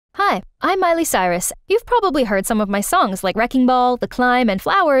Hi, I'm Miley Cyrus. You've probably heard some of my songs like Wrecking Ball, The Climb, and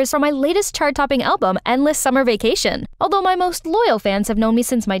Flowers from my latest chart-topping album, Endless Summer Vacation, although my most loyal fans have known me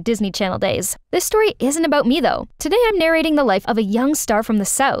since my Disney Channel days. This story isn't about me though. Today I'm narrating the life of a young star from the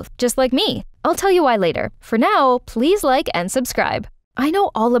South, just like me. I'll tell you why later. For now, please like and subscribe. I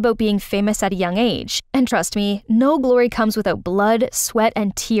know all about being famous at a young age, and trust me, no glory comes without blood, sweat,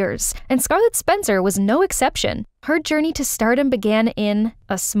 and tears, and Scarlett Spencer was no exception. Her journey to stardom began in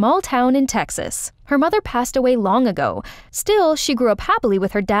a small town in Texas. Her mother passed away long ago. Still, she grew up happily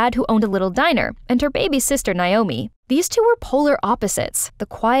with her dad who owned a little diner, and her baby sister Naomi. These two were polar opposites. The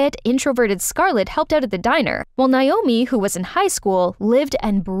quiet, introverted Scarlett helped out at the diner, while Naomi, who was in high school, lived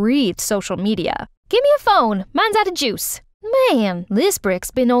and breathed social media. "Give me a phone, mine's out of juice." "Man, this brick's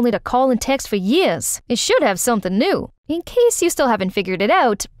been only to call and text for years. It should have something new." In case you still haven't figured it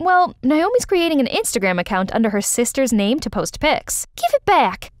out, well, Naomi's creating an Instagram account under her sister's name to post pics. "Give it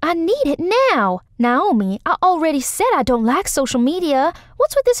back. I need it now." "Naomi, I already said I don't like social media.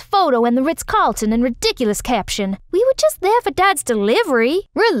 What's with this photo and the Ritz-Carlton and ridiculous caption? We were just there for Dad's delivery."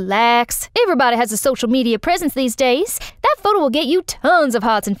 "Relax. Everybody has a social media presence these days. That photo will get you tons of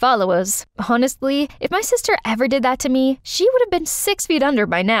hearts and followers." Honestly, if my sister ever did that to me, she would have been 6 feet under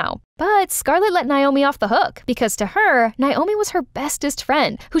by now. But Scarlett let Naomi off the hook, because to her, Naomi was her bestest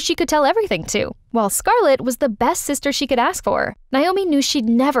friend, who she could tell everything to, while Scarlett was the best sister she could ask for. Naomi knew she'd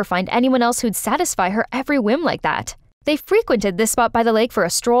never find anyone else who'd satisfy her every whim like that. They frequented this spot by the lake for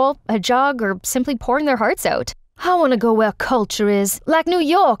a stroll, a jog, or simply pouring their hearts out. "I want to go where culture is, like New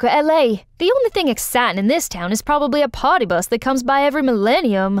York or LA. The only thing exciting in this town is probably a party bus that comes by every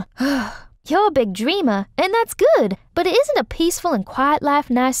millennium." "You're a big dreamer, and that's good, but isn't a peaceful and quiet life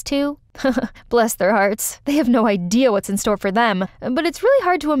nice too?" Bless their hearts. They have no idea what's in store for them, but it's really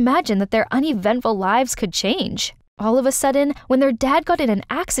hard to imagine that their uneventful lives could change. All of a sudden, when their dad got in an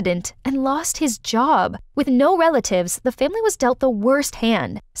accident and lost his job. With no relatives, the family was dealt the worst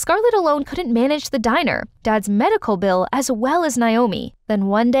hand. Scarlett alone couldn't manage the diner, Dad's medical bill, as well as Naomi. Then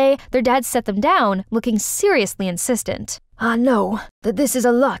one day, their dad set them down, looking seriously insistent. "I know that this is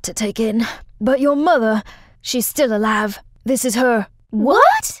a lot to take in, but your mother, she's still alive. This is her."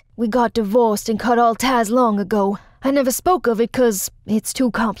 "What?" "We got divorced and cut all ties long ago. I never spoke of it 'cause it's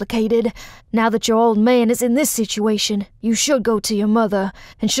too complicated. Now that your old man is in this situation, you should go to your mother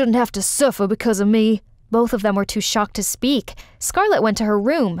and shouldn't have to suffer because of me." Both of them were too shocked to speak. Scarlett went to her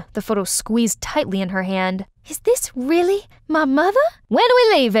room, the photo squeezed tightly in her hand. "Is this really my mother? When are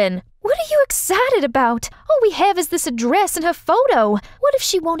we leaving?" "What are you excited about? All we have is this address and her photo. What if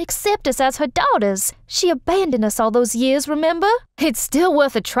she won't accept us as her daughters? She abandoned us all those years, remember?" "It's still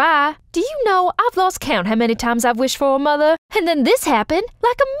worth a try. Do you know, I've lost count how many times I've wished for a mother, and then this happened,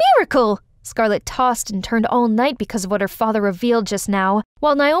 like a miracle." Scarlett tossed and turned all night because of what her father revealed just now,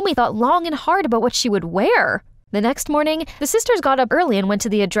 while Naomi thought long and hard about what she would wear. The next morning, the sisters got up early and went to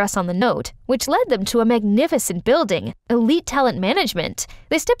the address on the note, which led them to a magnificent building, Elite Talent Management.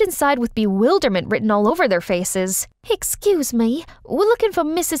 They stepped inside with bewilderment written all over their faces. "Excuse me, we're looking for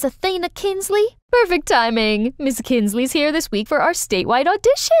Mrs. Athena Kinsley." "Perfect timing. Miss Kinsley's here this week for our statewide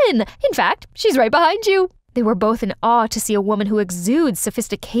audition. In fact, she's right behind you." They were both in awe to see a woman who exudes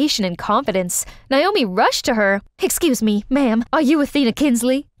sophistication and confidence. Naomi rushed to her. "Excuse me, ma'am, are you Athena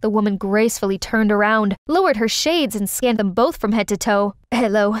Kinsley?" The woman gracefully turned around, lowered her shades, and scanned them both from head to toe.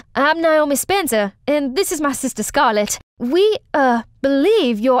 "Hello, I'm Naomi Spencer, and this is my sister Scarlett. We,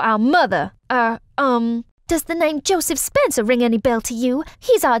 believe you're our mother. Does the name Joseph Spencer ring any bell to you?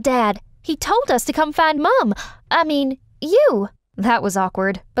 He's our dad. He told us to come find Mom. You." That was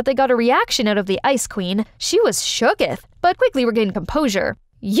awkward, but they got a reaction out of the Ice Queen. She was shooketh, but quickly regained composure.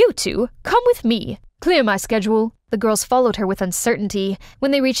 "You two, come with me. Clear my schedule." The girls followed her with uncertainty.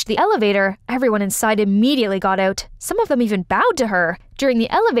 When they reached the elevator, everyone inside immediately got out. Some of them even bowed to her. During the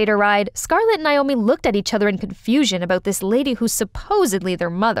elevator ride, Scarlett and Naomi looked at each other in confusion about this lady who's supposedly their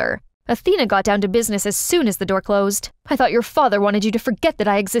mother. Athena got down to business as soon as the door closed. "I thought your father wanted you to forget that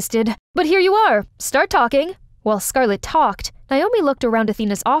I existed. But here you are. Start talking." While Scarlett talked, Naomi looked around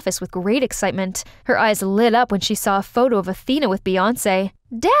Athena's office with great excitement. Her eyes lit up when she saw a photo of Athena with Beyoncé.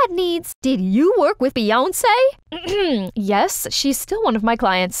 "Dad needs—" "Did you work with Beyoncé?" "Yes, she's still one of my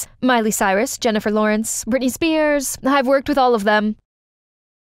clients. Miley Cyrus, Jennifer Lawrence, Britney Spears. I've worked with all of them."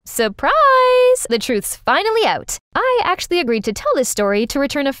 Surprise! The truth's finally out. I actually agreed to tell this story to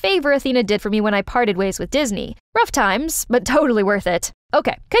return a favor Athena did for me when I parted ways with Disney. Rough times, but totally worth it.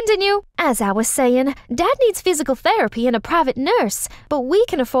 Okay, continue. "As I was saying, Dad needs physical therapy and a private nurse, but we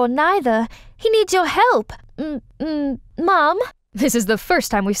can afford neither. He needs your help. Mom?" "This is the first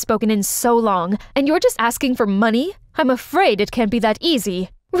time we've spoken in so long, and you're just asking for money? I'm afraid it can't be that easy."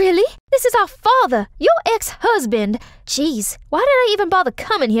 Really? This is our father, your ex-husband. Jeez, why did I even bother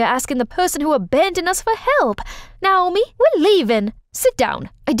coming here asking the person who abandoned us for help? Naomi, we're leaving. Sit down.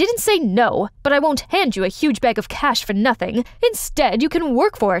 I didn't say no, but I won't hand you a huge bag of cash for nothing. Instead, you can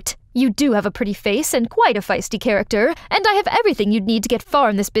work for it. You do have a pretty face and quite a feisty character, and I have everything you'd need to get far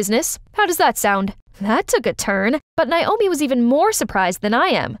in this business. How does that sound? That took a turn, but Naomi was even more surprised than I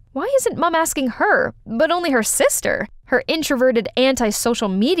am. Why isn't Mom asking her, but only her sister? Her introverted anti-social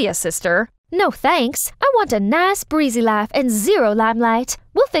media sister. No thanks. I want a nice breezy life and zero limelight.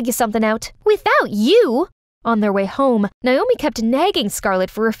 We'll figure something out. Without you! On their way home, Naomi kept nagging Scarlett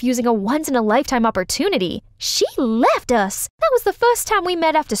for refusing a once-in-a-lifetime opportunity. She left us! That was the first time we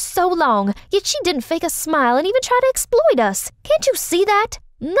met after so long, yet she didn't fake a smile and even try to exploit us. Can't you see that?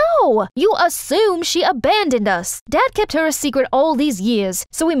 No! You assume she abandoned us. Dad kept her a secret all these years,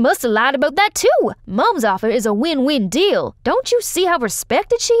 so we must have lied about that too. Mom's offer is a win-win deal. Don't you see how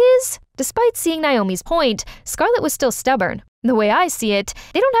respected she is? Despite seeing Naomi's point, Scarlett was still stubborn. The way I see it,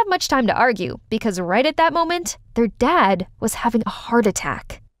 they don't have much time to argue, because right at that moment, their dad was having a heart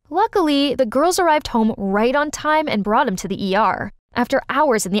attack. Luckily, the girls arrived home right on time and brought him to the ER. After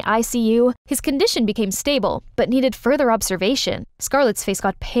hours in the ICU, his condition became stable, but needed further observation. Scarlett's face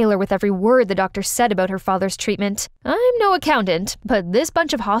got paler with every word the doctor said about her father's treatment. I'm no accountant, but this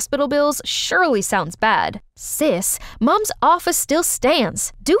bunch of hospital bills surely sounds bad. Sis, Mom's offer still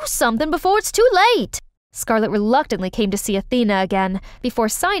stands. Do something before it's too late! Scarlett reluctantly came to see Athena again. Before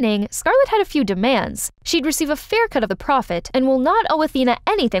signing, Scarlett had a few demands. She'd receive a fair cut of the profit and will not owe Athena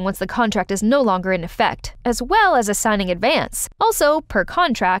anything once the contract is no longer in effect, as well as a signing advance. Also, per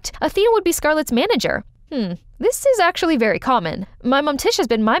contract, Athena would be Scarlett's manager. This is actually very common. My mom Tish has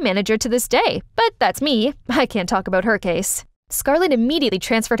been my manager to this day, but that's me. I can't talk about her case. Scarlett immediately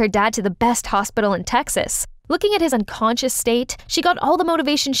transferred her dad to the best hospital in Texas. Looking at his unconscious state, she got all the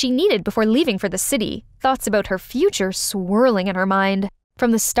motivation she needed before leaving for the city, thoughts about her future swirling in her mind.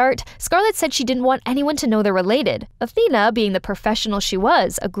 From the start, Scarlett said she didn't want anyone to know they're related. Athena, being the professional she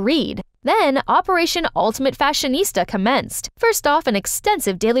was, agreed. Then, Operation Ultimate Fashionista commenced. First off, an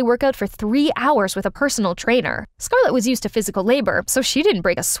extensive daily workout for 3 hours with a personal trainer. Scarlett was used to physical labor, so she didn't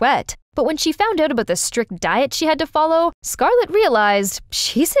break a sweat. But when she found out about the strict diet she had to follow, Scarlett realized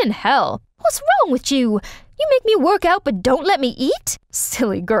she's in hell. What's wrong with you? You make me work out but don't let me eat?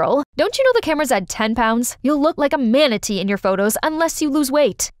 Silly girl. Don't you know the camera's at 10 pounds? You'll look like a manatee in your photos unless you lose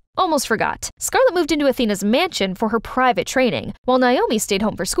weight. Almost forgot. Scarlett moved into Athena's mansion for her private training, while Naomi stayed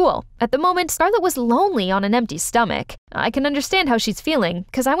home for school. At the moment, Scarlett was lonely on an empty stomach. I can understand how she's feeling,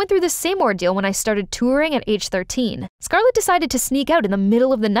 because I went through the same ordeal when I started touring at age 13. Scarlett decided to sneak out in the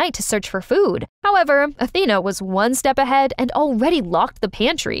middle of the night to search for food. However, Athena was one step ahead and already locked the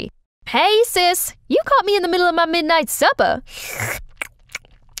pantry. Hey, sis! You caught me in the middle of my midnight supper!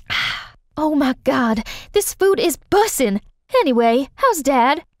 Oh my god, this food is bussin'! Anyway, how's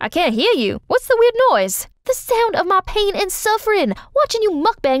Dad? I can't hear you. What's the weird noise? The sound of my pain and suffering. Watching you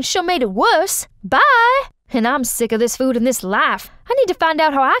mukbang sure made it worse. Bye! And I'm sick of this food and this life. I need to find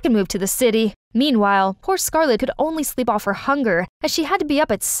out how I can move to the city. Meanwhile, poor Scarlett could only sleep off her hunger, as she had to be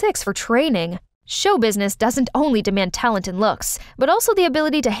up at 6 for training. Show business doesn't only demand talent and looks, but also the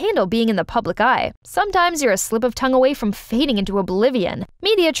ability to handle being in the public eye. Sometimes you're a slip of tongue away from fading into oblivion.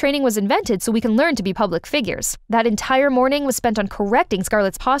 Media training was invented so we can learn to be public figures. That entire morning was spent on correcting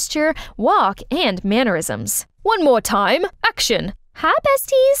Scarlett's posture, walk, and mannerisms. One more time, action! Hi,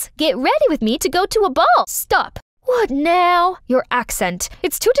 besties! Get ready with me to go to a ball! Stop! What now? Your accent.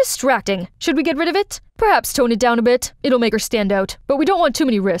 It's too distracting. Should we get rid of it? Perhaps tone it down a bit. It'll make her stand out, but we don't want too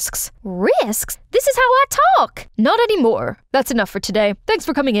many risks. Risks? This is how I talk! Not anymore. That's enough for today. Thanks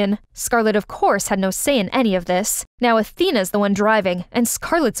for coming in. Scarlett, of course, had no say in any of this. Now Athena's the one driving, and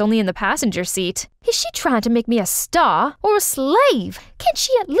Scarlett's only in the passenger seat. Is she trying to make me a star or a slave? Can't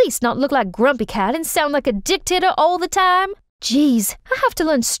she at least not look like Grumpy Cat and sound like a dictator all the time? Geez, I have to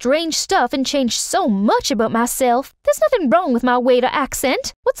learn strange stuff and change so much about myself. There's nothing wrong with my waiter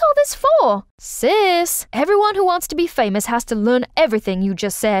accent. What's all this for? Sis, everyone who wants to be famous has to learn everything you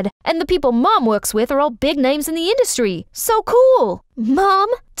just said. And the people Mom works with are all big names in the industry. So cool! Mom?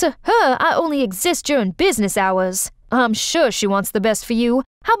 To her, I only exist during business hours. I'm sure she wants the best for you.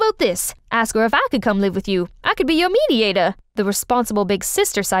 How about this? Ask her if I could come live with you. I could be your mediator. The responsible big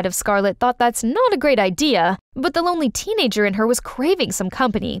sister side of Scarlett thought that's not a great idea, but the lonely teenager in her was craving some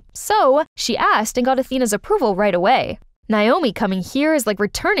company. So, she asked and got Athena's approval right away. Naomi coming here is like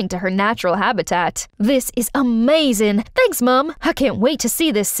returning to her natural habitat. This is amazing! Thanks, Mom! I can't wait to see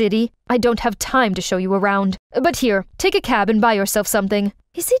this city. I don't have time to show you around. But here, take a cab and buy yourself something.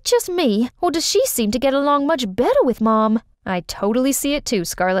 Is it just me, or does she seem to get along much better with Mom? I totally see it too,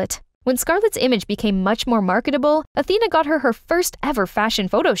 Scarlett. When Scarlett's image became much more marketable, Athena got her first ever fashion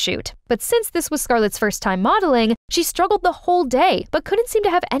photo shoot. But since this was Scarlett's first time modeling, she struggled the whole day, but couldn't seem to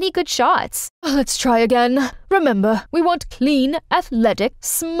have any good shots. Let's try again. Remember, we want clean, athletic,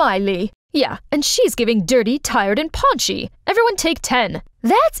 smiley. Yeah, and she's giving dirty, tired, and paunchy. Everyone take 10.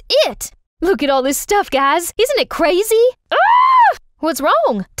 That's it! Look at all this stuff, guys. Isn't it crazy? Ah! What's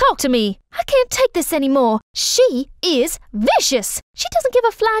wrong? Talk to me. I can't take this anymore. She is vicious. She doesn't give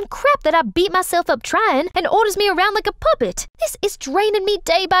a flying crap that I beat myself up trying and orders me around like a puppet. This is draining me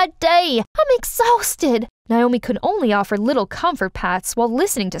day by day. I'm exhausted. Naomi could only offer little comfort pats while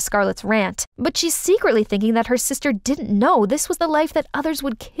listening to Scarlett's rant, but she's secretly thinking that her sister didn't know this was the life that others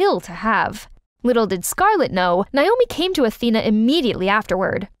would kill to have. Little did Scarlett know, Naomi came to Athena immediately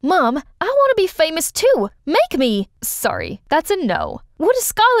afterward. Mom, I want to be famous too. Make me. Sorry, that's a no. What does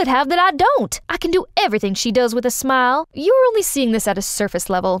Scarlett have that I don't? I can do everything she does with a smile. You're only seeing this at a surface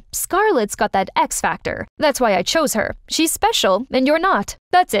level. Scarlett's got that X factor. That's why I chose her. She's special, and you're not.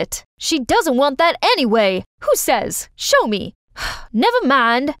 That's it. She doesn't want that anyway. Who says? Show me. Never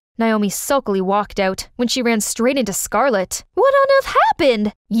mind. Naomi sulkily walked out when she ran straight into Scarlett. What on earth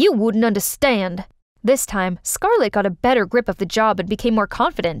happened? You wouldn't understand. This time, Scarlett got a better grip of the job and became more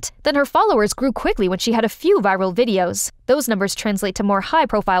confident. Then her followers grew quickly when she had a few viral videos. Those numbers translate to more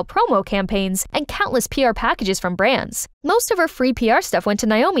high-profile promo campaigns and countless PR packages from brands. Most of her free PR stuff went to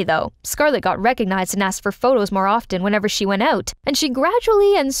Naomi, though. Scarlett got recognized and asked for photos more often whenever she went out, and she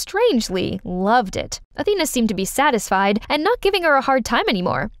gradually and strangely loved it. Athena seemed to be satisfied and not giving her a hard time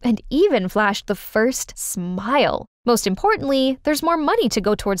anymore, and even flashed the first smile. Most importantly, there's more money to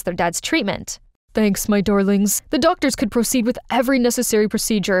go towards their dad's treatment. Thanks, my darlings. The doctors could proceed with every necessary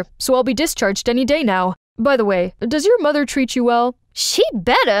procedure, so I'll be discharged any day now. By the way, does your mother treat you well? She'd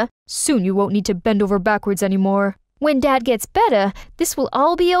better. Soon you won't need to bend over backwards anymore. When Dad gets better, this will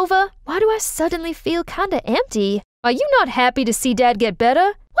all be over? Why do I suddenly feel kinda empty? Are you not happy to see Dad get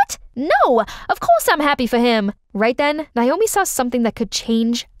better? What? No! Of course I'm happy for him! Right then, Naomi saw something that could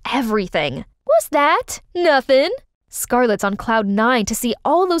change everything. What's that? Nothing. Scarlett's on cloud 9 to see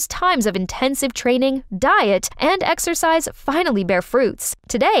all those times of intensive training, diet, and exercise finally bear fruits.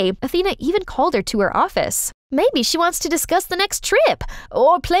 Today, Athena even called her to her office. Maybe she wants to discuss the next trip,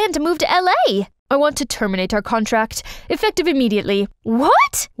 or plan to move to LA. I want to terminate our contract, effective immediately.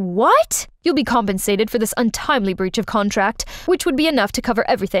 What? What? You'll be compensated for this untimely breach of contract, which would be enough to cover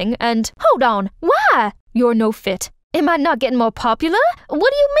everything, and— Hold on, why? You're no fit. Am I not getting more popular?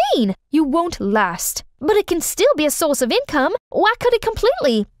 What do you mean? You won't last. But it can still be a source of income. Why cut it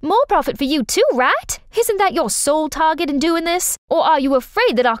completely? More profit for you too, right? Isn't that your sole target in doing this? Or are you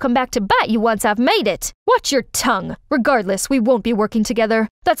afraid that I'll come back to bite you once I've made it? Watch your tongue. Regardless, we won't be working together.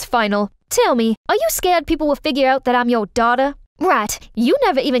 That's final. Tell me, are you scared people will figure out that I'm your daughter? Right, you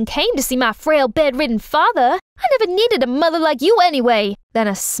never even came to see my frail, bedridden father. I never needed a mother like you anyway. Then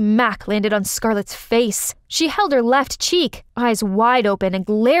a smack landed on Scarlett's face. She held her left cheek, eyes wide open, and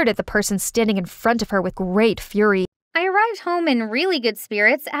glared at the person standing in front of her with great fury. I arrived home in really good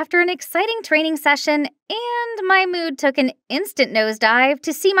spirits after an exciting training session, and my mood took an instant nosedive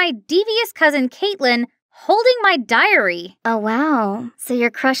to see my devious cousin Caitlin holding my diary. Oh, wow. So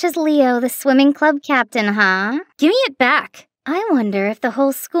your crush is Leo, the swimming club captain, huh? Give me it back. I wonder if the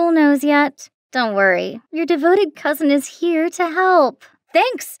whole school knows yet. Don't worry, your devoted cousin is here to help.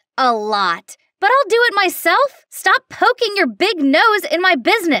 Thanks a lot. But I'll do it myself. Stop poking your big nose in my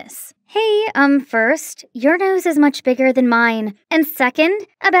business. Hey, first, your nose is much bigger than mine. And second,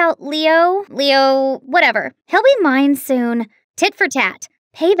 about Leo, whatever. He'll be mine soon. Tit for tat.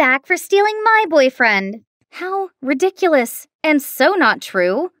 Payback for stealing my boyfriend. How ridiculous. And so not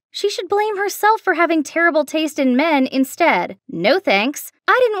true. She should blame herself for having terrible taste in men instead. No thanks.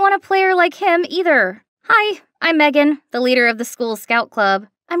 I didn't want a player like him either. Hi, I'm Megan, the leader of the school scout club.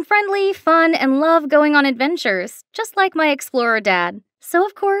 I'm friendly, fun, and love going on adventures, just like my explorer dad. So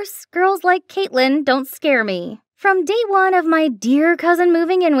of course, girls like Caitlin don't scare me. From day one of my dear cousin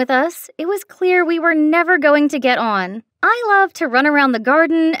moving in with us, it was clear we were never going to get on. I love to run around the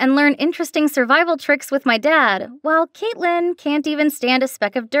garden and learn interesting survival tricks with my dad, while Caitlin can't even stand a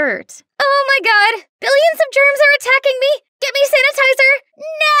speck of dirt. Oh my god! Billions of germs are attacking me! Get me sanitizer!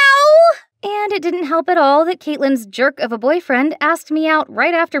 Now! And it didn't help at all that Caitlin's jerk of a boyfriend asked me out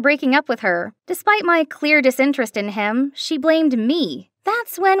right after breaking up with her. Despite my clear disinterest in him, she blamed me.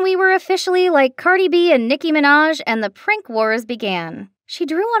 That's when we were officially like Cardi B and Nicki Minaj and the prank wars began. She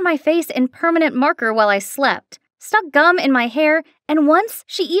drew on my face in permanent marker while I slept, stuck gum in my hair, and once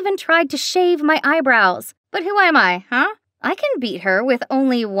she even tried to shave my eyebrows. But who am I, huh? I can beat her with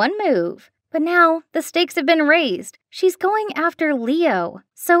only one move. But now, the stakes have been raised. She's going after Leo.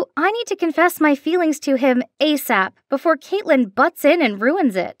 So I need to confess my feelings to him ASAP before Caitlin butts in and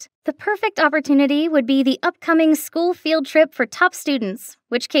ruins it. The perfect opportunity would be the upcoming school field trip for top students,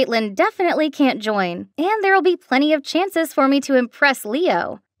 which Caitlin definitely can't join. And there'll be plenty of chances for me to impress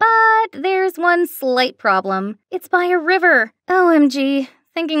Leo. But there's one slight problem. It's by a river. OMG,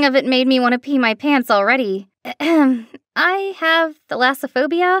 thinking of it made me want to pee my pants already. I have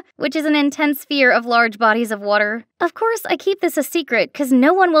thalassophobia, which is an intense fear of large bodies of water. Of course, I keep this a secret because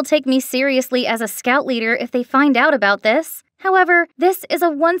no one will take me seriously as a scout leader if they find out about this. However, this is a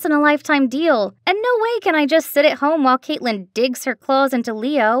once-in-a-lifetime deal, and no way can I just sit at home while Caitlin digs her claws into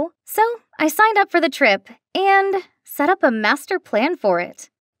Leo. So, I signed up for the trip, and set up a master plan for it.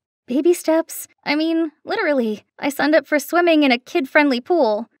 Baby steps. I mean, literally. I signed up for swimming in a kid-friendly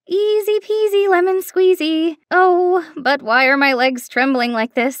pool. Easy peasy lemon squeezy. Oh, but why are my legs trembling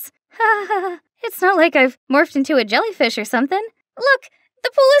like this? Ha ha. It's not like I've morphed into a jellyfish or something. Look,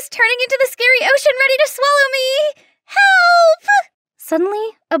 the pool is turning into the scary ocean ready to swallow me! Help!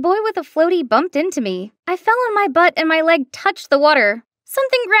 Suddenly, a boy with a floaty bumped into me. I fell on my butt and my leg touched the water.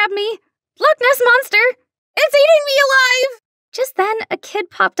 Something grabbed me. Loch Ness Monster! It's eating me alive! Just then, a kid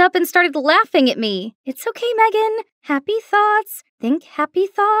popped up and started laughing at me. It's okay, Megan. Happy thoughts. Think happy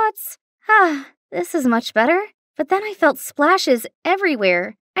thoughts. This is much better. But then I felt splashes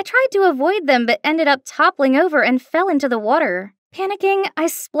everywhere. I tried to avoid them but ended up toppling over and fell into the water. Panicking, I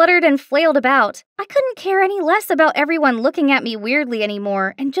spluttered and flailed about. I couldn't care any less about everyone looking at me weirdly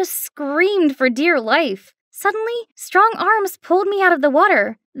anymore and just screamed for dear life. Suddenly, strong arms pulled me out of the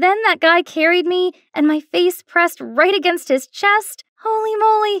water. Then that guy carried me, and my face pressed right against his chest. Holy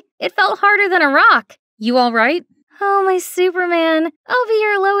moly, it felt harder than a rock. You all right? Oh, my Superman, I'll be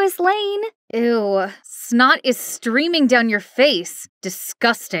your Lois Lane. Ew, snot is streaming down your face.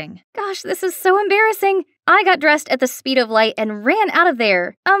 Disgusting. Gosh, this is so embarrassing. I got dressed at the speed of light and ran out of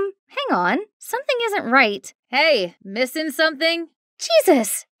there. Hang on, something isn't right. Hey, missing something?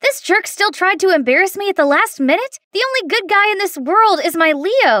 Jesus, this jerk still tried to embarrass me at the last minute? The only good guy in this world is my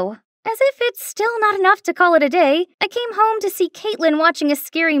Leo. As if it's still not enough to call it a day, I came home to see Caitlin watching a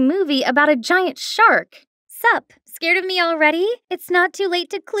scary movie about a giant shark. Sup, scared of me already? It's not too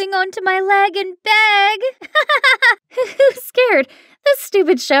late to cling onto my leg and beg. Who's scared? This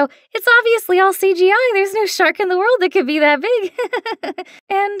stupid show. It's obviously all CGI. There's no shark in the world that could be that big.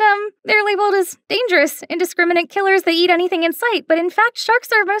 And, they're labeled as dangerous, indiscriminate killers that eat anything in sight, but in fact,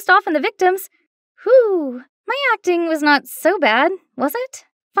 sharks are most often the victims. Whew. My acting was not so bad, was it?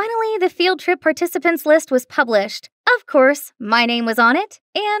 Finally, the field trip participants list was published. Of course, my name was on it,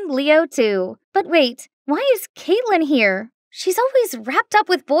 and Leo too. But wait, why is Caitlin here? She's always wrapped up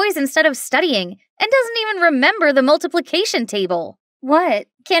with boys instead of studying, and doesn't even remember the multiplication table. What?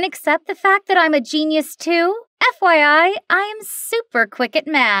 Can't accept the fact that I'm a genius too? FYI, I am super quick at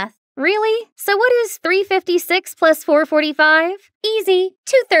math. Really? So what is 356 plus 445? Easy,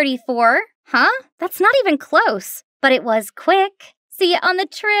 234. Huh? That's not even close. But it was quick. See ya on the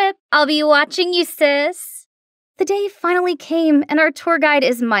trip. I'll be watching you, sis. The day finally came, and our tour guide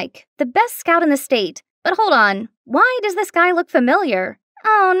is Mike, the best scout in the state. But hold on, why does this guy look familiar?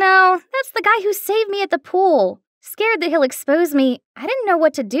 Oh no, that's the guy who saved me at the pool. Scared that he'll expose me, I didn't know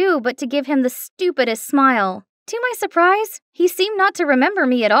what to do but to give him the stupidest smile. To my surprise, he seemed not to remember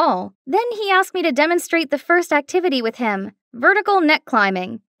me at all. Then he asked me to demonstrate the first activity with him, vertical net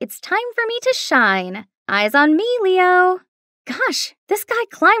climbing. It's time for me to shine. Eyes on me, Leo. Gosh, this guy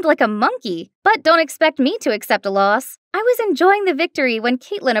climbed like a monkey, but don't expect me to accept a loss. I was enjoying the victory when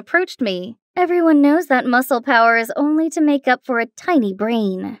Caitlin approached me. Everyone knows that muscle power is only to make up for a tiny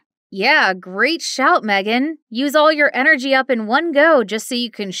brain. Yeah, great shout, Megan. Use all your energy up in one go just so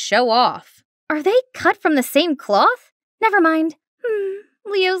you can show off. Are they cut from the same cloth? Never mind.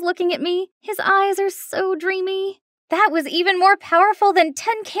 Leo's looking at me. His eyes are so dreamy. That was even more powerful than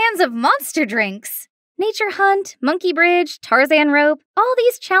 10 cans of monster drinks. Nature hunt, monkey bridge, Tarzan rope, all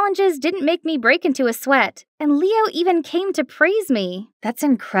these challenges didn't make me break into a sweat, and Leo even came to praise me. That's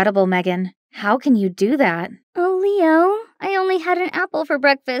incredible, Megan. How can you do that? Oh, Leo, I only had an apple for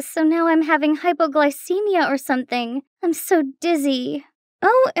breakfast, so now I'm having hypoglycemia or something. I'm so dizzy.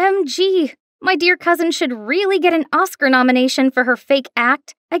 OMG! My dear cousin should really get an Oscar nomination for her fake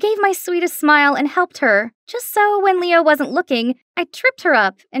act. I gave my sweetest smile and helped her. Just so when Leo wasn't looking, I tripped her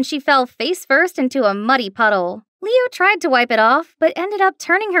up and she fell face first into a muddy puddle. Leo tried to wipe it off, but ended up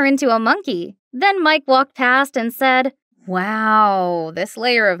turning her into a monkey. Then Mike walked past and said, Wow, this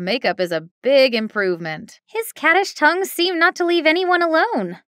layer of makeup is a big improvement. His cattish tongue seemed not to leave anyone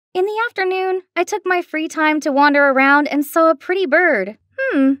alone. In the afternoon, I took my free time to wander around and saw a pretty bird.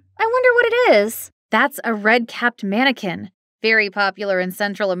 I wonder what it is. That's a red-capped mannequin, very popular in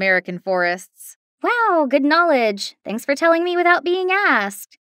Central American forests. Wow, good knowledge. Thanks for telling me without being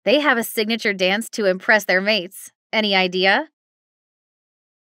asked. They have a signature dance to impress their mates. Any idea?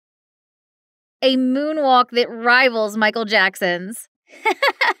 A moonwalk that rivals Michael Jackson's.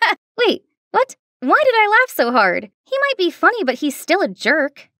 Wait, what? Why did I laugh so hard? He might be funny, but he's still a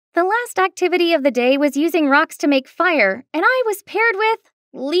jerk. The last activity of the day was using rocks to make fire, and I was paired with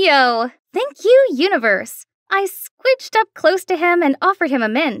Leo. Thank you, universe. I squidged up close to him and offered him a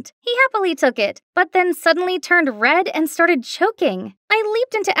mint. He happily took it, but then suddenly turned red and started choking. I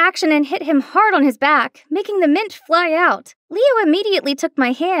leaped into action and hit him hard on his back, making the mint fly out. Leo immediately took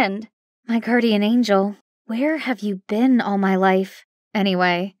my hand. My guardian angel, where have you been all my life?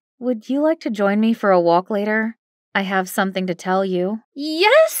 Anyway, would you like to join me for a walk later? I have something to tell you.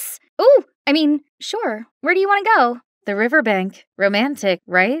 Yes! Sure. Where do you want to go? The riverbank. Romantic,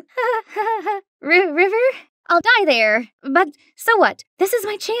 right? River? I'll die there. But so what? This is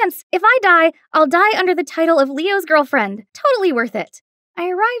my chance. If I die, I'll die under the title of Leo's girlfriend. Totally worth it. I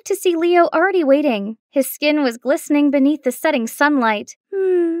arrived to see Leo already waiting. His skin was glistening beneath the setting sunlight.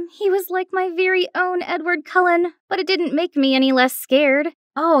 He was like my very own Edward Cullen, but it didn't make me any less scared.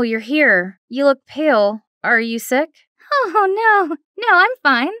 Oh, you're here. You look pale. Are you sick? Oh, no. No, I'm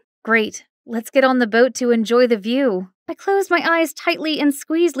fine. Great. Let's get on the boat to enjoy the view. I closed my eyes tightly and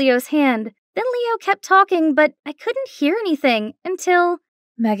squeezed Leo's hand. Then Leo kept talking, but I couldn't hear anything until...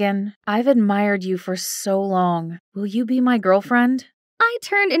 Megan, I've admired you for so long. Will you be my girlfriend? I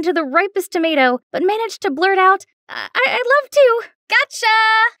turned into the ripest tomato, but managed to blurt out, I'd love to.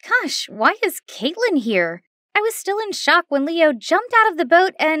 Gotcha! Gosh, why is Caitlin here? I was still in shock when Leo jumped out of the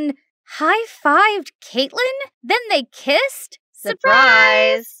boat and high-fived Caitlin? Then they kissed?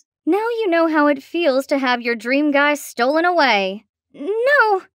 Surprise! Now you know how it feels to have your dream guy stolen away.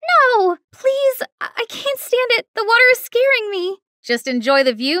 No! Please, I can't stand it. The water is scaring me. Just enjoy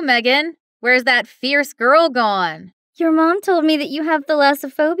the view, Megan. Where's that fierce girl gone? Your mom told me that you have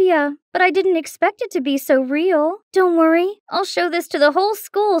thalassophobia, but I didn't expect it to be so real. Don't worry, I'll show this to the whole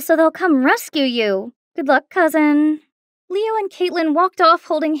school so they'll come rescue you. Good luck, cousin. Leo and Caitlin walked off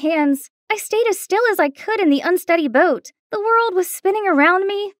holding hands. I stayed as still as I could in the unsteady boat. The world was spinning around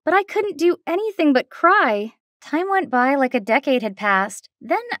me, but I couldn't do anything but cry. Time went by like a decade had passed.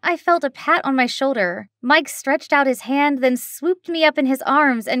 Then I felt a pat on my shoulder. Mike stretched out his hand, then swooped me up in his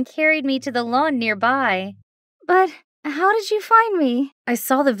arms and carried me to the lawn nearby. But how did you find me? I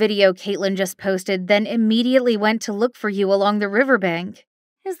saw the video Caitlin just posted, then immediately went to look for you along the riverbank.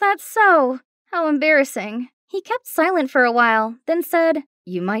 Is that so? How embarrassing. He kept silent for a while, then said,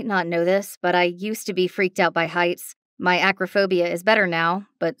 You might not know this, but I used to be freaked out by heights. My acrophobia is better now,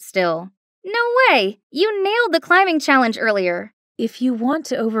 but still. No way! You nailed the climbing challenge earlier. If you want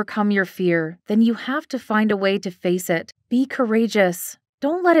to overcome your fear, then you have to find a way to face it. Be courageous.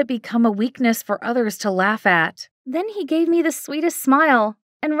 Don't let it become a weakness for others to laugh at. Then he gave me the sweetest smile,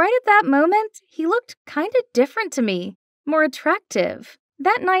 and right at that moment, he looked kinda different to me, more attractive.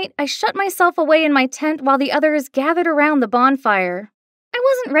 That night, I shut myself away in my tent while the others gathered around the bonfire. I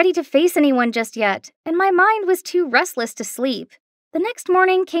wasn't ready to face anyone just yet, and my mind was too restless to sleep. The next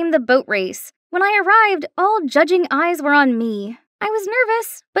morning came the boat race. When I arrived, all judging eyes were on me. I was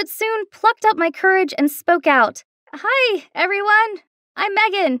nervous, but soon plucked up my courage and spoke out. Hi, everyone. I'm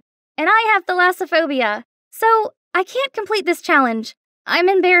Megan, and I have thalassophobia. So I can't complete this challenge. I'm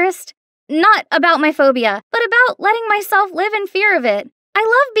embarrassed. Not about my phobia, but about letting myself live in fear of it. I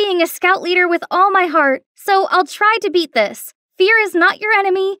love being a scout leader with all my heart, so I'll try to beat this. Fear is not your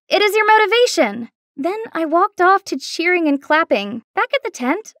enemy, it is your motivation. Then I walked off to cheering and clapping. Back at the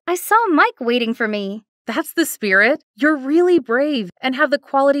tent, I saw Mike waiting for me. That's the spirit. You're really brave and have the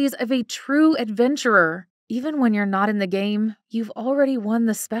qualities of a true adventurer. Even when you're not in the game, you've already won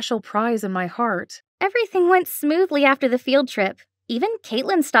the special prize in my heart. Everything went smoothly after the field trip. Even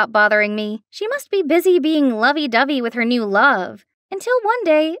Caitlin stopped bothering me. She must be busy being lovey-dovey with her new love. Until one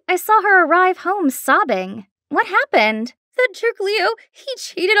day, I saw her arrive home sobbing. What happened? That jerk Leo, he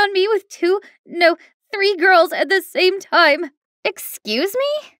cheated on me with 3 girls at the same time. Excuse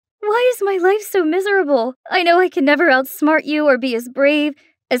me? Why is my life so miserable? I know I can never outsmart you or be as brave,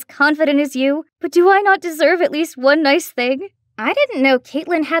 as confident as you, but do I not deserve at least one nice thing? I didn't know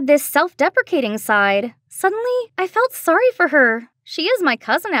Caitlin had this self-deprecating side. Suddenly, I felt sorry for her. She is my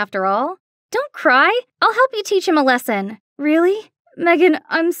cousin after all. Don't cry. I'll help you teach him a lesson. Really? Megan,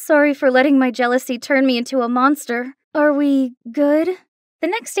 I'm sorry for letting my jealousy turn me into a monster. Are we good? The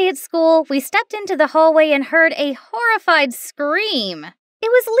next day at school, we stepped into the hallway and heard a horrified scream. It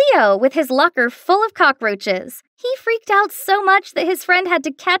was Leo with his locker full of cockroaches. He freaked out so much that his friend had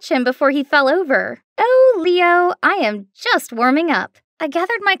to catch him before he fell over. Oh, Leo, I am just warming up. I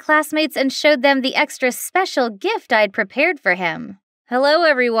gathered my classmates and showed them the extra special gift I'd prepared for him. Hello,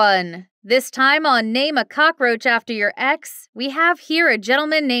 everyone. This time on Name a Cockroach After Your Ex, we have here a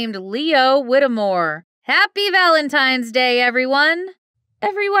gentleman named Leo Whittemore. Happy Valentine's Day, everyone!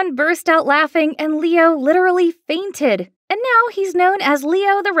 Everyone burst out laughing and Leo literally fainted. And now he's known as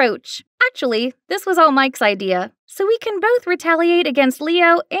Leo the Roach. Actually, this was all Mike's idea, so we can both retaliate against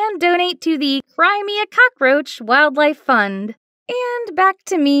Leo and donate to the Cry Me a Cockroach Wildlife Fund. And back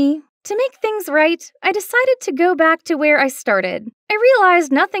to me. To make things right, I decided to go back to where I started. I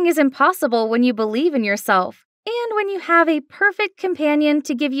realized nothing is impossible when you believe in yourself, and when you have a perfect companion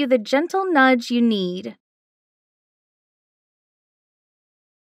to give you the gentle nudge you need.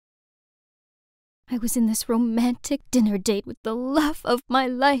 I was in this romantic dinner date with the love of my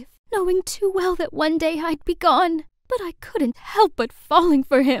life, knowing too well that one day I'd be gone. But I couldn't help but falling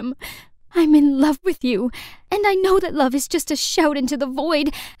for him. I'm in love with you, and I know that love is just a shout into the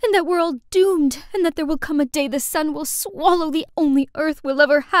void, and that we're all doomed, and that there will come a day the sun will swallow the only earth we'll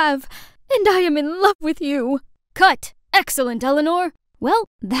ever have, and I am in love with you. Cut! Excellent, Eleanor! Well,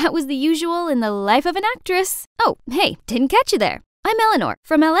 that was the usual in the life of an actress. Oh, hey, didn't catch you there. I'm Eleanor,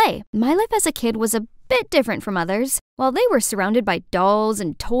 from LA. My life as a kid was a bit different from others. While they were surrounded by dolls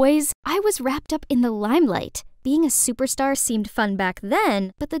and toys, I was wrapped up in the limelight. Being a superstar seemed fun back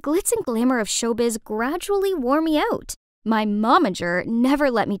then, but the glitz and glamour of showbiz gradually wore me out. My momager never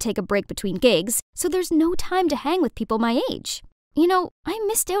let me take a break between gigs, so there's no time to hang with people my age. You know, I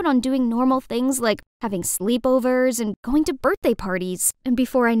missed out on doing normal things like having sleepovers and going to birthday parties, and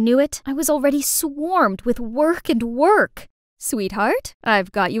before I knew it, I was already swarmed with work and work. Sweetheart,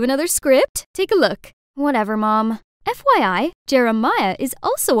 I've got you another script. Take a look. Whatever, Mom. FYI, Jeremiah is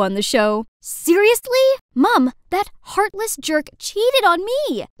also on the show. Seriously? Mom, that heartless jerk cheated on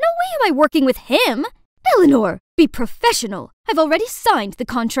me. No way am I working with him. Eleanor, be professional. I've already signed the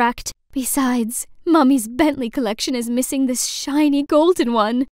contract. Besides, Mommy's Bentley collection is missing this shiny golden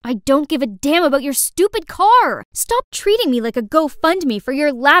one. I don't give a damn about your stupid car. Stop treating me like a GoFundMe for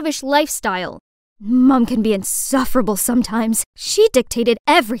your lavish lifestyle. Mom can be insufferable sometimes. She dictated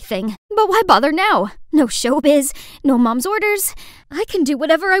everything. But why bother now? No showbiz, no Mom's orders. I can do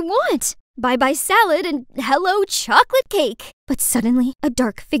whatever I want. Bye-bye salad and hello chocolate cake. But suddenly, a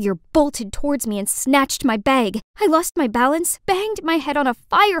dark figure bolted towards me and snatched my bag. I lost my balance, banged my head on a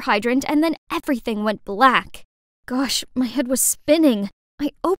fire hydrant, and then everything went black. Gosh, my head was spinning.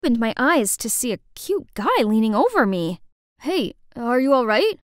 I opened my eyes to see a cute guy leaning over me. Hey, are you all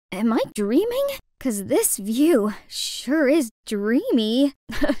right? Am I dreaming? 'Cause this view sure is dreamy.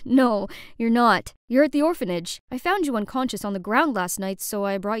 No, you're not. You're at the orphanage. I found you unconscious on the ground last night, so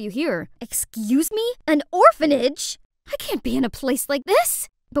I brought you here. Excuse me? An orphanage? I can't be in a place like this.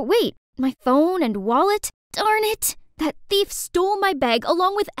 But wait, my phone and wallet? Darn it! That thief stole my bag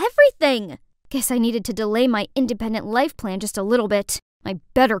along with everything. Guess I needed to delay my independent life plan just a little bit. I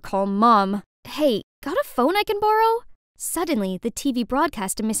better call Mom. Hey, got a phone I can borrow? Suddenly, the TV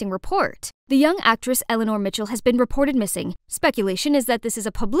broadcast a missing report. The young actress Eleanor Mitchell has been reported missing. Speculation is that this is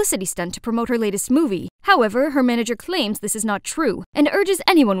a publicity stunt to promote her latest movie. However, her manager claims this is not true and urges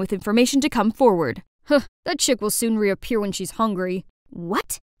anyone with information to come forward. That chick will soon reappear when she's hungry.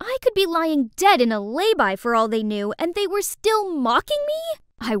 What? I could be lying dead in a lay-by for all they knew, and they were still mocking me?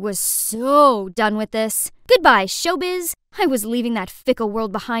 I was so done with this. Goodbye, showbiz. I was leaving that fickle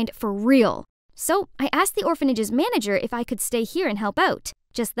world behind for real. So I asked the orphanage's manager if I could stay here and help out.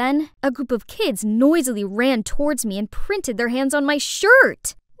 Just then, a group of kids noisily ran towards me and printed their hands on my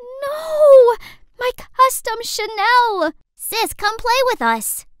shirt. No! My custom Chanel! Sis, come play with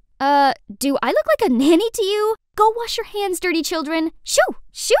us. Do I look like a nanny to you? Go wash your hands, dirty children. Shoo!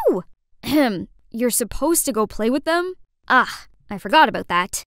 Shoo! Ahem. You're supposed to go play with them? Ah, I forgot about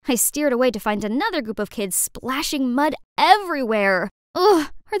that. I steered away to find another group of kids splashing mud everywhere. Ugh,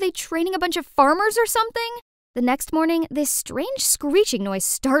 are they training a bunch of farmers or something? The next morning, this strange screeching noise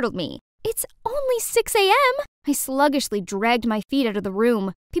startled me. It's only 6 a.m. I sluggishly dragged my feet out of the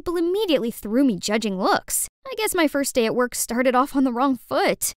room. People immediately threw me judging looks. I guess my first day at work started off on the wrong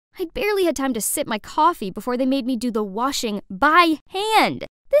foot. I'd barely had time to sip my coffee before they made me do the washing by hand.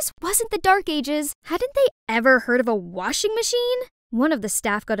 This wasn't the Dark Ages. Hadn't they ever heard of a washing machine? One of the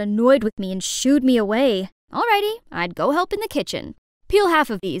staff got annoyed with me and shooed me away. Alrighty, I'd go help in the kitchen. Peel half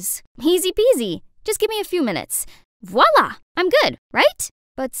of these. Easy peasy. Just give me a few minutes. Voila! I'm good, right?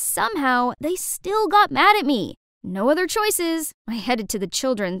 But somehow, they still got mad at me. No other choices. I headed to the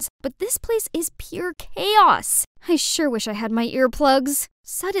children's, but this place is pure chaos. I sure wish I had my earplugs.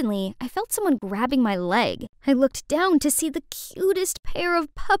 Suddenly, I felt someone grabbing my leg. I looked down to see the cutest pair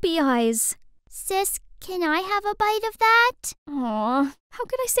of puppy eyes. Sis, can I have a bite of that? Aw, how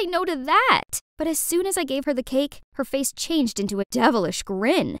could I say no to that? But as soon as I gave her the cake, her face changed into a devilish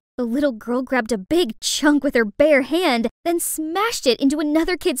grin. The little girl grabbed a big chunk with her bare hand, then smashed it into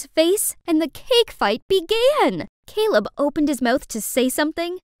another kid's face, and the cake fight began. Caleb opened his mouth to say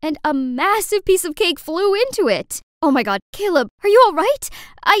something, and a massive piece of cake flew into it. Oh my god, Caleb, are you all right?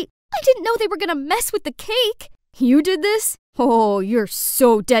 I didn't know they were gonna mess with the cake. You did this? Oh, you're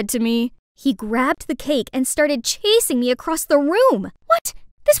so dead to me. He grabbed the cake and started chasing me across the room. What?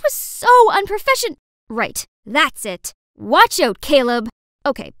 This was so unprofessional. Right, that's it. Watch out, Caleb.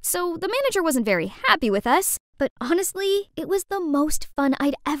 Okay, so the manager wasn't very happy with us, but honestly, it was the most fun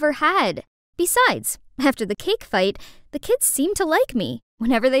I'd ever had. Besides, after the cake fight, the kids seemed to like me.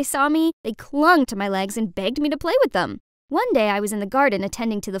 Whenever they saw me, they clung to my legs and begged me to play with them. One day I was in the garden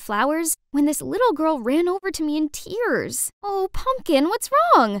attending to the flowers when this little girl ran over to me in tears. Oh, Pumpkin, what's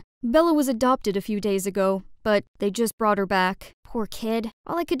wrong? Bella was adopted a few days ago, but they just brought her back. Poor kid.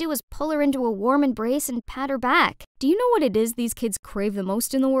 All I could do was pull her into a warm embrace and pat her back. Do you know what it is these kids crave the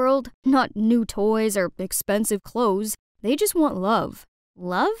most in the world? Not new toys or expensive clothes. They just want love.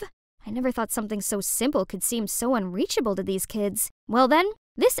 Love? I never thought something so simple could seem so unreachable to these kids. Well then,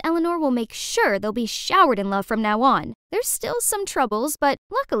 this Eleanor will make sure they'll be showered in love from now on. There's still some troubles, but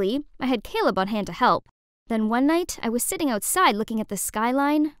luckily, I had Caleb on hand to help. Then one night, I was sitting outside looking at the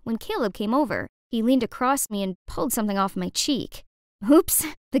skyline when Caleb came over. He leaned across me and pulled something off my cheek. Oops,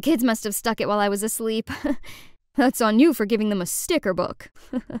 the kids must have stuck it while I was asleep. That's on you for giving them a sticker book.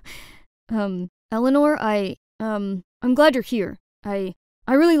 Eleanor, I'm glad you're here. I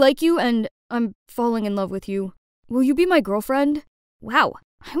really like you and I'm falling in love with you. Will you be my girlfriend? Wow,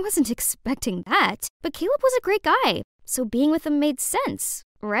 I wasn't expecting that, but Caleb was a great guy, so being with him made sense,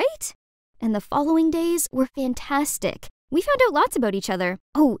 right? And the following days were fantastic. We found out lots about each other.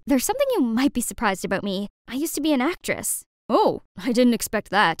 Oh, there's something you might be surprised about me. I used to be an actress. Oh, I didn't expect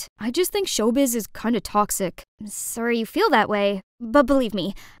that. I just think showbiz is kinda toxic. Sorry you feel that way, but believe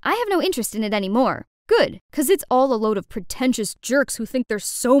me, I have no interest in it anymore. Good, 'cause it's all a load of pretentious jerks who think they're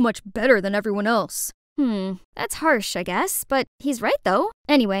so much better than everyone else. That's harsh, I guess, but he's right though.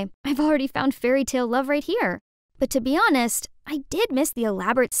 Anyway, I've already found fairy tale love right here. But to be honest, I did miss the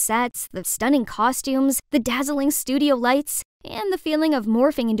elaborate sets, the stunning costumes, the dazzling studio lights, and the feeling of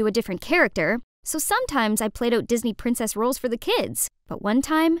morphing into a different character. So sometimes I played out Disney princess roles for the kids. But one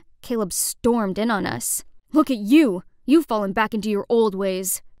time, Caleb stormed in on us. Look at you! You've fallen back into your old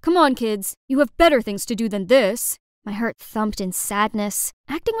ways. Come on, kids. You have better things to do than this. My heart thumped in sadness.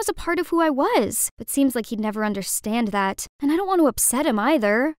 Acting was a part of who I was, but seems like he'd never understand that. And I don't want to upset him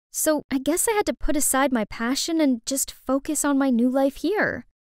either. So I guess I had to put aside my passion and just focus on my new life here.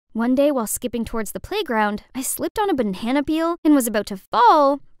 One day while skipping towards the playground, I slipped on a banana peel and was about to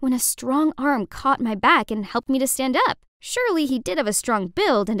fall when a strong arm caught my back and helped me to stand up. Surely he did have a strong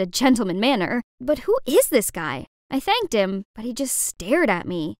build and a gentleman manner, but who is this guy? I thanked him, but he just stared at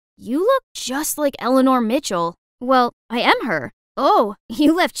me. You look just like Eleanor Mitchell. Well, I am her. Oh,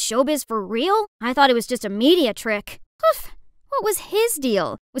 you left showbiz for real? I thought it was just a media trick. Oof. What was his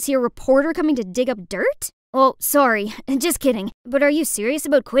deal? Was he a reporter coming to dig up dirt? Oh, sorry, just kidding. But are you serious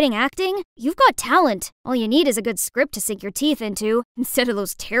about quitting acting? You've got talent. All you need is a good script to sink your teeth into, instead of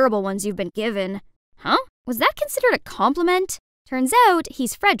those terrible ones you've been given. Huh? Was that considered a compliment? Turns out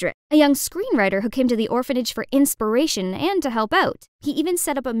he's Frederick, a young screenwriter who came to the orphanage for inspiration and to help out. He even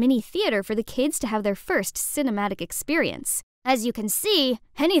set up a mini theater for the kids to have their first cinematic experience. As you can see,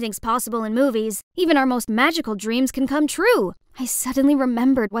 anything's possible in movies. Even our most magical dreams can come true. I suddenly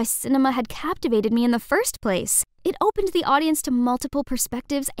remembered why cinema had captivated me in the first place. It opened the audience to multiple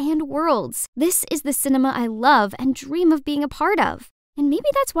perspectives and worlds. This is the cinema I love and dream of being a part of. And maybe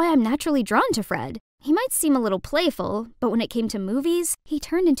that's why I'm naturally drawn to Fred. He might seem a little playful, but when it came to movies, he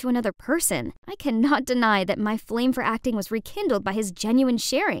turned into another person. I cannot deny that my flame for acting was rekindled by his genuine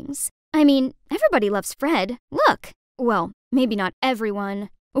sharings. I mean, everybody loves Fred. Look. Well, maybe not everyone.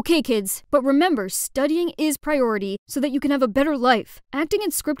 Okay, kids, but remember, studying is priority so that you can have a better life. Acting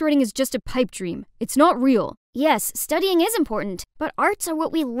and scriptwriting is just a pipe dream. It's not real. Yes, studying is important, but arts are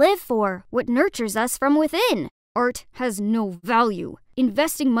what we live for, what nurtures us from within. Art has no value.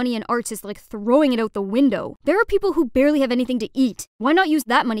 Investing money in arts is like throwing it out the window. There are people who barely have anything to eat. Why not use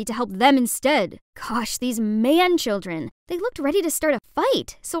that money to help them instead? Gosh, these man children. They looked ready to start a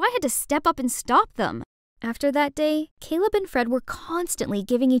fight, so I had to step up and stop them. After that day, Caleb and Fred were constantly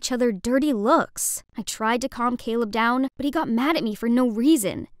giving each other dirty looks. I tried to calm Caleb down, but he got mad at me for no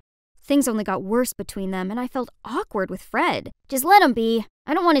reason. Things only got worse between them, and I felt awkward with Fred. Just let him be.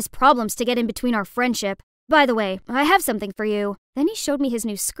 I don't want his problems to get in between our friendship. By the way, I have something for you. Then he showed me his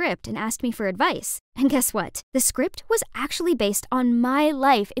new script and asked me for advice. And guess what? The script was actually based on my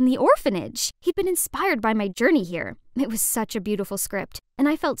life in the orphanage. He'd been inspired by my journey here. It was such a beautiful script, and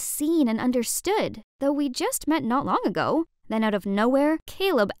I felt seen and understood, though we just met not long ago. Then out of nowhere,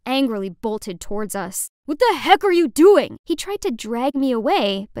 Caleb angrily bolted towards us. What the heck are you doing? He tried to drag me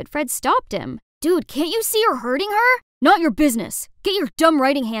away, but Fred stopped him. Dude, can't you see you're hurting her? Not your business. Get your dumb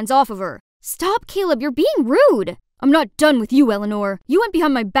writing hands off of her. Stop, Caleb, you're being rude. I'm not done with you, Eleanor. You went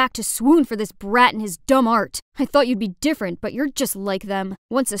behind my back to swoon for this brat and his dumb art. I thought you'd be different, but you're just like them.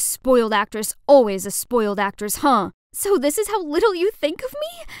 Once a spoiled actress, always a spoiled actress, huh? So this is how little you think of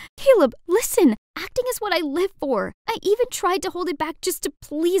me? Caleb, listen, acting is what I live for. I even tried to hold it back just to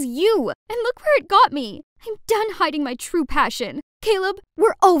please you, and look where it got me. I'm done hiding my true passion. Caleb,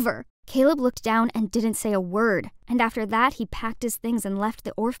 we're over. Caleb looked down and didn't say a word, and after that he packed his things and left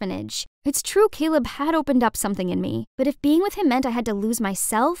the orphanage. It's true Caleb had opened up something in me, but if being with him meant I had to lose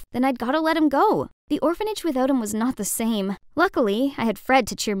myself, then I'd gotta let him go. The orphanage without him was not the same. Luckily, I had Fred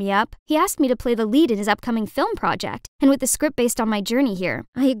to cheer me up. He asked me to play the lead in his upcoming film project, and with the script based on my journey here,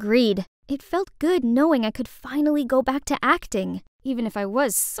 I agreed. It felt good knowing I could finally go back to acting, even if I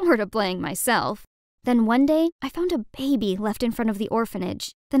was sort of playing myself. Then one day, I found a baby left in front of the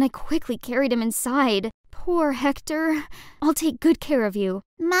orphanage. Then I quickly carried him inside. Poor Hector. I'll take good care of you.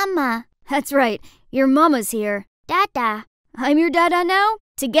 Mama. That's right. Your mama's here. Dada. I'm your dada now?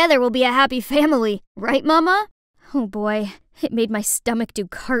 Together we'll be a happy family. Right, Mama? Oh boy, it made my stomach do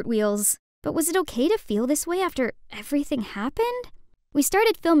cartwheels. But was it okay to feel this way after everything happened? We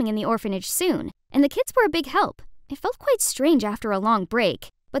started filming in the orphanage soon, and the kids were a big help. It felt quite strange after a long break.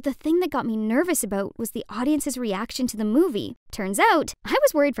 But the thing that got me nervous about was the audience's reaction to the movie. Turns out, I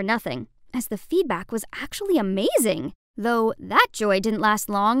was worried for nothing, as the feedback was actually amazing. Though that joy didn't last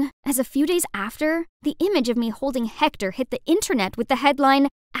long, as a few days after, the image of me holding Hector hit the internet with the headline,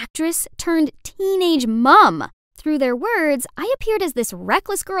 "Actress turned teenage mom." Through their words, I appeared as this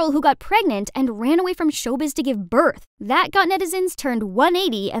reckless girl who got pregnant and ran away from showbiz to give birth. That got netizens turned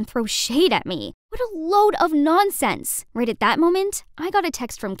 180 and throw shade at me. What a load of nonsense! Right at that moment, I got a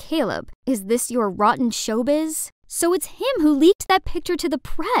text from Caleb. Is this your rotten showbiz? So it's him who leaked that picture to the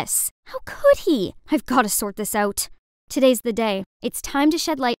press. How could he? I've got to sort this out. Today's the day. It's time to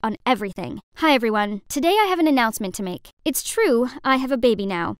shed light on everything. Hi everyone. Today I have an announcement to make. It's true, I have a baby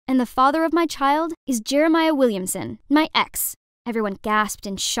now, and the father of my child is Jeremiah Williamson, my ex. Everyone gasped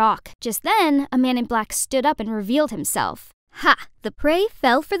in shock. Just then, a man in black stood up and revealed himself. Ha! The prey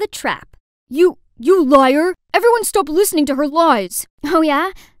fell for the trap. You liar! Everyone stop listening to her lies! Oh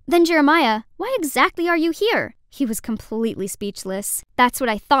yeah? Then Jeremiah, why exactly are you here? He was completely speechless. That's what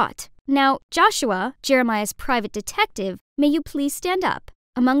I thought. Now, Joshua, Jeremiah's private detective, may you please stand up?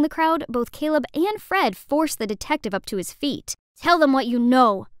 Among the crowd, both Caleb and Fred forced the detective up to his feet. Tell them what you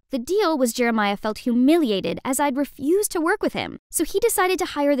know. The deal was Jeremiah felt humiliated as I'd refused to work with him, so he decided to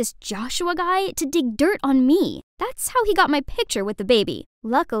hire this Joshua guy to dig dirt on me. That's how he got my picture with the baby.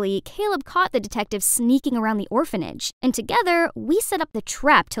 Luckily, Caleb caught the detective sneaking around the orphanage, and together, we set up the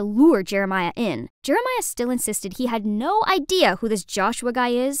trap to lure Jeremiah in. Jeremiah still insisted he had no idea who this Joshua guy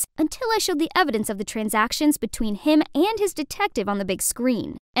is until I showed the evidence of the transactions between him and his detective on the big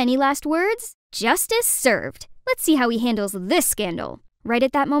screen. Any last words? Justice served. Let's see how he handles this scandal. Right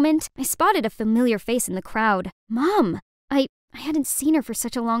at that moment, I spotted a familiar face in the crowd. Mom! I hadn't seen her for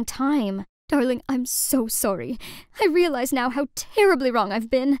such a long time. Darling, I'm so sorry. I realize now how terribly wrong I've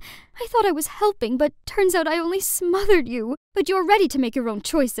been. I thought I was helping, but turns out I only smothered you. But you're ready to make your own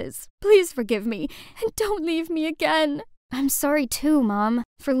choices. Please forgive me, and don't leave me again. I'm sorry too, Mom,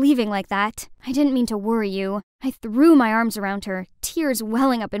 for leaving like that. I didn't mean to worry you. I threw my arms around her, tears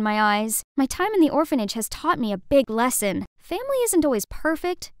welling up in my eyes. My time in the orphanage has taught me a big lesson. Family isn't always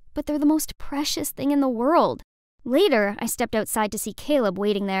perfect, but they're the most precious thing in the world. Later, I stepped outside to see Caleb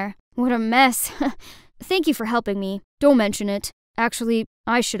waiting there. What a mess. Thank you for helping me. Don't mention it. Actually,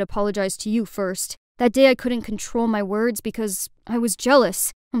 I should apologize to you first. That day I couldn't control my words because I was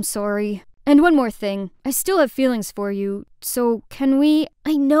jealous. I'm sorry. And one more thing. I still have feelings for you, so can we—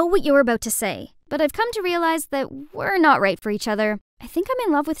 I know what you're about to say, but I've come to realize that we're not right for each other. I think I'm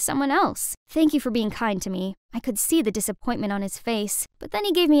in love with someone else. Thank you for being kind to me. I could see the disappointment on his face, but then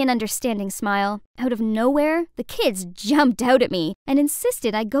he gave me an understanding smile. Out of nowhere, the kids jumped out at me and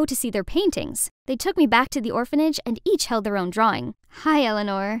insisted I go to see their paintings. They took me back to the orphanage and each held their own drawing. Hi,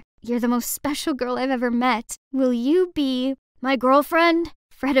 Eleanor. you're the most special girl I've ever met. Will you be my girlfriend?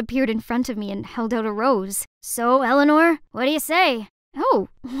 Fred appeared in front of me and held out a rose. So, Eleanor, what do you say? Oh,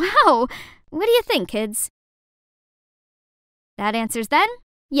 wow. What do you think, kids? That answers then?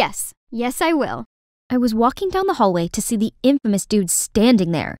 Yes. Yes, I will. I was walking down the hallway to see the infamous dude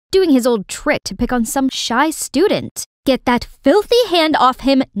standing there, doing his old trick to pick on some shy student. Get that filthy hand off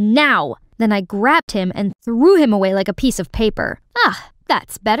him now! Then I grabbed him and threw him away like a piece of paper. Ah,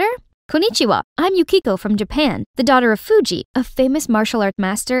 that's better. Konnichiwa, I'm Yukiko from Japan, the daughter of Fuji, a famous martial art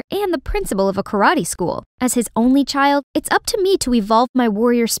master and the principal of a karate school. As his only child, it's up to me to evolve my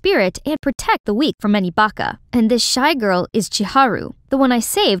warrior spirit and protect the weak from any baka. And this shy girl is Chiharu, the one I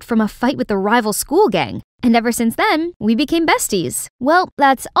saved from a fight with the rival school gang. And ever since then, we became besties. Well,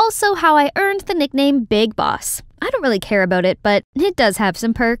 that's also how I earned the nickname Big Boss. I don't really care about it, but it does have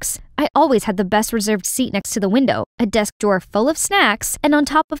some perks. I always had the best reserved seat next to the window, a desk drawer full of snacks, and on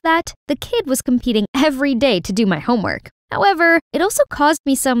top of that, the kid was competing every day to do my homework. However, it also caused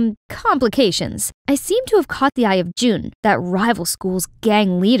me some complications. I seem to have caught the eye of Jun, that rival school's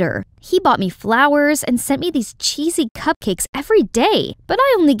gang leader. He bought me flowers and sent me these cheesy cupcakes every day, but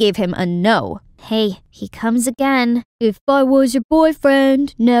I only gave him a no. Hey, he comes again. If I was your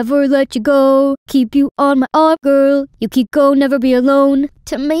boyfriend, never let you go. Keep you on my arm, girl. Yukiko, never be alone.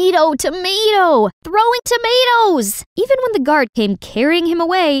 Tomato, tomato! Throwing tomatoes! Even when the guard came carrying him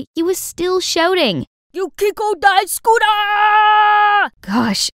away, he was still shouting, Yukiko died, Scooter!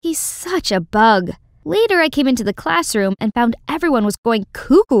 Gosh, he's such a bug. Later, I came into the classroom and found everyone was going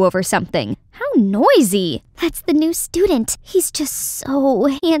cuckoo over something. How noisy! That's the new student. He's just so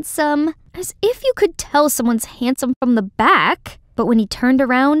handsome. As if you could tell someone's handsome from the back. But when he turned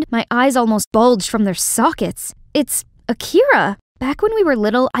around, my eyes almost bulged from their sockets. It's Akira. Back when we were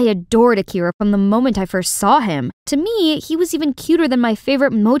little, I adored Akira from the moment I first saw him. To me, he was even cuter than my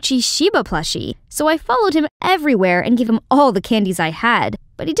favorite Mochi Shiba plushie. So I followed him everywhere and gave him all the candies I had.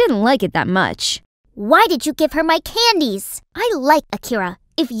 But he didn't like it that much. Why did you give her my candies? I like Akira.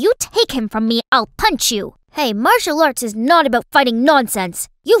 If you take him from me, I'll punch you. Hey, martial arts is not about fighting nonsense.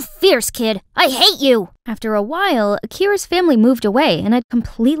 You fierce kid. I hate you. After a while, Akira's family moved away and I'd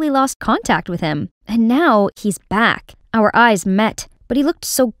completely lost contact with him. And now he's back. Our eyes met, but he looked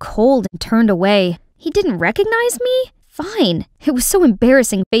so cold and turned away. He didn't recognize me? Fine. It was so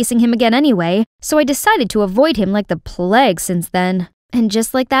embarrassing facing him again anyway, so I decided to avoid him like the plague since then. And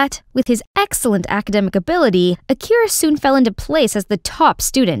just like that, with his excellent academic ability, Akira soon fell into place as the top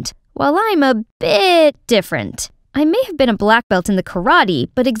student, while I'm a bit different. I may have been a black belt in the karate,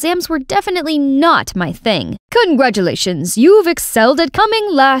 but exams were definitely not my thing. Congratulations, you've excelled at coming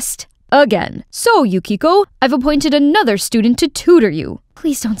last again. So, Yukiko, I've appointed another student to tutor you.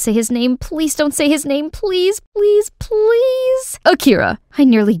 Please don't say his name, please don't say his name, please, please, please. Akira, I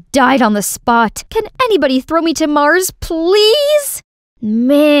nearly died on the spot. Can anybody throw me to Mars, please?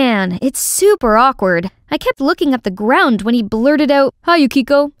 Man, it's super awkward. I kept looking at the ground when he blurted out, Hi,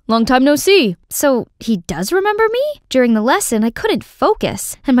 Yukiko. Long time no see. So, he does remember me? During the lesson, I couldn't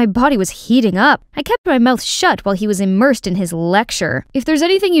focus, and my body was heating up. I kept my mouth shut while he was immersed in his lecture. If there's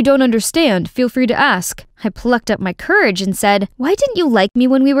anything you don't understand, feel free to ask. I plucked up my courage and said, Why didn't you like me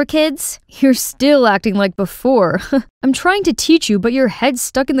when we were kids? You're still acting like before. I'm trying to teach you, but your head's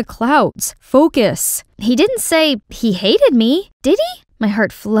stuck in the clouds. Focus. He didn't say he hated me, did he? My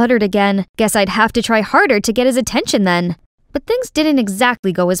heart fluttered again. Guess I'd have to try harder to get his attention then. But things didn't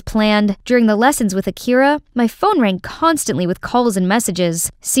exactly go as planned. During the lessons with Akira, my phone rang constantly with calls and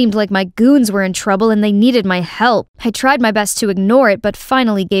messages. Seemed like my goons were in trouble and they needed my help. I tried my best to ignore it, but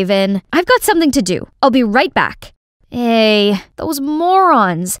finally gave in. I've got something to do. I'll be right back. Hey, those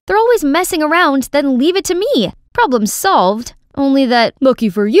morons. They're always messing around, then leave it to me. Problem solved. Only that, lucky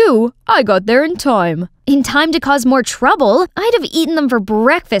for you, I got there in time. In time to cause more trouble? I'd have eaten them for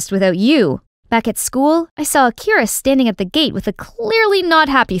breakfast without you. Back at school, I saw Akira standing at the gate with a clearly not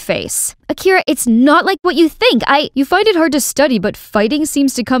happy face. Akira, it's not like what you think. You find it hard to study, but fighting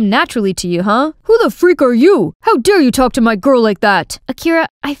seems to come naturally to you, huh? Who the freak are you? How dare you talk to my girl like that? Akira,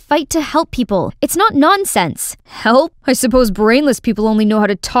 I fight to help people. It's not nonsense. Help? I suppose brainless people only know how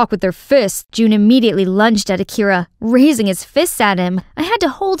to talk with their fists. Jun immediately lunged at Akira, raising his fists at him. I had to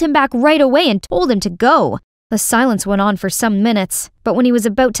hold him back right away and told him to go. The silence went on for some minutes, but when he was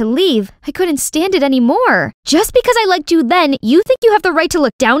about to leave, I couldn't stand it anymore. Just because I liked you then, you think you have the right to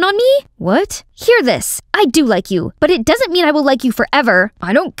look down on me? What? Hear this. I do like you, but it doesn't mean I will like you forever.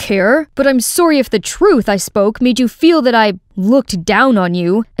 I don't care, but I'm sorry if the truth I spoke made you feel that I looked down on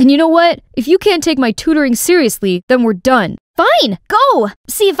you. And you know what? If you can't take my tutoring seriously, then we're done. Fine, go!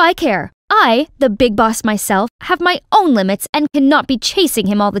 See if I care. I, the big boss myself, have my own limits and cannot be chasing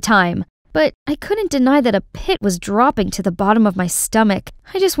him all the time. But I couldn't deny that a pit was dropping to the bottom of my stomach.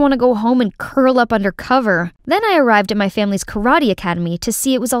 I just want to go home and curl up under cover. Then I arrived at my family's karate academy to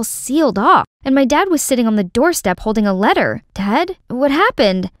see it was all sealed off, and my dad was sitting on the doorstep holding a letter. Dad, what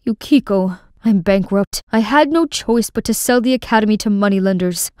happened? Yukiko, I'm bankrupt. I had no choice but to sell the academy to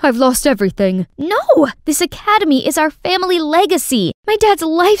moneylenders. I've lost everything. No! This academy is our family legacy. My dad's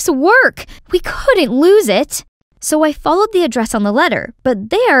life's work. We couldn't lose it. So I followed the address on the letter, but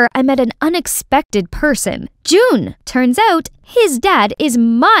there I met an unexpected person. Jun. Turns out, his dad is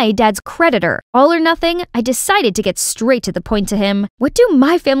my dad's creditor. All or nothing, I decided to get straight to the point to him. What do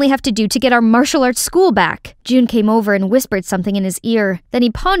my family have to do to get our martial arts school back? Jun came over and whispered something in his ear. Then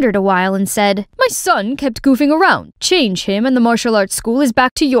he pondered a while and said, My son kept goofing around. Change him and the martial arts school is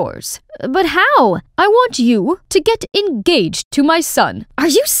back to yours. But how? I want you to get engaged to my son. Are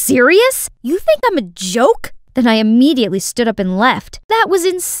you serious? You think I'm a joke? Then I immediately stood up and left. That was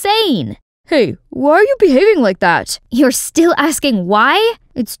insane. Hey, why are you behaving like that? You're still asking why?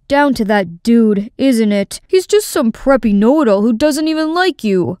 It's down to that dude, isn't it? He's just some preppy know-it-all who doesn't even like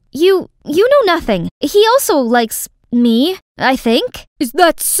you. You know nothing. He also likes me, I think. Is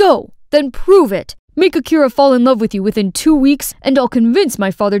that so? Then prove it. Make Akira fall in love with you within 2 weeks, and I'll convince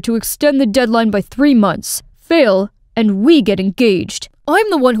my father to extend the deadline by 3 months. Fail, and we get engaged. I'm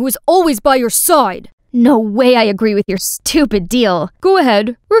the one who is always by your side. No way I agree with your stupid deal. Go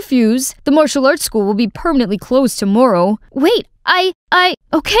ahead, refuse. The martial arts school will be permanently closed tomorrow. Wait,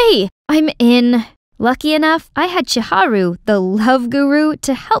 okay, I'm in. Lucky enough, I had Chiharu, the love guru,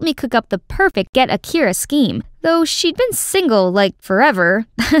 to help me cook up the perfect Get Akira scheme, though she'd been single, like, forever.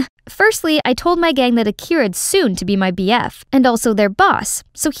 Firstly, I told my gang that Akira'd soon to be my BF, and also their boss,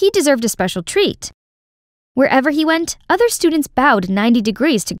 so he deserved a special treat. Wherever he went, other students bowed 90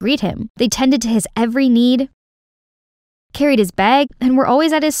 degrees to greet him. They tended to his every need, carried his bag, and were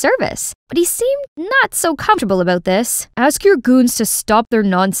always at his service. But he seemed not so comfortable about this. Ask your goons to stop their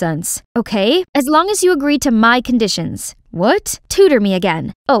nonsense. Okay, as long as you agree to my conditions. What? Tutor me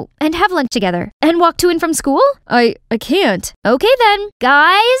again. Oh, and have lunch together. And walk to and from school? I can't. Okay then.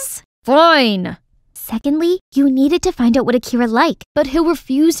 Guys? Fine. Secondly, you needed to find out what Akira liked, but he'll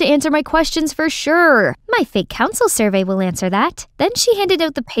refuse to answer my questions for sure. My fake council survey will answer that. Then she handed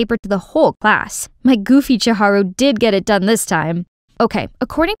out the paper to the whole class. My goofy Chiharu did get it done this time. Okay,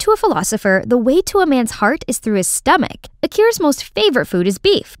 according to a philosopher, the way to a man's heart is through his stomach. Akira's most favorite food is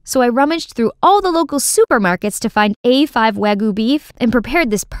beef, so I rummaged through all the local supermarkets to find A5 Wagyu beef and prepared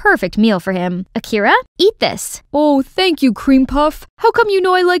this perfect meal for him. Akira, eat this. Oh, thank you, Cream Puff. How come you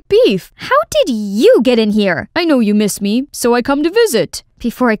know I like beef? How did you get in here? I know you miss me, so I come to visit.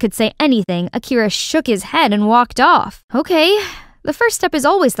 Before I could say anything, Akira shook his head and walked off. Okay, the first step is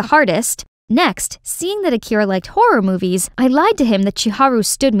always the hardest. Next, seeing that Akira liked horror movies, I lied to him that Chiharu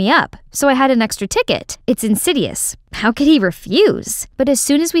stood me up, so I had an extra ticket. It's insidious. How could he refuse? But as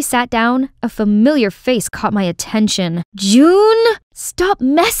soon as we sat down, a familiar face caught my attention. Jun? Stop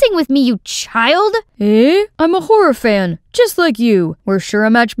messing with me, you child! Eh? I'm a horror fan, just like you. We're sure a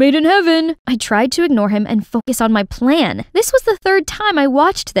match made in heaven. I tried to ignore him and focus on my plan. This was the 3rd time I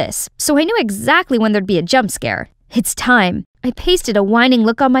watched this, so I knew exactly when there'd be a jump scare. It's time. I pasted a whining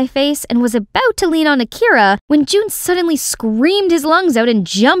look on my face and was about to lean on Akira when Jun suddenly screamed his lungs out and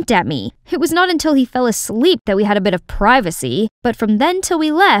jumped at me. It was not until he fell asleep that we had a bit of privacy, but from then till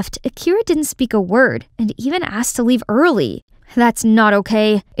we left, Akira didn't speak a word and even asked to leave early. That's not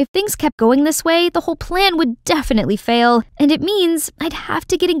okay. If things kept going this way, the whole plan would definitely fail, and it means I'd have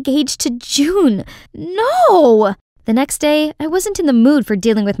to get engaged to Jun. No! The next day, I wasn't in the mood for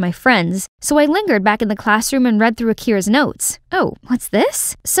dealing with my friends, so I lingered back in the classroom and read through Akira's notes. Oh, what's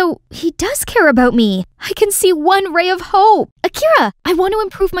this? So, he does care about me. I can see one ray of hope. Akira, I want to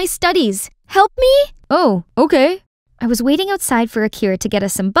improve my studies. Help me? Oh, okay. I was waiting outside for Akira to get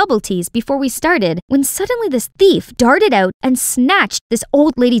us some bubble teas before we started when suddenly this thief darted out and snatched this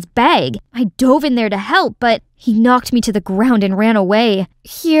old lady's bag. I dove in there to help, but he knocked me to the ground and ran away.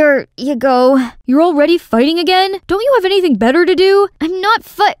 Here you go. You're already fighting again? Don't you have anything better to do? I'm not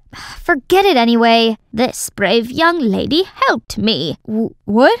Forget it anyway. This brave young lady helped me.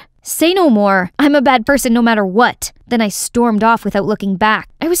 What? Say no more. I'm a bad person no matter what. Then I stormed off without looking back.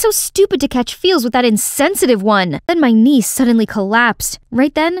 I was so stupid to catch feels with that insensitive one. Then my knee suddenly collapsed.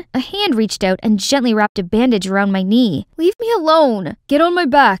 Right then, a hand reached out and gently wrapped a bandage around my knee. Leave me alone. Get on my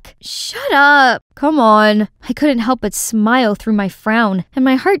back. Shut up. Come on. I couldn't help but smile through my frown, and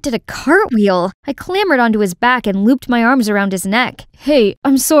my heart did a cartwheel. I clambered onto his back and looped my arms around his neck. Hey,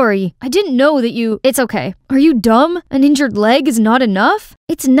 I'm sorry. I didn't know that you— It's okay. Are you dumb? An injured leg is not enough?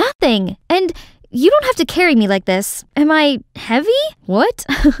 It's nothing. And you don't have to carry me like this. Am I heavy? What?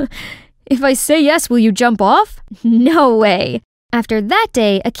 If I say yes, will you jump off? No way. After that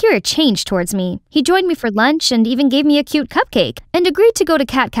day, Akira changed towards me. He joined me for lunch and even gave me a cute cupcake, and agreed to go to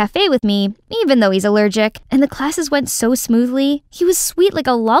Cat Cafe with me, even though he's allergic. And the classes went so smoothly. He was sweet like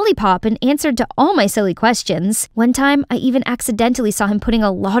a lollipop and answered to all my silly questions. One time, I even accidentally saw him putting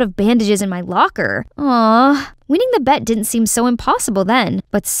a lot of bandages in my locker. Aww. Winning the bet didn't seem so impossible then,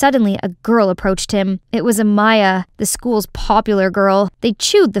 but suddenly a girl approached him. It was Amaya, the school's popular girl. They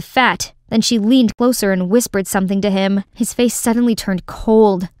chewed the fat. Then she leaned closer and whispered something to him. His face suddenly turned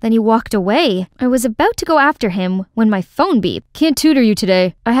cold. Then he walked away. I was about to go after him when my phone beeped. Can't tutor you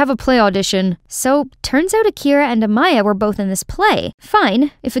today. I have a play audition. So, turns out Akira and Amaya were both in this play.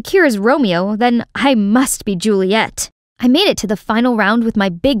 Fine. If Akira's Romeo, then I must be Juliet. I made it to the final round with my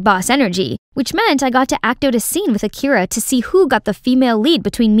big boss energy, which meant I got to act out a scene with Akira to see who got the female lead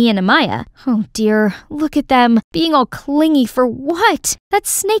between me and Amaya. Oh dear, look at them, being all clingy for what? That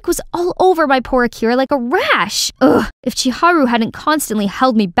snake was all over my poor Akira like a rash. Ugh, if Chiharu hadn't constantly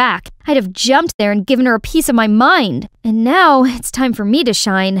held me back, I'd have jumped there and given her a piece of my mind. And now it's time for me to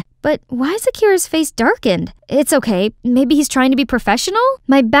shine. But why is Akira's face darkened? It's okay, maybe he's trying to be professional?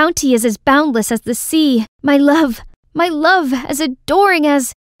 My bounty is as boundless as the sea. My love as adoring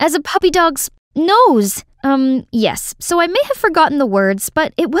as a puppy dog's nose. Yes, so I may have forgotten the words,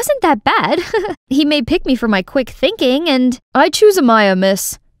 but it wasn't that bad. He may pick me for my quick thinking, and I choose Amaya,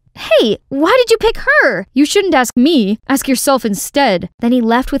 miss. Hey, why did you pick her? You shouldn't ask me. Ask yourself instead. Then he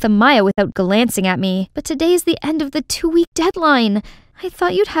left with Amaya without glancing at me. But today is the end of the 2-week deadline. I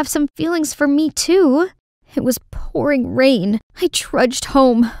thought you'd have some feelings for me too. It was pouring rain. I trudged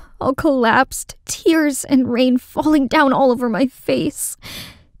home, all collapsed, tears and rain falling down all over my face.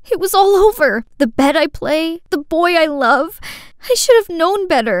 It was all over. The bed I play, the boy I love. I should have known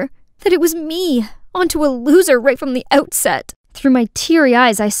better. That it was me, onto a loser right from the outset. Through my teary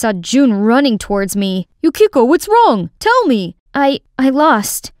eyes, I saw June running towards me. Yukiko, what's wrong? Tell me. I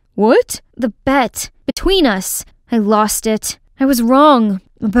lost. What? The bet. Between us. I lost it. I was wrong.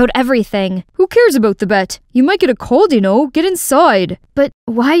 About everything. Who cares about the bet? You might get a cold, you know. Get inside. But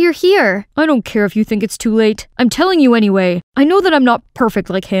why you're here? I don't care if you think it's too late. I'm telling you anyway. I know that I'm not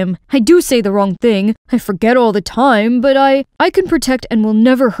perfect like him. I do say the wrong thing. I forget all the time, but I can protect and will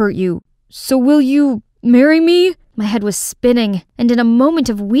never hurt you. So will you marry me? My head was spinning, and in a moment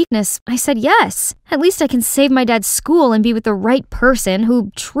of weakness, I said yes. At least I can save my dad's school and be with the right person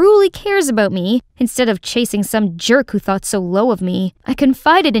who truly cares about me, instead of chasing some jerk who thought so low of me. I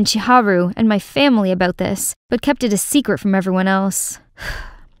confided in Chiharu and my family about this, but kept it a secret from everyone else.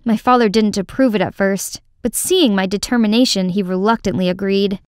 My father didn't approve it at first, but seeing my determination, he reluctantly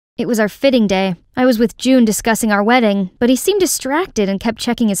agreed. It was our fitting day. I was with June discussing our wedding, but he seemed distracted and kept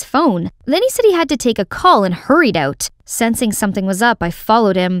checking his phone. Then he said he had to take a call and hurried out. Sensing something was up, I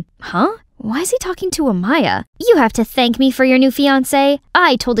followed him. Huh? Why is he talking to Amaya? You have to thank me for your new fiancé.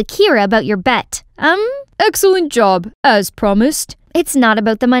 I told Akira about your bet. Excellent job, as promised. It's not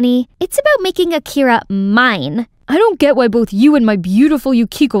about the money. It's about making Akira mine. I don't get why both you and my beautiful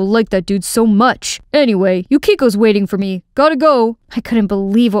Yukiko like that dude so much. Anyway, Yukiko's waiting for me. Gotta go. I couldn't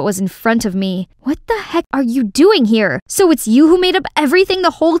believe what was in front of me. What the heck are you doing here? So it's you who made up everything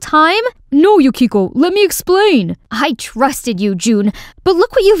the whole time? No, Yukiko, let me explain. I trusted you, June, but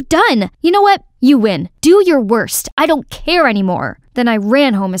look what you've done. You know what? You win. Do your worst. I don't care anymore. Then I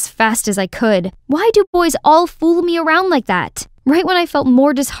ran home as fast as I could. Why do boys all fool me around like that? Right when I felt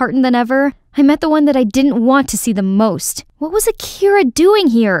more disheartened than ever, I met the one that I didn't want to see the most. What was Akira doing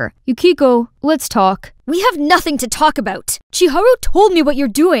here? Yukiko, let's talk. We have nothing to talk about. Chiharu told me what you're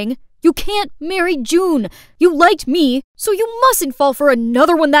doing. You can't marry June. You liked me, so you mustn't fall for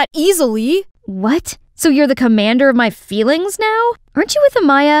another one that easily. What? So you're the commander of my feelings now? Aren't you with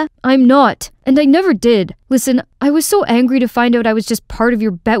Amaya? I'm not, and I never did. Listen, I was so angry to find out I was just part of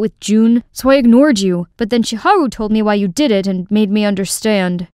your bet with June, so I ignored you. But then Chiharu told me why you did it and made me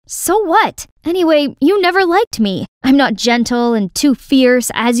understand. So what? Anyway, you never liked me. I'm not gentle and too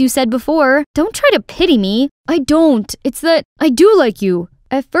fierce, as you said before. Don't try to pity me. I don't. It's that I do like you.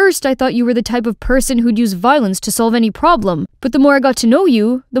 At first, I thought you were the type of person who'd use violence to solve any problem. But the more I got to know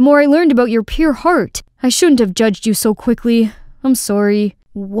you, the more I learned about your pure heart. I shouldn't have judged you so quickly. I'm sorry.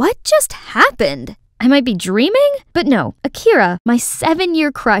 What just happened? I might be dreaming? But no, Akira, my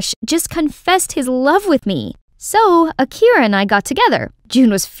 7-year crush, just confessed his love with me. So, Akira and I got together. June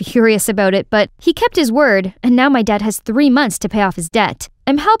was furious about it, but he kept his word, and now my dad has 3 months to pay off his debt.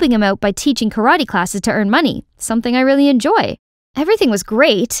 I'm helping him out by teaching karate classes to earn money, something I really enjoy. Everything was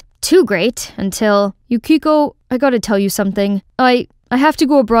great, too great, until... Yukiko, I gotta tell you something. I have to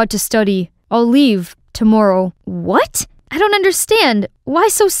go abroad to study. I'll leave tomorrow. What? I don't understand. Why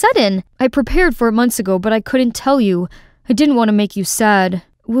so sudden? I prepared for it months ago, but I couldn't tell you. I didn't want to make you sad.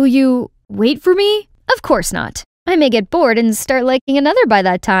 Will you wait for me? Of course not. I may get bored and start liking another by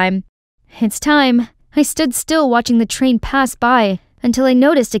that time. It's time. I stood still watching the train pass by until I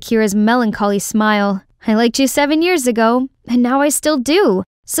noticed Akira's melancholy smile. I liked you 7 years ago, and now I still do.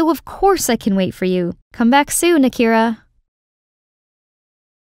 So of course I can wait for you. Come back soon, Akira.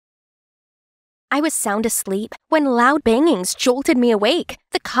 I was sound asleep when loud bangings jolted me awake.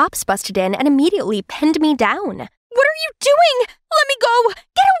 The cops busted in and immediately pinned me down. What are you doing? Let me go!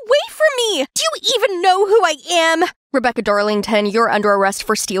 Get away from me! Do you even know who I am? Rebecca Darlington, you're under arrest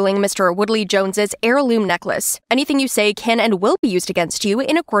for stealing Mr. Woodley Jones's heirloom necklace. Anything you say can and will be used against you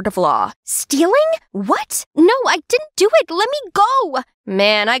in a court of law. Stealing? What? No, I didn't do it. Let me go!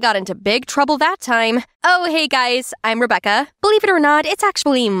 Man, I got into big trouble that time. Oh, hey guys, I'm Rebecca. Believe it or not, it's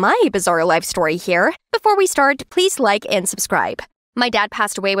actually my bizarre life story here. Before we start, please like and subscribe. My dad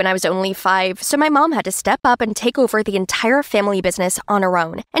passed away when I was only 5, so my mom had to step up and take over the entire family business on her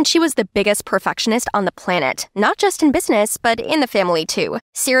own. And she was the biggest perfectionist on the planet, not just in business, but in the family too.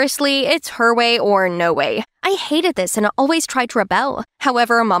 Seriously, it's her way or no way. I hated this and always tried to rebel.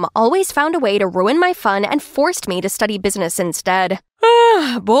 However, Mom always found a way to ruin my fun and forced me to study business instead.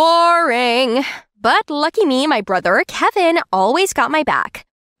 Boring. But lucky me, my brother, Kevin, always got my back.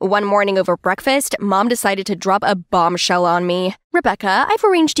 One morning over breakfast, Mom decided to drop a bombshell on me. Rebecca, I've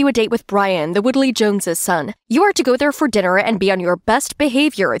arranged you a date with Brian, the Woodley Joneses' son. You are to go there for dinner and be on your best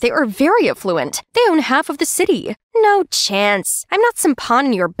behavior. They are very affluent. They own half of the city. No chance. I'm not some pawn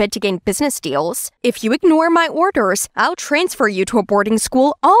in your bid to gain business deals. If you ignore my orders, I'll transfer you to a boarding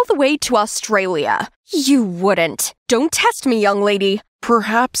school all the way to Australia. You wouldn't. Don't test me, young lady.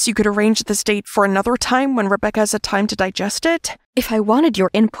 Perhaps you could arrange this date for another time when Rebecca has had time to digest it? If I wanted your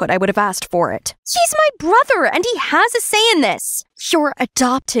input, I would have asked for it. He's my brother, and he has a say in this. Your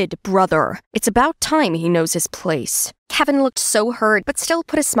adopted brother. It's about time he knows his place. Kevin looked so hurt, but still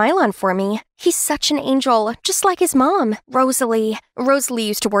put a smile on for me. He's such an angel, just like his mom, Rosalie. Rosalie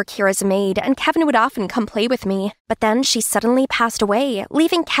used to work here as a maid, and Kevin would often come play with me. But then she suddenly passed away,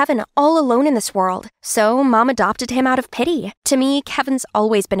 leaving Kevin all alone in this world. So Mom adopted him out of pity. To me, Kevin's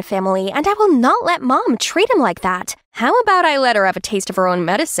always been a family, and I will not let Mom treat him like that. How about I let her have a taste of her own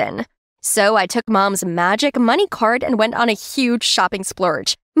medicine? So I took Mom's magic money card and went on a huge shopping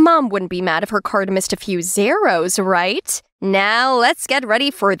splurge. Mom wouldn't be mad if her card missed a few zeros, right? Now let's get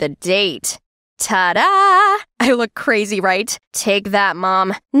ready for the date. Ta-da! I look crazy, right? Take that,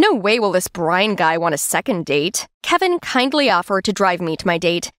 Mom. No way will this Brian guy want a second date. Kevin kindly offered to drive me to my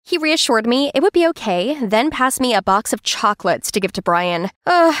date. He reassured me it would be okay, then passed me a box of chocolates to give to Brian.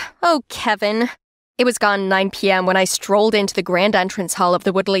 Oh, Kevin. It was gone 9 p.m. when I strolled into the grand entrance hall of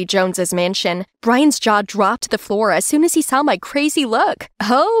the Woodley Joneses' mansion. Brian's jaw dropped to the floor as soon as he saw my crazy look.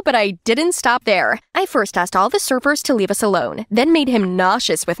 Oh, but I didn't stop there. I first asked all the servers to leave us alone, then made him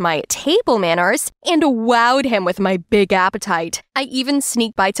nauseous with my table manners, and wowed him with my big appetite. I even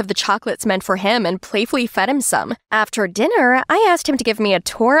sneaked bites of the chocolates meant for him and playfully fed him some. After dinner, I asked him to give me a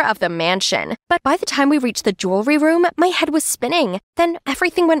tour of the mansion. But by the time we reached the jewelry room, my head was spinning. Then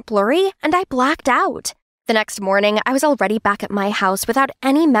everything went blurry, and I blacked out. The next morning, I was already back at my house without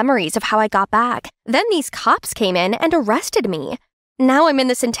any memories of how I got back. Then these cops came in and arrested me. Now I'm in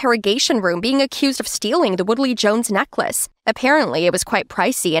this interrogation room being accused of stealing the Woodley Jones necklace. Apparently, it was quite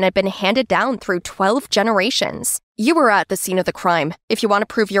pricey and had been handed down through 12 generations. You were at the scene of the crime. If you want to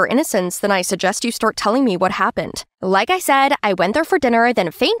prove your innocence, then I suggest you start telling me what happened. Like I said, I went there for dinner, then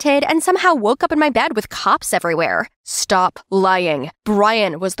fainted, and somehow woke up in my bed with cops everywhere. Stop lying.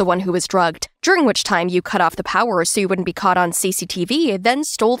 Brian was the one who was drugged, during which time you cut off the power so you wouldn't be caught on CCTV, then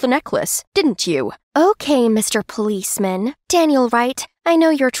stole the necklace, didn't you? Okay, Mr. Policeman. Daniel Wright, I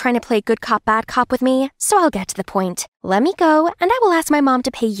know you're trying to play good cop, bad cop with me, so I'll get to the point. Let me go, and I will ask my mom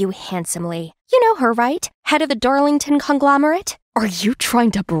to pay you handsomely. You know her, right? Head of the Darlington conglomerate? Are you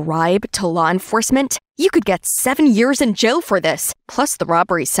trying to bribe to law enforcement? You could get 7 years in jail for this, plus the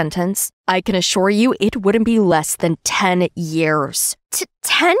robbery sentence. I can assure you it wouldn't be less than 10 years.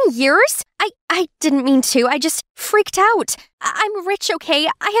 10 years? I didn't mean to. I just freaked out. I'm rich, okay?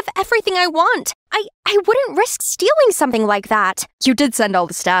 I have everything I want. I wouldn't risk stealing something like that. You did send all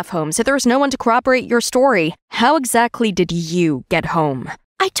the staff home, so there's no one to corroborate your story. How exactly did you get home?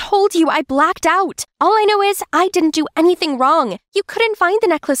 I told you I blacked out. All I know is I didn't do anything wrong. You couldn't find the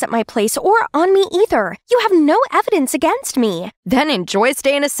necklace at my place or on me either. You have no evidence against me. Then enjoy a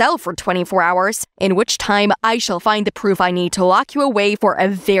stay in a cell for 24 hours, in which time I shall find the proof I need to lock you away for a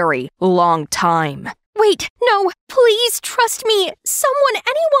very long time. Wait, no, please trust me. Someone,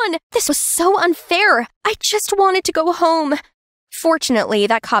 anyone. This was so unfair. I just wanted to go home. Fortunately,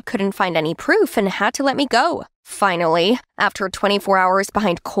 that cop couldn't find any proof and had to let me go. Finally, after 24 hours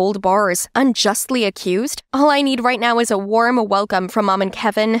behind cold bars, unjustly accused, all I need right now is a warm welcome from Mom and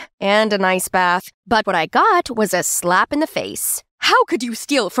Kevin and an ice bath. But what I got was a slap in the face. How could you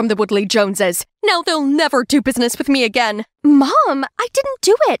steal from the Woodley Joneses? Now they'll never do business with me again. Mom, I didn't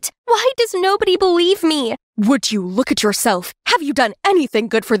do it. Why does nobody believe me? Would you look at yourself? Have you done anything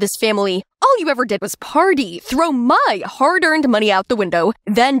good for this family? All you ever did was party, throw my hard-earned money out the window,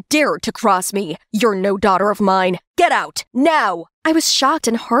 then dare to cross me. You're no daughter of mine. Get out, now! I was shocked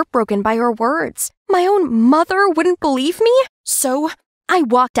and heartbroken by her words. My own mother wouldn't believe me? So I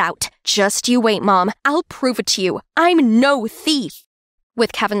walked out. Just you wait, Mom. I'll prove it to you. I'm no thief.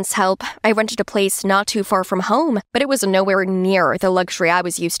 With Kevin's help, I rented a place not too far from home, but it was nowhere near the luxury I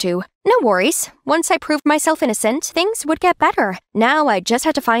was used to. No worries. Once I proved myself innocent, things would get better. Now I just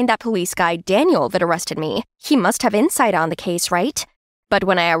had to find that police guy, Daniel, that arrested me. He must have insight on the case, right? But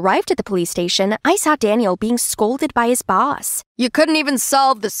when I arrived at the police station, I saw Daniel being scolded by his boss. You couldn't even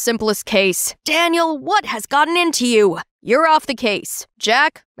solve the simplest case. Daniel, what has gotten into you? You're off the case.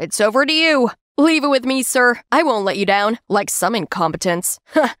 Jack, it's over to you. Leave it with me, sir. I won't let you down, like some incompetents.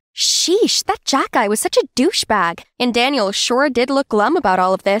 Sheesh, that Jack guy was such a douchebag. And Daniel sure did look glum about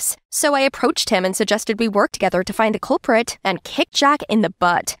all of this. So I approached him and suggested we work together to find the culprit and kick Jack in the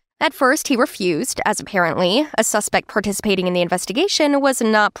butt. At first, he refused, as apparently a suspect participating in the investigation was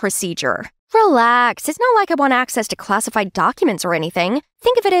not procedure. Relax, it's not like I want access to classified documents or anything.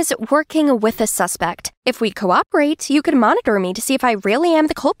 Think of it as working with a suspect. If we cooperate, you could monitor me to see if I really am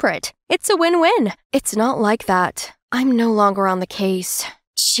the culprit. It's a win-win. It's not like that. I'm no longer on the case.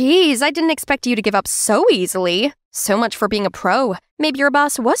 Jeez, I didn't expect you to give up so easily. So much for being a pro. Maybe your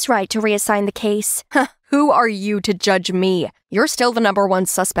boss was right to reassign the case. Who are you to judge me? You're still the #1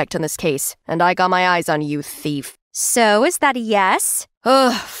 suspect in this case, and I got my eyes on you, thief. So, is that a yes?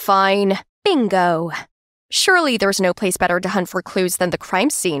 Ugh, fine. Bingo. Surely there's no place better to hunt for clues than the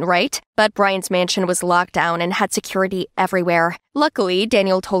crime scene, right? But Brian's mansion was locked down and had security everywhere. Luckily,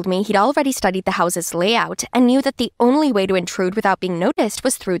 Daniel told me he'd already studied the house's layout and knew that the only way to intrude without being noticed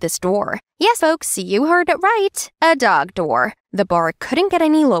was through this door. Yes, folks, you heard it right. A dog door. The bar couldn't get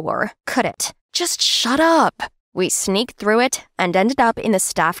any lower, could it? Just shut up. We sneaked through it and ended up in the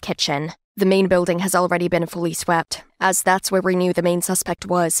staff kitchen. The main building has already been fully swept, as that's where we knew the main suspect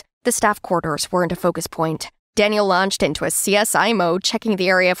was. The staff quarters weren't a focus point. Daniel launched into a CSI mode, checking the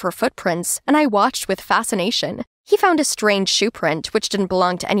area for footprints, and I watched with fascination. He found a strange shoe print which didn't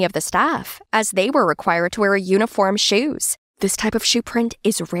belong to any of the staff, as they were required to wear uniform shoes. This type of shoe print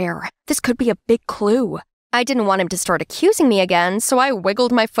is rare. This could be a big clue. I didn't want him to start accusing me again, so I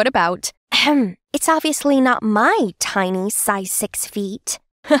wiggled my foot about. It's obviously not my tiny size 6 feet.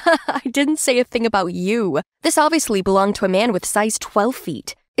 I didn't say a thing about you. This obviously belonged to a man with size 12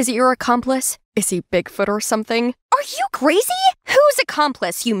 feet. Is it your accomplice? Is he Bigfoot or something? Are you crazy? Whose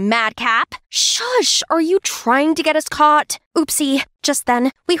accomplice, you madcap? Shush! Are you trying to get us caught? Oopsie. Just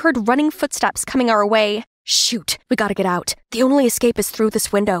then, we heard running footsteps coming our way. Shoot, we gotta get out. The only escape is through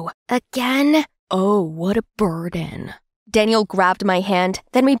this window. Again? Oh, what a burden. Daniel grabbed my hand,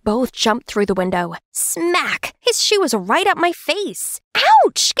 then we both jumped through the window. Smack! His shoe was right up my face.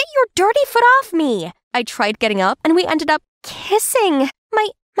 Ouch! Get your dirty foot off me! I tried getting up, and we ended up kissing.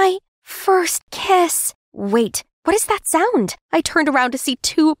 My first kiss. Wait, what is that sound? I turned around to see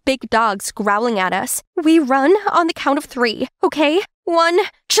 2 big dogs growling at us. We run on the count of 3, okay? 1,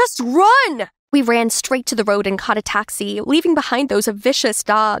 just run! We ran straight to the road and caught a taxi, leaving behind those vicious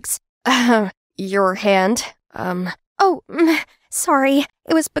dogs. Your hand, Oh, sorry.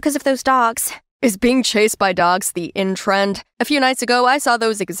 It was because of those dogs. Is being chased by dogs the in-trend? A few nights ago, I saw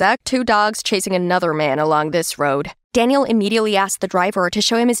those exact 2 dogs chasing another man along this road. Daniel immediately asked the driver to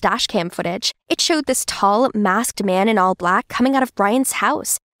show him his dashcam footage. It showed this tall, masked man in all black coming out of Brian's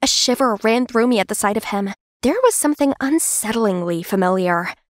house. A shiver ran through me at the sight of him. There was something unsettlingly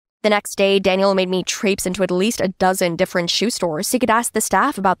familiar. The next day, Daniel made me traipse into at least a dozen different shoe stores so he could ask the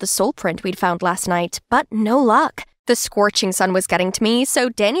staff about the sole print we'd found last night, but no luck. The scorching sun was getting to me, so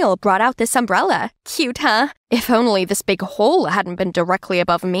Daniel brought out this umbrella. Cute, huh? If only this big hole hadn't been directly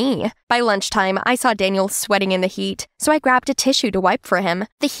above me. By lunchtime, I saw Daniel sweating in the heat, so I grabbed a tissue to wipe for him.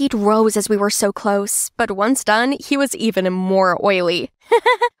 The heat rose as we were so close, but once done, he was even more oily.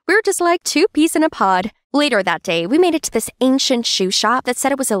 We were just like two peas in a pod. Later that day, we made it to this ancient shoe shop that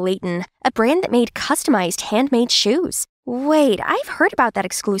said it was a Leighton, a brand that made customized handmade shoes. Wait, I've heard about that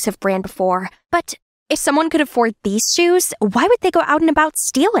exclusive brand before, but if someone could afford these shoes, why would they go out and about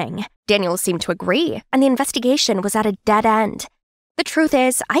stealing? Daniel seemed to agree, and the investigation was at a dead end. The truth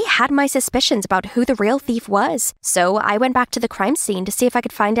is, I had my suspicions about who the real thief was, so I went back to the crime scene to see if I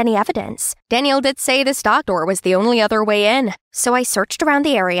could find any evidence. Daniel did say the stock door was the only other way in, so I searched around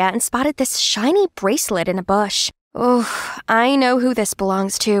the area and spotted this shiny bracelet in a bush. Oh, I know who this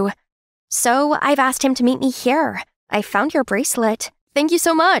belongs to. So I've asked him to meet me here. I found your bracelet. Thank you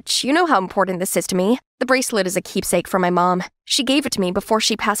so much. You know how important this is to me. The bracelet is a keepsake from my mom. She gave it to me before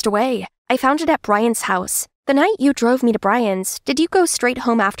she passed away. I found it at Brian's house. The night you drove me to Brian's, did you go straight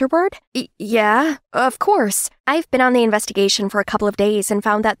home afterward? Yeah, of course. I've been on the investigation for a couple of days and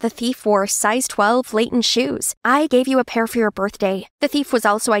found that the thief wore size 12 Leighton shoes. I gave you a pair for your birthday. The thief was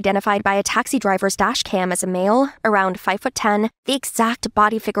also identified by a taxi driver's dash cam as a male, around 5'10", the exact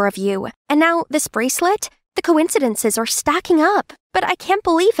body figure of you. And now this bracelet? The coincidences are stacking up, but I can't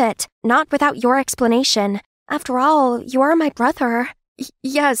believe it. Not without your explanation. After all, you are my brother.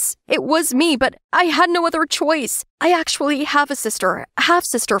 Yes, it was me, but I had no other choice. I actually have a sister, a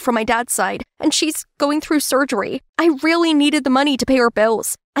half-sister from my dad's side, and she's going through surgery. I really needed the money to pay her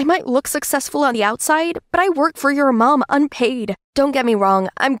bills. I might look successful on the outside, but I work for your mom unpaid. Don't get me wrong,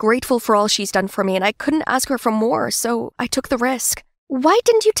 I'm grateful for all she's done for me, and I couldn't ask her for more, so I took the risk. Why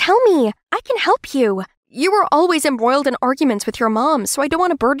didn't you tell me? I can help you. You were always embroiled in arguments with your mom, so I don't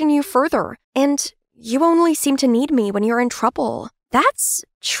want to burden you further. And you only seem to need me when you're in trouble. That's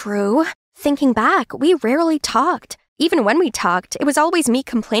true. Thinking back, we rarely talked. Even when we talked, it was always me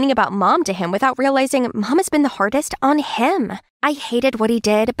complaining about Mom to him without realizing Mom has been the hardest on him. I hated what he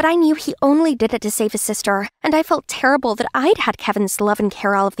did, but I knew he only did it to save his sister, and I felt terrible that I'd had Kevin's love and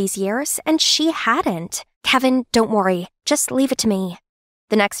care all of these years, and she hadn't. Kevin, don't worry. Just leave it to me.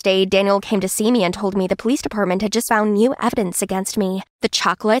 The next day, Daniel came to see me and told me the police department had just found new evidence against me. The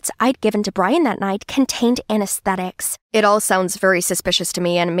chocolates I'd given to Brian that night contained anesthetics. It all sounds very suspicious to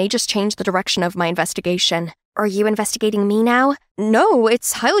me and may just change the direction of my investigation. Are you investigating me now? No,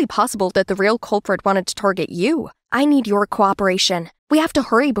 it's highly possible that the real culprit wanted to target you. I need your cooperation. We have to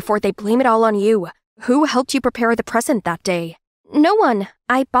hurry before they blame it all on you. Who helped you prepare the present that day? No one.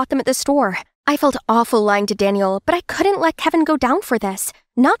 I bought them at the store. I felt awful lying to Daniel, but I couldn't let Kevin go down for this.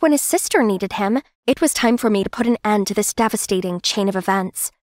 Not when his sister needed him. It was time for me to put an end to this devastating chain of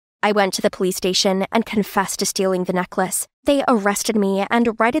events. I went to the police station and confessed to stealing the necklace. They arrested me,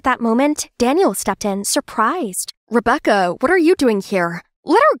 and right at that moment, Daniel stepped in, surprised. Rebecca, what are you doing here?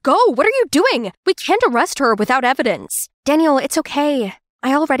 Let her go! What are you doing? We can't arrest her without evidence. Daniel, it's okay.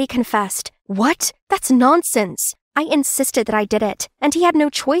 I already confessed. What? That's nonsense. I insisted that I did it, and he had no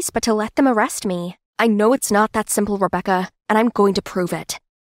choice but to let them arrest me. I know it's not that simple, Rebecca, and I'm going to prove it.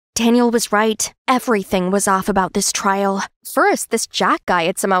 Daniel was right. Everything was off about this trial. First, this Jack guy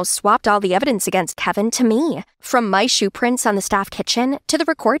had somehow swapped all the evidence against Kevin to me. From my shoe prints on the staff kitchen to the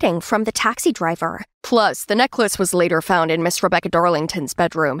recording from the taxi driver. Plus, the necklace was later found in Miss Rebecca Darlington's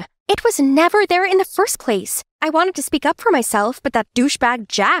bedroom. It was never there in the first place. I wanted to speak up for myself, but that douchebag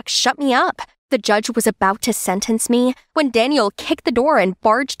Jack shut me up. The judge was about to sentence me when Daniel kicked the door and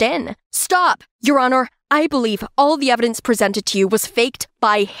barged in. Stop! Your Honor, I believe all the evidence presented to you was faked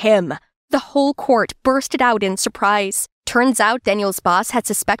by him. The whole court bursted out in surprise. Turns out Daniel's boss had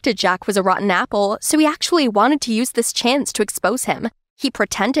suspected Jack was a rotten apple, so he actually wanted to use this chance to expose him. He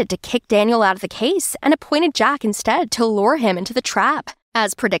pretended to kick Daniel out of the case and appointed Jack instead to lure him into the trap.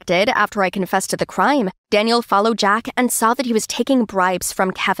 As predicted, after I confessed to the crime, Daniel followed Jack and saw that he was taking bribes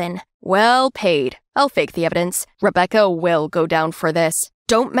from Kevin. Well paid. I'll fake the evidence. Rebecca will go down for this.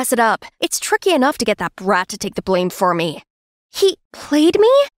 Don't mess it up. It's tricky enough to get that brat to take the blame for me. He played me?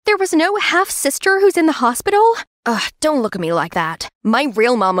 There was no half-sister who's in the hospital? Ugh, don't look at me like that. My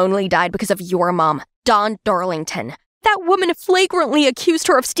real mom only died because of your mom, Dawn Darlington. That woman flagrantly accused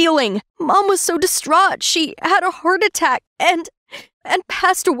her of stealing. Mom was so distraught, she had a heart attack and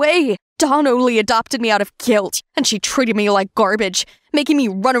passed away. Dawn only adopted me out of guilt, and she treated me like garbage, making me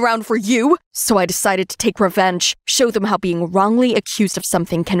run around for you. So I decided to take revenge, show them how being wrongly accused of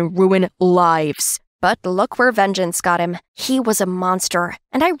something can ruin lives. But look where vengeance got him. He was a monster,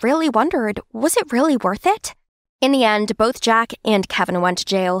 and I really wondered, was it really worth it? In the end, both Jack and Kevin went to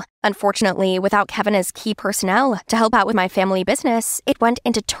jail. Unfortunately, without Kevin as key personnel to help out with my family business, it went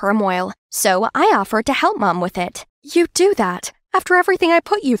into turmoil. So I offered to help Mom with it. You do that after everything I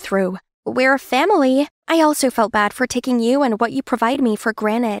put you through. We're a family. I also felt bad for taking you and what you provide me for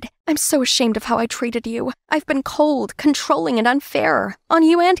granted. I'm so ashamed of how I treated you. I've been cold, controlling, and unfair on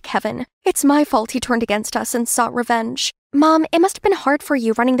you and Kevin. It's my fault he turned against us and sought revenge. Mom, it must have been hard for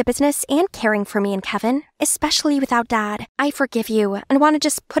you running the business and caring for me and Kevin, especially without Dad. I forgive you and want to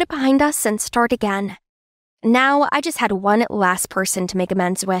just put it behind us and start again. Now, I just had one last person to make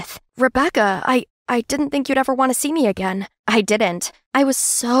amends with. Rebecca, I didn't think you'd ever want to see me again. I didn't. I was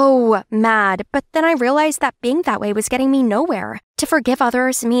so mad, but then I realized that being that way was getting me nowhere. To forgive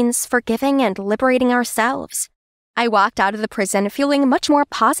others means forgiving and liberating ourselves. I walked out of the prison feeling much more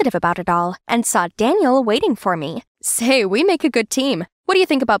positive about it all and saw Daniel waiting for me. Say, we make a good team. What do you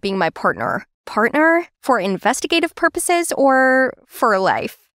think about being my partner? Partner? For investigative purposes or for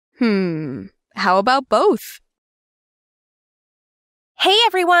life? How about both? Hey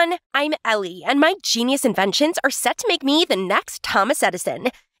everyone, I'm Ellie, and my genius inventions are set to make me the next Thomas Edison.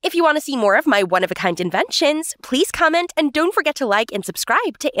 If you want to see more of my one-of-a-kind inventions, please comment and don't forget to like and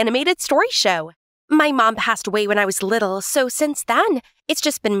subscribe to Animated Story Show. My mom passed away when I was little, so since then, it's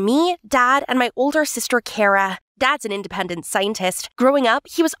just been me, Dad, and my older sister Kara. Dad's an independent scientist. Growing up,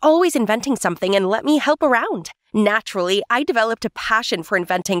 he was always inventing something and let me help around. Naturally, I developed a passion for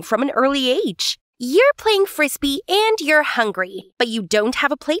inventing from an early age. You're playing Frisbee and you're hungry, but you don't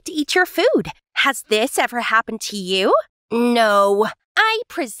have a plate to eat your food. Has this ever happened to you? No. I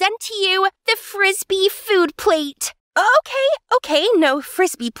present to you the Frisbee food plate. Okay, no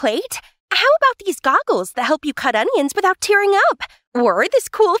Frisbee plate. How about these goggles that help you cut onions without tearing up? Or this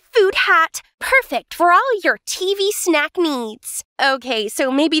cool food hat, perfect for all your TV snack needs. Okay, so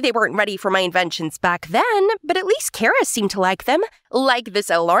maybe they weren't ready for my inventions back then, but at least Kara seemed to like them. Like this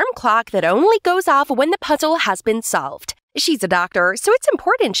alarm clock that only goes off when the puzzle has been solved. She's a doctor, so it's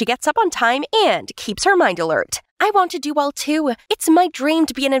important she gets up on time and keeps her mind alert. I want to do well too. It's my dream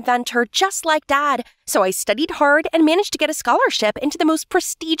to be an inventor just like Dad. So I studied hard and managed to get a scholarship into the most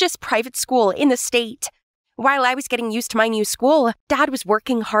prestigious private school in the state. While I was getting used to my new school, Dad was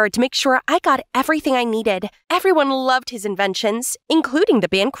working hard to make sure I got everything I needed. Everyone loved his inventions, including the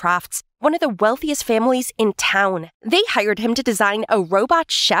Bancrofts, one of the wealthiest families in town. They hired him to design a robot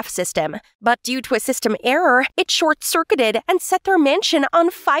chef system, but due to a system error, it short-circuited and set their mansion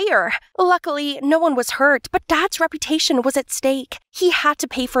on fire. Luckily, no one was hurt, but Dad's reputation was at stake. He had to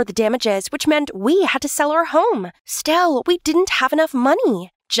pay for the damages, which meant we had to sell our home. Still, we didn't have enough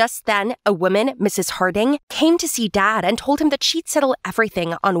money. Just then, a woman, Mrs. Harding, came to see Dad and told him that she'd settle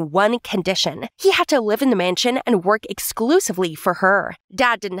everything on one condition. He had to live in the mansion and work exclusively for her.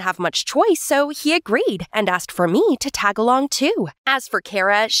 Dad didn't have much choice, so he agreed and asked for me to tag along too. As for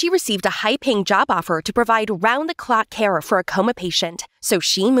Kara, she received a high-paying job offer to provide round-the-clock care for a coma patient, so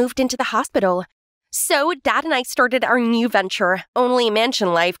she moved into the hospital. So Dad and I started our new venture, only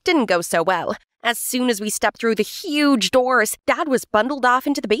mansion life didn't go so well. As soon as we stepped through the huge doors, Dad was bundled off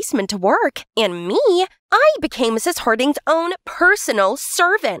into the basement to work. And me, I became Mrs. Harding's own personal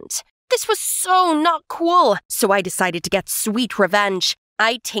servant. This was so not cool, so I decided to get sweet revenge.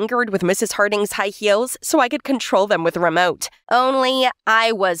 I tinkered with Mrs. Harding's high heels so I could control them with a remote. Only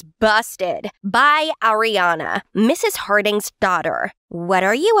I was busted by Ariana, Mrs. Harding's daughter. What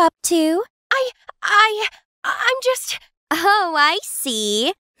are you up to? I'm just... Oh, I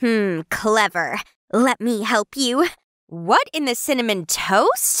see. Clever. Let me help you. What in the cinnamon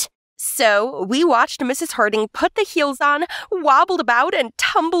toast? So we watched Mrs. Harding put the heels on, wobbled about, and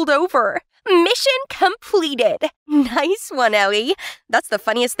tumbled over. Mission completed. Nice one, Ellie. That's the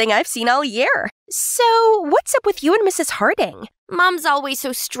funniest thing I've seen all year. So, what's up with you and Mrs. Harding? Mom's always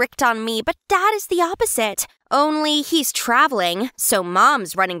so strict on me, but Dad is the opposite. Only he's traveling, so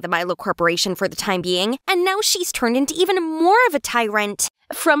Mom's running the Milo Corporation for the time being, and now she's turned into even more of a tyrant.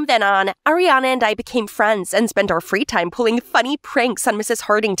 From then on, Ariana and I became friends and spent our free time pulling funny pranks on Mrs.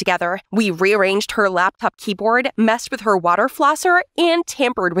 Harding together. We rearranged her laptop keyboard, messed with her water flosser, and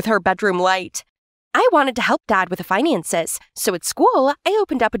tampered with her bedroom light. I wanted to help Dad with the finances, so at school, I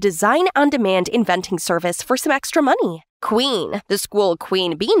opened up a design-on-demand inventing service for some extra money. Queen, the school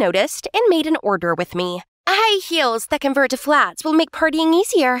queen bee, noticed and made an order with me. High heels that convert to flats will make partying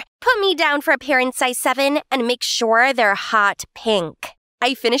easier. Put me down for a pair in size 7 and make sure they're hot pink.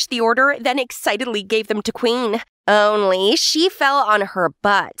 I finished the order, then excitedly gave them to Queen. Only she fell on her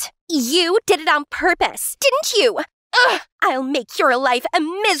butt. You did it on purpose, didn't you? Ugh, I'll make your life a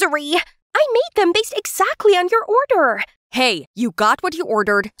misery. I made them based exactly on your order. Hey, you got what you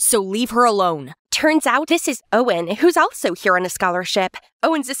ordered, so leave her alone. Turns out this is Owen, who's also here on a scholarship.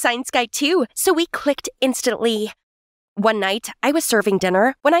 Owen's a science guy too, so we clicked instantly. One night, I was serving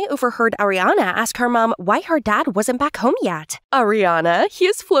dinner when I overheard Ariana ask her mom why her dad wasn't back home yet. Ariana, he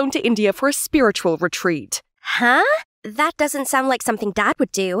has flown to India for a spiritual retreat. Huh? That doesn't sound like something Dad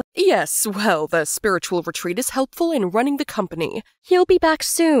would do. Yes, well, the spiritual retreat is helpful in running the company. He'll be back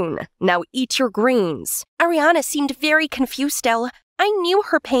soon. Now eat your greens. Ariana seemed very confused still. I knew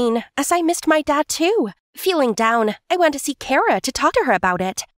her pain, as I missed my dad too. Feeling down, I went to see Kara to talk to her about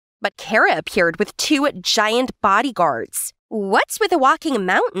it. But Kara appeared with 2 giant bodyguards. What's with the walking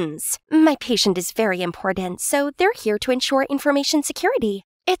mountains? My patient is very important, so they're here to ensure information security.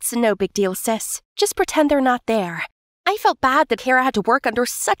 It's no big deal, sis. Just pretend they're not there. I felt bad that Kara had to work under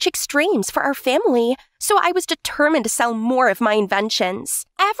such extremes for our family, so I was determined to sell more of my inventions.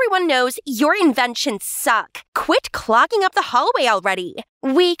 Everyone knows your inventions suck. Quit clogging up the hallway already.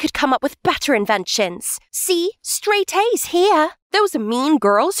 We could come up with better inventions. See, straight A's here. Those mean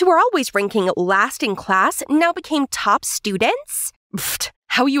girls who were always ranking last in class now became top students? Pfft,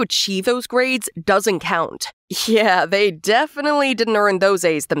 how you achieve those grades doesn't count. Yeah, they definitely didn't earn those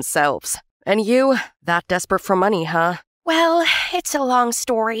A's themselves. And you, that desperate for money, huh? Well, it's a long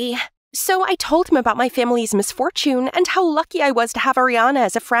story. So I told him about my family's misfortune and how lucky I was to have Ariana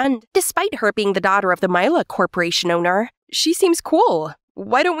as a friend, despite her being the daughter of the Myla Corporation owner. She seems cool.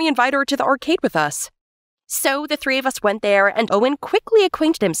 Why don't we invite her to the arcade with us? So the 3 of us went there, and Owen quickly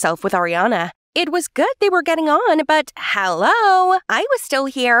acquainted himself with Ariana. It was good they were getting on, but hello, I was still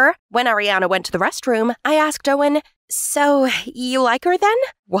here. When Ariana went to the restroom, I asked Owen, "So, you like her then?"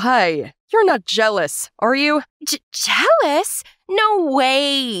 "Why? You're not jealous, are you?" Jealous? No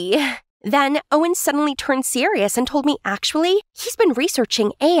way. Then Owen suddenly turned serious and told me actually, he's been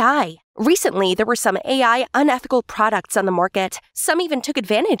researching AI. Recently, there were some AI unethical products on the market. Some even took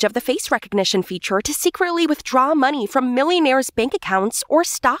advantage of the face recognition feature to secretly withdraw money from millionaires' bank accounts or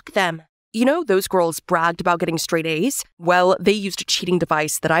stock them. You know, those girls bragged about getting straight A's? Well, they used a cheating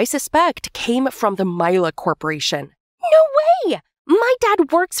device that I suspect came from the Myla Corporation. No way! My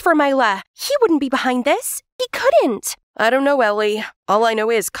dad works for Myla. He wouldn't be behind this. He couldn't. I don't know, Ellie. All I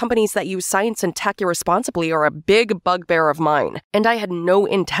know is companies that use science and tech irresponsibly are a big bugbear of mine, and I had no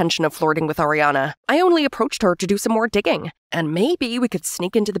intention of flirting with Ariana. I only approached her to do some more digging, and maybe we could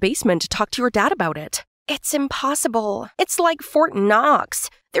sneak into the basement to talk to your dad about it. It's impossible. It's like Fort Knox.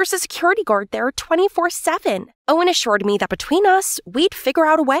 There's a security guard there 24/7. Owen assured me that between us, we'd figure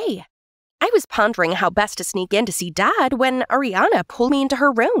out a way. I was pondering how best to sneak in to see Dad when Ariana pulled me into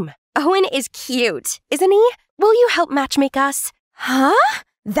her room. Owen is cute, isn't he? Will you help matchmake us? Huh?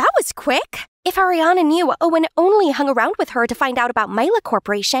 That was quick. If Ariana knew Owen only hung around with her to find out about Myla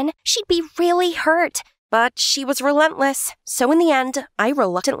Corporation, she'd be really hurt. But she was relentless, so in the end, I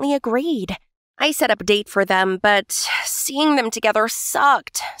reluctantly agreed. I set up a date for them, but seeing them together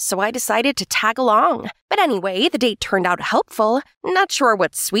sucked, so I decided to tag along. But anyway, the date turned out helpful. Not sure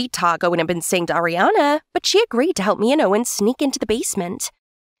what sweet talk Owen had been saying to Ariana, but she agreed to help me and Owen sneak into the basement.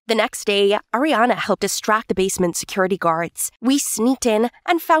 The next day, Ariana helped distract the basement security guards. We sneaked in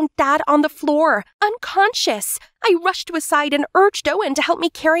and found Dad on the floor, unconscious. I rushed to his side and urged Owen to help me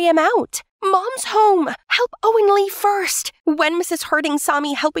carry him out. Mom's home! Help Owen leave first! When Mrs. Harding saw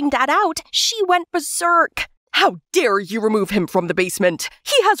me helping Dad out, she went berserk. How dare you remove him from the basement?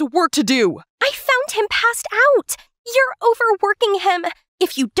 He has work to do! I found him passed out! You're overworking him!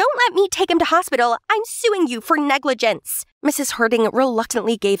 If you don't let me take him to hospital, I'm suing you for negligence. Mrs. Harding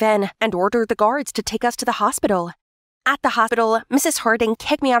reluctantly gave in and ordered the guards to take us to the hospital. At the hospital, Mrs. Harding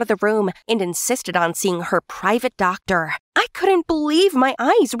kicked me out of the room and insisted on seeing her private doctor. I couldn't believe my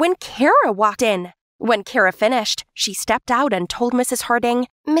eyes when Kara walked in. When Kara finished, she stepped out and told Mrs. Harding,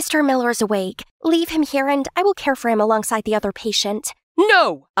 "Mr. Miller's awake. Leave him here and I will care for him alongside the other patient."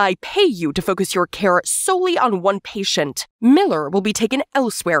 No! I pay you to focus your care solely on one patient. Miller will be taken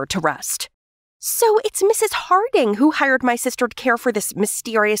elsewhere to rest. So it's Mrs. Harding who hired my sister to care for this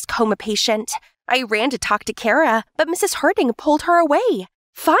mysterious coma patient. I ran to talk to Kara, but Mrs. Harding pulled her away.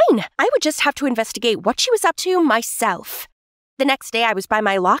 Fine, I would just have to investigate what she was up to myself. The next day I was by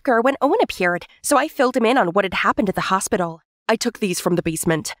my locker when Owen appeared, so I filled him in on what had happened at the hospital. I took these from the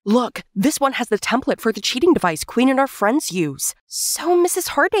basement. Look, this one has the template for the cheating device Queen and our friends use. So Mrs.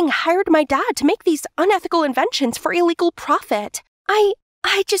 Harding hired my dad to make these unethical inventions for illegal profit.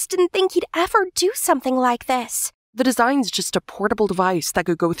 I just didn't think he'd ever do something like this. The design's just a portable device that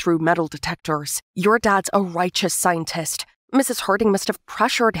could go through metal detectors. Your dad's a righteous scientist. Mrs. Harding must have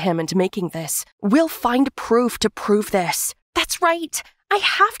pressured him into making this. We'll find proof to prove this. That's right. I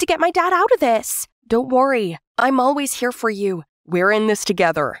have to get my dad out of this. Don't worry. I'm always here for you. We're in this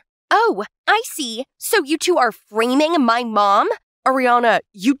together. Oh, I see. So you two are framing my mom? Ariana,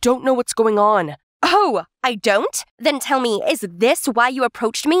 you don't know what's going on. Oh, I don't? Then tell me, is this why you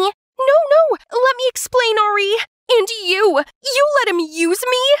approached me? No, let me explain, Ari. And you let him use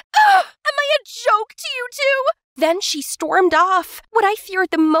me? Am I a joke to you two? Then she stormed off. What I feared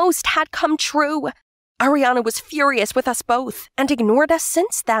the most had come true. Ariana was furious with us both and ignored us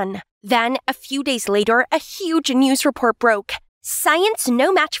since then. Then, a few days later, a huge news report broke. Science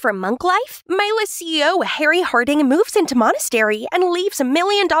no match for monk life? Myla CEO Harry Harding moves into monastery and leaves $1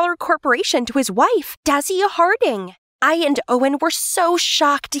 million corporation to his wife, Desi Harding. I and Owen were so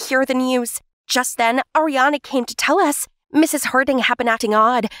shocked to hear the news. Just then, Ariana came to tell us Mrs. Harding had been acting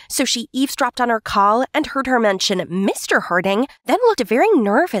odd, so she eavesdropped on our call and heard her mention Mr. Harding, then looked very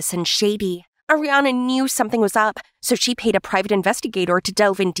nervous and shady. Ariana knew something was up, so she paid a private investigator to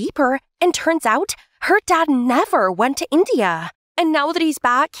delve in deeper, and turns out her dad never went to India. And now that he's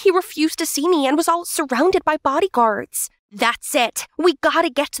back, he refused to see me and was all surrounded by bodyguards. That's it. We gotta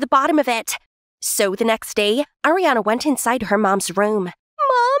get to the bottom of it. So the next day, Ariana went inside her mom's room.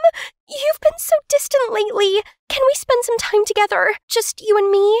 Mom, you've been so distant lately. Can we spend some time together? Just you and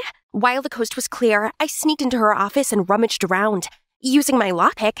me? While the coast was clear, I sneaked into her office and rummaged around. Using my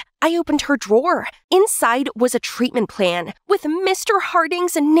lockpick, I opened her drawer. Inside was a treatment plan with Mr.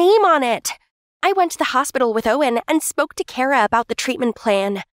 Harding's name on it. I went to the hospital with Owen and spoke to Kara about the treatment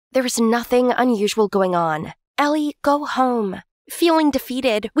plan. There was nothing unusual going on. Ellie, go home. Feeling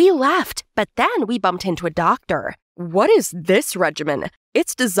defeated, we left, but then we bumped into a doctor. What is this regimen?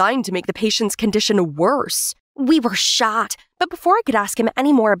 It's designed to make the patient's condition worse. We were shocked, but before I could ask him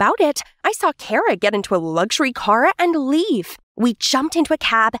any more about it, I saw Kara get into a luxury car and leave. We jumped into a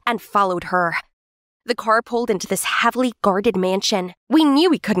cab and followed her. The car pulled into this heavily guarded mansion. We knew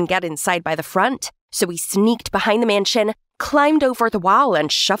we couldn't get inside by the front, so we sneaked behind the mansion, climbed over the wall,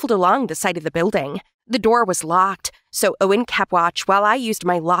 and shuffled along the side of the building. The door was locked, so Owen kept watch while I used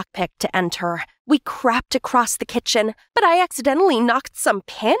my lockpick to enter. We crept across the kitchen, but I accidentally knocked some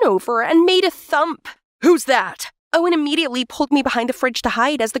pan over and made a thump. Who's that? Owen immediately pulled me behind the fridge to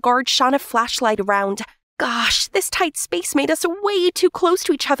hide as the guard shone a flashlight around. Gosh, this tight space made us way too close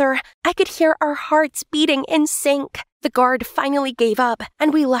to each other. I could hear our hearts beating in sync. The guard finally gave up,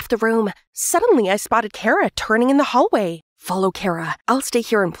 and we left the room. Suddenly, I spotted Kara turning in the hallway. Follow Kara. I'll stay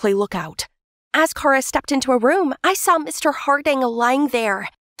here and play lookout. As Kara stepped into a room, I saw Mr. Harding lying there.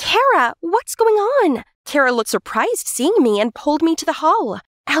 Kara, what's going on? Kara looked surprised seeing me and pulled me to the hall.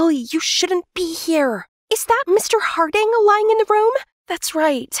 Ellie, you shouldn't be here. Is that Mr. Harding lying in the room? That's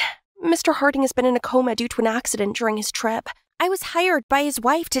right. Mr. Harding has been in a coma due to an accident during his trip. I was hired by his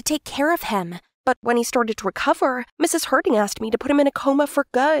wife to take care of him. But when he started to recover, Mrs. Harding asked me to put him in a coma for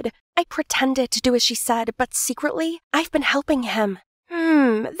good. I pretended to do as she said, but secretly, I've been helping him.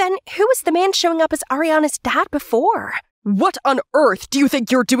 Then who was the man showing up as Ariana's dad before? What on earth do you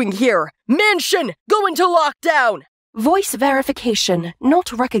think you're doing here? Mansion! Go into lockdown! Voice verification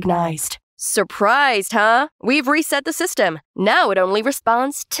not recognized. Surprised, huh? We've reset the system. Now it only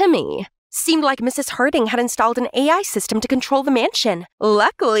responds to me. Seemed like Mrs. Harding had installed an AI system to control the mansion.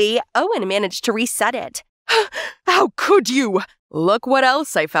 Luckily, Owen managed to reset it. How could you? Look what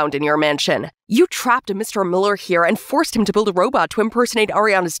else I found in your mansion. You trapped Mr. Miller here and forced him to build a robot to impersonate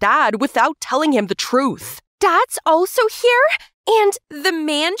Ariana's dad without telling him the truth. Dad's also here? And the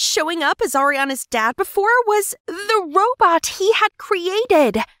man showing up as Ariana's dad before was the robot he had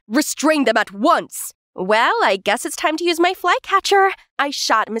created. Restrain them at once. Well, I guess it's time to use my flycatcher. I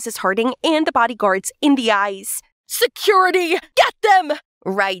shot Mrs. Harding and the bodyguards in the eyes. Security! Get them!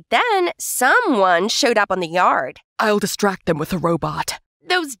 Right then, someone showed up on the yard. I'll distract them with the robot.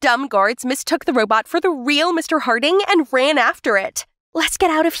 Those dumb guards mistook the robot for the real Mr. Harding and ran after it. Let's get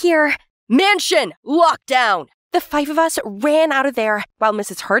out of here. Mansion! Lockdown! The 5 of us ran out of there, while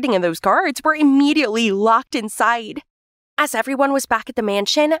Mrs. Harding and those guards were immediately locked inside. As everyone was back at the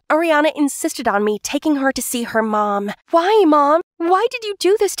mansion, Ariana insisted on me taking her to see her mom. Why, Mom? Why did you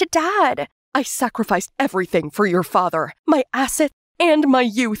do this to Dad? I sacrificed everything for your father, my assets and my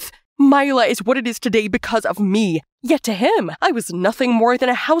youth. Myla is what it is today because of me. Yet to him, I was nothing more than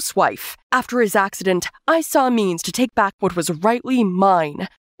a housewife. After his accident, I saw a means to take back what was rightly mine.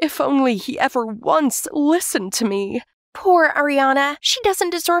 If only he ever once listened to me. Poor Ariana. She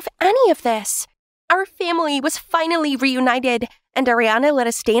doesn't deserve any of this. Our family was finally reunited, and Ariana let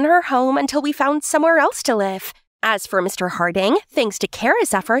us stay in her home until we found somewhere else to live. As for Mr. Harding, thanks to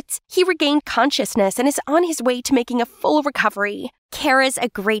Kara's efforts, he regained consciousness and is on his way to making a full recovery. Kara's a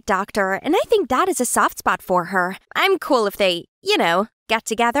great doctor, and I think Dad is a soft spot for her. I'm cool if they, get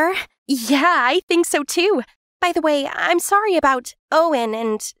together. Yeah, I think so too. By the way, I'm sorry about Owen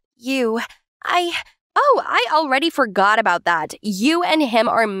and, I already forgot about that. You and him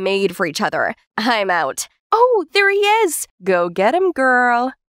are made for each other. I'm out. Oh, there he is. Go get him,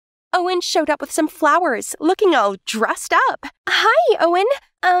 girl. Owen showed up with some flowers, looking all dressed up. Hi, Owen.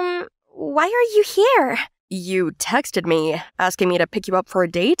 Why are you here? You texted me, asking me to pick you up for a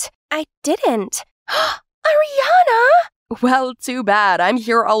date? I didn't. Ariana! Well, too bad. I'm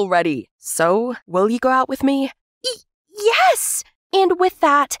here already. So, will you go out with me? Yes! And with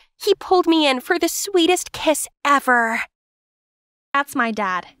that, he pulled me in for the sweetest kiss ever. That's my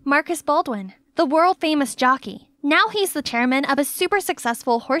dad, Marcus Baldwin, the world-famous jockey. Now he's the chairman of a super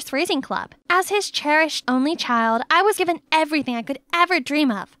successful horse racing club. As his cherished only child, I was given everything I could ever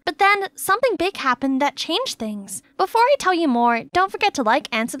dream of. But then, something big happened that changed things. Before I tell you more, don't forget to like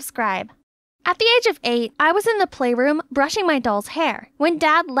and subscribe. At the age of 8, I was in the playroom brushing my doll's hair when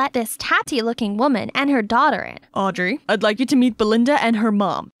Dad let this tatty-looking woman and her daughter in. Audrey, I'd like you to meet Belinda and her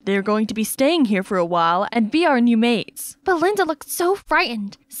mom. They're going to be staying here for a while and be our new maids. Belinda looked so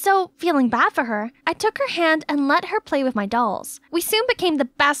frightened. So, feeling bad for her, I took her hand and let her play with my dolls. We soon became the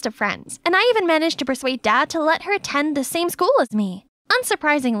best of friends, and I even managed to persuade Dad to let her attend the same school as me.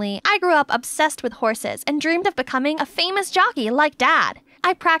 Unsurprisingly, I grew up obsessed with horses and dreamed of becoming a famous jockey like Dad.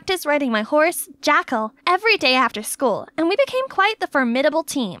 I practiced riding my horse, Jackal, every day after school, and we became quite the formidable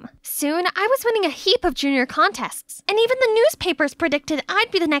team. Soon, I was winning a heap of junior contests, and even the newspapers predicted I'd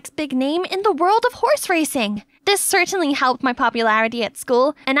be the next big name in the world of horse racing. This certainly helped my popularity at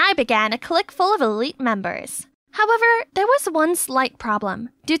school, and I began a clique full of elite members. However, there was one slight problem.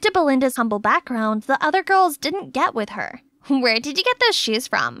 Due to Belinda's humble background, the other girls didn't get with her. Where did you get those shoes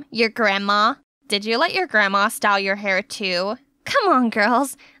from? Your grandma? Did you let your grandma style your hair too? Come on,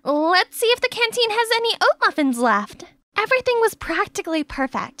 girls. Let's see if the canteen has any oat muffins left. Everything was practically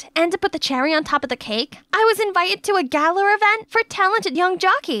perfect, and to put the cherry on top of the cake, I was invited to a gala event for talented young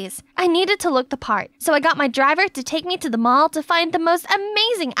jockeys. I needed to look the part, so I got my driver to take me to the mall to find the most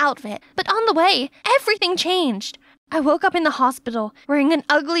amazing outfit. But on the way, everything changed. I woke up in the hospital, wearing an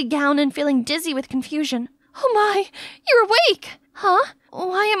ugly gown and feeling dizzy with confusion. Oh my, you're awake! Huh?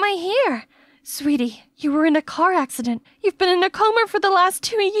 Why am I here? Sweetie, you were in a car accident. You've been in a coma for the last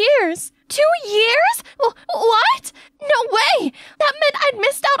 2 years. 2 years? What? No way! That meant I'd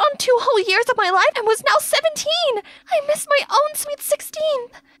missed out on 2 whole years of my life and was now 17! I missed my own sweet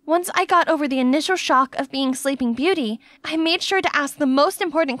 16th! Once I got over the initial shock of being Sleeping Beauty, I made sure to ask the most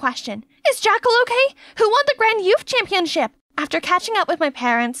important question. Is Jackal okay? Who won the Grand Youth Championship? After catching up with my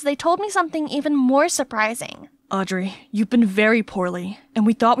parents, they told me something even more surprising. Audrey, you've been very poorly, and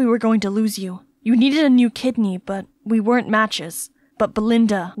we thought we were going to lose you. You needed a new kidney, but we weren't matches. But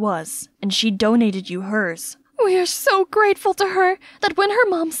Belinda was, and she donated you hers. We are so grateful to her that when her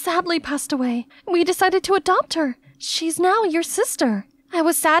mom sadly passed away, we decided to adopt her. She's now your sister. I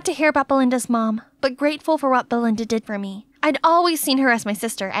was sad to hear about Belinda's mom, but grateful for what Belinda did for me. I'd always seen her as my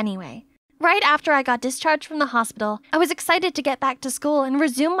sister anyway. Right after I got discharged from the hospital, I was excited to get back to school and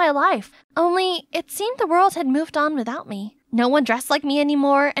resume my life. Only, it seemed the world had moved on without me. No one dressed like me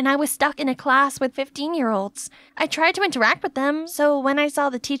anymore, and I was stuck in a class with 15-year-olds. I tried to interact with them, so when I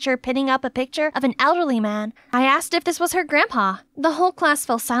saw the teacher pinning up a picture of an elderly man, I asked if this was her grandpa. The whole class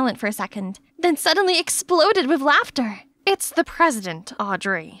fell silent for a second, then suddenly exploded with laughter. It's the president,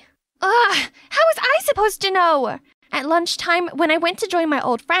 Audrey. Ugh! How was I supposed to know? At lunchtime, when I went to join my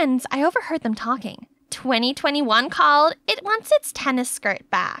old friends, I overheard them talking. 2021 called. It wants its tennis skirt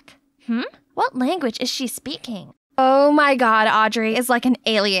back. What language is she speaking? Oh my god, Audrey is like an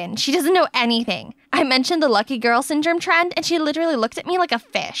alien. She doesn't know anything. I mentioned the lucky girl syndrome trend, and she literally looked at me like a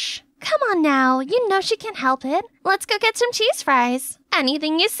fish. Come on now, you know she can't help it. Let's go get some cheese fries.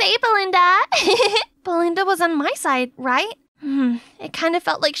 Anything you say, Belinda. Belinda was on my side, right? It kind of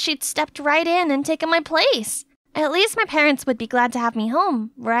felt like she'd stepped right in and taken my place. At least my parents would be glad to have me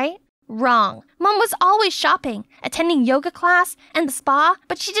home, right? Wrong. Mom was always shopping, attending yoga class and the spa,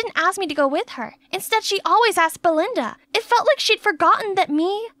 but she didn't ask me to go with her. Instead, she always asked Belinda. It felt like she'd forgotten that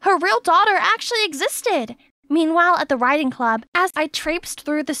me, her real daughter, actually existed. Meanwhile, at the riding club, as I traipsed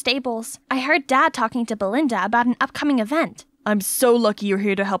through the stables, I heard Dad talking to Belinda about an upcoming event. I'm so lucky you're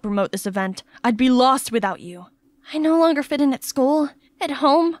here to help promote this event. I'd be lost without you. I no longer fit in at school, at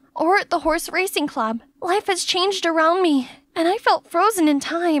home, or at the horse racing club. Life has changed around me, and I felt frozen in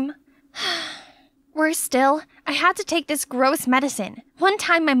time. Worse still, I had to take this gross medicine. One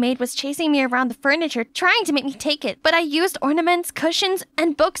time my maid was chasing me around the furniture trying to make me take it, but I used ornaments, cushions,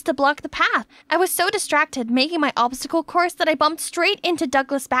 and books to block the path. I was so distracted making my obstacle course that I bumped straight into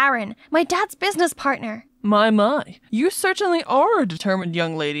Douglas Barron, my dad's business partner. My, you certainly are a determined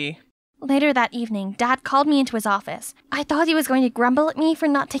young lady. Later that evening, Dad called me into his office. I thought he was going to grumble at me for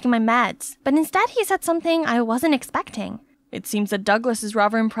not taking my meds, but instead he said something I wasn't expecting. It seems that Douglas is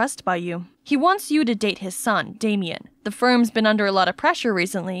rather impressed by you. He wants you to date his son, Damien. The firm's been under a lot of pressure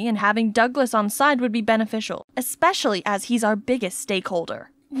recently, and having Douglas on side would be beneficial, especially as he's our biggest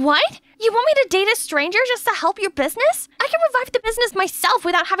stakeholder. What? You want me to date a stranger just to help your business? I can revive the business myself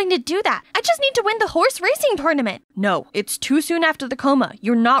without having to do that. I just need to win the horse racing tournament. No, it's too soon after the coma.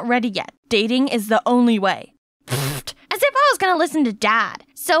 You're not ready yet. Dating is the only way. As if I was gonna listen to Dad.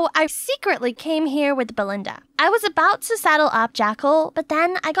 So I secretly came here with Belinda. I was about to saddle up Jackal, but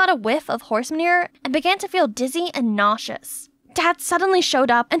then I got a whiff of horse manure and began to feel dizzy and nauseous. Dad suddenly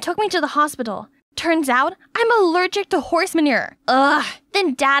showed up and took me to the hospital. Turns out, I'm allergic to horse manure. Ugh.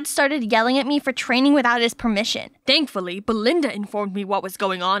 Then Dad started yelling at me for training without his permission. Thankfully, Belinda informed me what was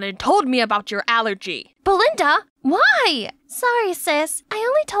going on and told me about your allergy. Belinda? Why? Sorry, sis. I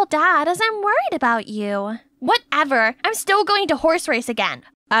only told Dad as I'm worried about you. Whatever. I'm still going to horse race again.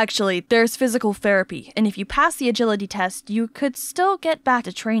 Actually, there's physical therapy, and if you pass the agility test, you could still get back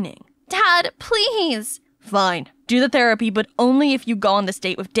to training. Dad, please. Fine. Do the therapy, but only if you go on this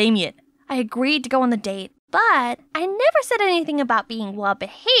date with Damien. I agreed to go on the date, but I never said anything about being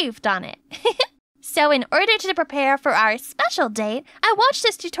well-behaved on it. So in order to prepare for our special date, I watched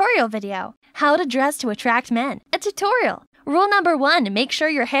this tutorial video. How to dress to attract men. A tutorial. Rule number 1, make sure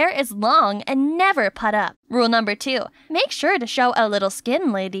your hair is long and never put up. Rule number 2, make sure to show a little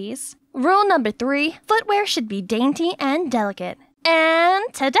skin, ladies. Rule number 3, footwear should be dainty and delicate.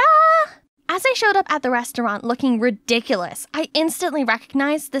 And ta-da! As I showed up at the restaurant looking ridiculous, I instantly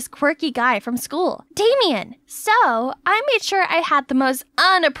recognized this quirky guy from school, Damien. So I made sure I had the most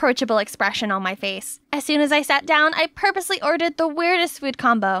unapproachable expression on my face. As soon as I sat down, I purposely ordered the weirdest food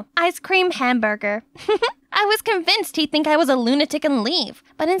combo, ice cream hamburger. I was convinced he'd think I was a lunatic and leave,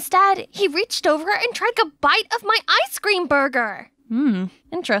 but instead, he reached over and tried a bite of my ice cream burger.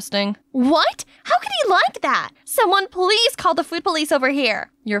 Interesting. What? How could he like that? Someone please call the food police over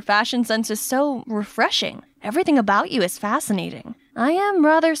here. Your fashion sense is so refreshing. Everything about you is fascinating. I am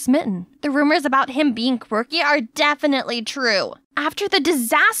rather smitten. The rumors about him being quirky are definitely true. After the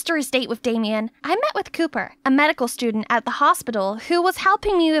disastrous date with Damien, I met with Cooper, a medical student at the hospital who was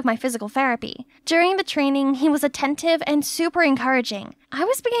helping me with my physical therapy. During the training, he was attentive and super encouraging. I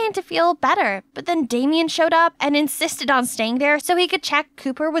was beginning to feel better, but then Damien showed up and insisted on staying there so he could check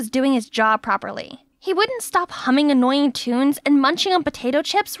Cooper was doing his job properly. He wouldn't stop humming annoying tunes and munching on potato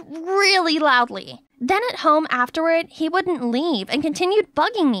chips really loudly. Then at home afterward, he wouldn't leave and continued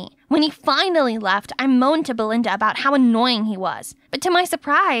bugging me. When he finally left, I moaned to Belinda about how annoying he was. But to my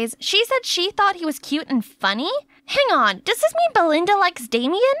surprise, she said she thought he was cute and funny? Hang on, does this mean Belinda likes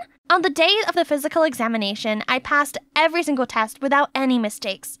Damien? On the day of the physical examination, I passed every single test without any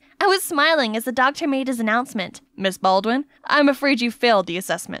mistakes. I was smiling as the doctor made his announcement. Miss Baldwin, I'm afraid you failed the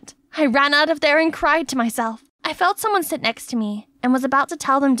assessment. I ran out of there and cried to myself. I felt someone sit next to me and was about to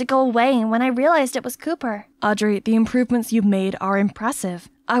tell them to go away when I realized it was Cooper. Audrey, the improvements you've made are impressive.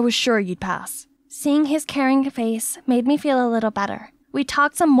 I was sure you'd pass. Seeing his caring face made me feel a little better. We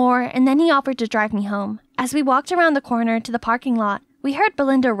talked some more and then he offered to drive me home. As we walked around the corner to the parking lot, we heard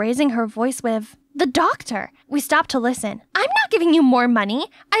Belinda raising her voice with, "The doctor!" We stopped to listen. "I'm not giving you more money.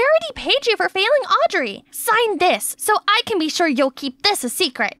 I already paid you for failing Audrey. Sign this so I can be sure you'll keep this a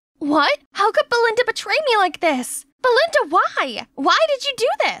secret." What? How could Belinda betray me like this? Belinda, why? Why did you do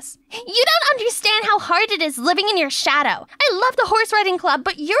this? You don't understand how hard it is living in your shadow. I love the horse riding club,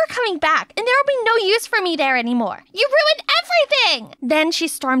 but you're coming back, and there will be no use for me there anymore. You ruined everything! Then she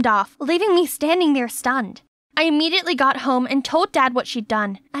stormed off, leaving me standing there stunned. I immediately got home and told Dad what she'd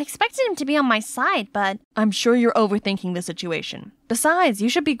done. I expected him to be on my side, but I'm sure you're overthinking the situation. Besides, you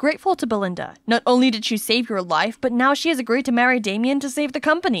should be grateful to Belinda. Not only did she save your life, but now she has agreed to marry Damien to save the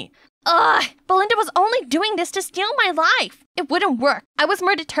company. Ugh! Belinda was only doing this to steal my life. It wouldn't work. I was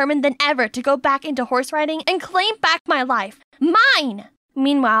more determined than ever to go back into horse riding and claim back my life. Mine!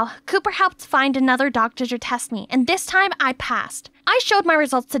 Meanwhile, Cooper helped find another doctor to test me, and this time I passed. I showed my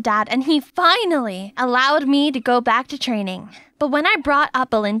results to Dad, and he finally allowed me to go back to training. But when I brought up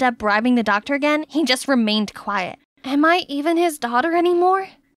Belinda bribing the doctor again, he just remained quiet. Am I even his daughter anymore?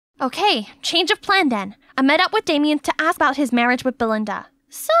 Okay, change of plan then. I met up with Damien to ask about his marriage with Belinda.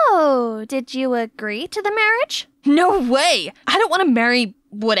 So, did you agree to the marriage? No way! I don't want to marry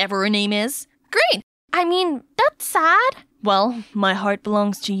whatever her name is. Great! I mean, that's sad. Well, my heart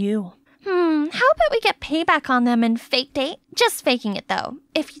belongs to you. How about we get payback on them and fake date? Just faking it though,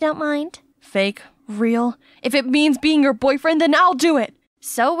 if you don't mind. Fake? Real? If it means being your boyfriend, then I'll do it.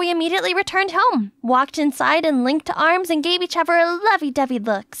 So we immediately returned home, walked inside and linked arms and gave each other lovey-dovey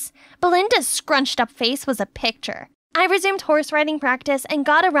looks. Belinda's scrunched-up face was a picture. I resumed horse riding practice and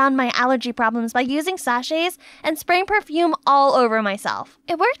got around my allergy problems by using sachets and spraying perfume all over myself.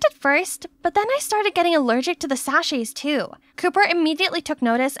 It worked at first, but then I started getting allergic to the sachets too. Cooper immediately took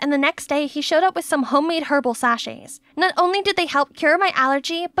notice, and the next day he showed up with some homemade herbal sachets. Not only did they help cure my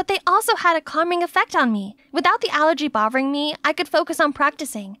allergy, but they also had a calming effect on me. Without the allergy bothering me, I could focus on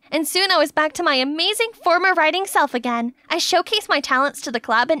practicing, and soon I was back to my amazing former riding self again. I showcased my talents to the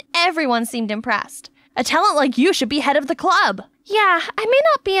club and everyone seemed impressed. A talent like you should be head of the club. Yeah, I may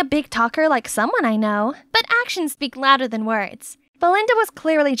not be a big talker like someone I know, but actions speak louder than words. Belinda was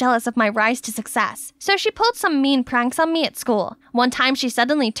clearly jealous of my rise to success, so she pulled some mean pranks on me at school. One time she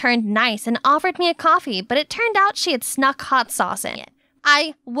suddenly turned nice and offered me a coffee, but it turned out she had snuck hot sauce in it.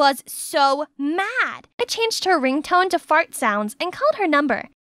 I was so mad. I changed her ringtone to fart sounds and called her number.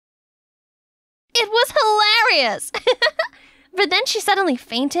 It was hilarious! But then she suddenly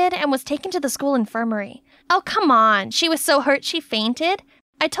fainted and was taken to the school infirmary. Oh, come on. She was so hurt she fainted?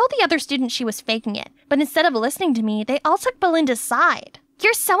 I told the other students she was faking it, but instead of listening to me, they all took Belinda's side.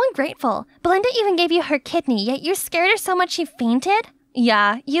 You're so ungrateful. Belinda even gave you her kidney, yet you scared her so much she fainted?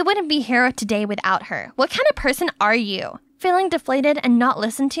 Yeah, you wouldn't be here today without her. What kind of person are you? Feeling deflated and not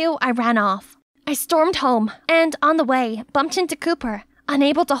listened to, I ran off. I stormed home, and on the way, bumped into Cooper.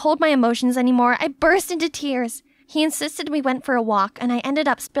 Unable to hold my emotions anymore, I burst into tears. He insisted we went for a walk, and I ended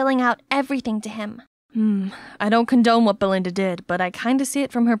up spilling out everything to him. I don't condone what Belinda did, but I kinda see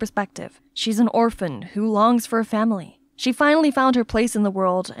it from her perspective. She's an orphan who longs for a family. She finally found her place in the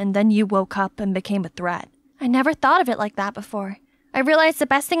world, and then you woke up and became a threat. I never thought of it like that before. I realized the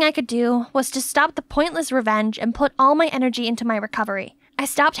best thing I could do was to stop the pointless revenge and put all my energy into my recovery. I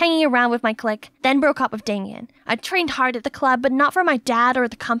stopped hanging around with my clique, then broke up with Damien. I trained hard at the club, but not for my dad or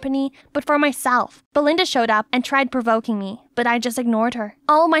the company, but for myself. Belinda showed up and tried provoking me, but I just ignored her.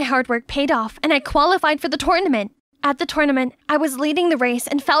 All my hard work paid off, and I qualified for the tournament. At the tournament, I was leading the race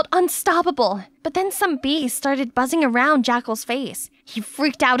and felt unstoppable. But then some bees started buzzing around Jackal's face. He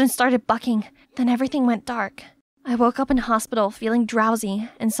freaked out and started bucking. Then everything went dark. I woke up in hospital feeling drowsy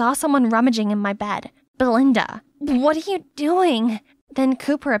and saw someone rummaging in my bed. Belinda, what are you doing? Then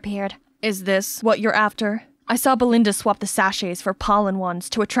Cooper appeared. Is this what you're after? I saw Belinda swap the sachets for pollen ones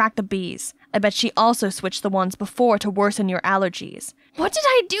to attract the bees. I bet she also switched the ones before to worsen your allergies. What did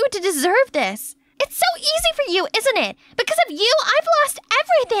I do to deserve this? It's so easy for you, isn't it? Because of you, I've lost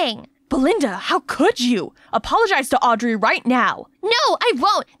everything. Belinda, how could you? Apologize to Audrey right now. No, I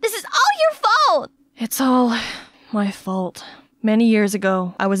won't. This is all your fault. It's all my fault. Many years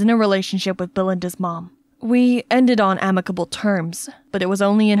ago, I was in a relationship with Belinda's mom. We ended on amicable terms, but it was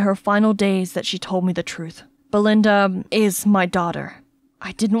only in her final days that she told me the truth. Belinda is my daughter.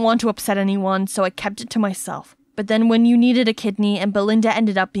 I didn't want to upset anyone, so I kept it to myself. But then when you needed a kidney and Belinda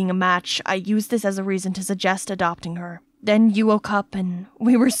ended up being a match, I used this as a reason to suggest adopting her. Then you woke up and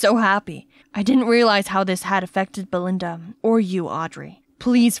we were so happy. I didn't realize how this had affected Belinda, or you, Audrey.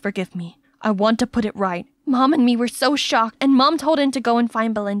 Please forgive me. I want to put it right. Mom and me were so shocked, and Mom told him to go and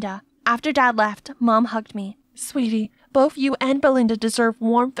find Belinda. After Dad left, Mom hugged me. Sweetie, both you and Belinda deserve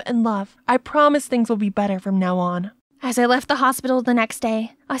warmth and love. I promise things will be better from now on. As I left the hospital the next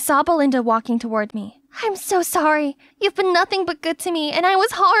day, I saw Belinda walking toward me. I'm so sorry. You've been nothing but good to me, and I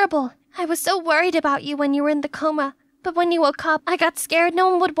was horrible. I was so worried about you when you were in the coma. But when you woke up, I got scared no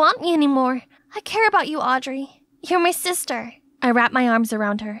one would want me anymore. I care about you, Audrey. You're my sister. I wrapped my arms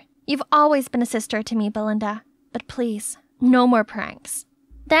around her. You've always been a sister to me, Belinda. But please, no more pranks.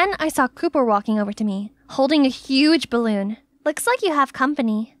 Then I saw Cooper walking over to me, holding a huge balloon. Looks like you have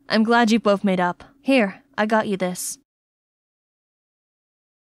company. I'm glad you both made up. Here, I got you this.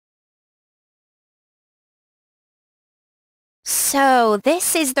 So,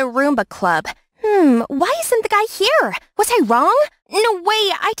 this is the Roomba Club. Why isn't the guy here? Was I wrong? No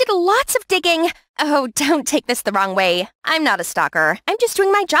way, I did lots of digging. Oh, don't take this the wrong way. I'm not a stalker. I'm just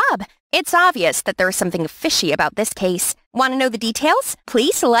doing my job. It's obvious that there's something fishy about this case. Want to know the details?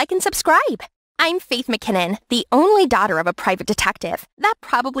 Please like and subscribe. I'm Faith McKinnon, the only daughter of a private detective. That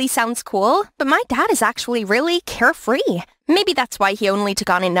probably sounds cool, but my dad is actually really carefree. Maybe that's why he only took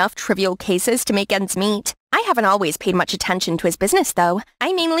on enough trivial cases to make ends meet. I haven't always paid much attention to his business, though.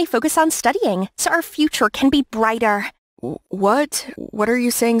 I mainly focus on studying, so our future can be brighter. What? What are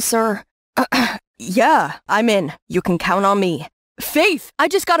you saying, sir? Yeah, I'm in. You can count on me. Faith, I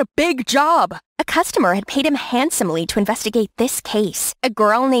just got a big job. A customer had paid him handsomely to investigate this case. A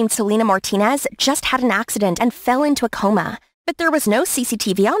girl named Selena Martinez just had an accident and fell into a coma. But there was no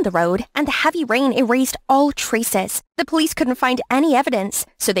CCTV on the road, and the heavy rain erased all traces. The police couldn't find any evidence,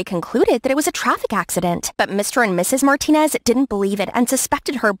 so they concluded that it was a traffic accident. But Mr. and Mrs. Martinez didn't believe it and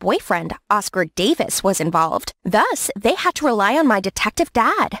suspected her boyfriend, Oscar Davis, was involved. Thus, they had to rely on my detective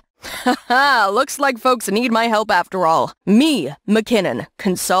dad. Haha, looks like folks need my help after all. Me, McKinnon,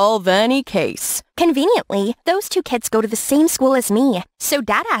 can solve any case. Conveniently, those two kids go to the same school as me, so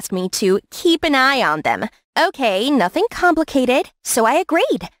Dad asked me to keep an eye on them. Okay, nothing complicated, so I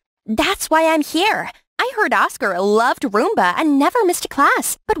agreed. That's why I'm here. I heard Oscar loved Roomba and never missed a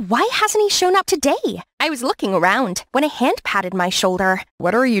class, but why hasn't he shown up today? I was looking around when a hand patted my shoulder.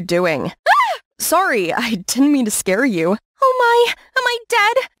 What are you doing? Ah! Sorry, I didn't mean to scare you. Oh my, am I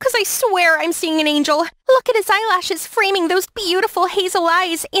dead? 'Cause I swear I'm seeing an angel. Look at his eyelashes framing those beautiful hazel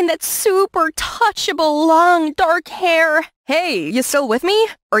eyes in that super touchable long dark hair. Hey, you still with me?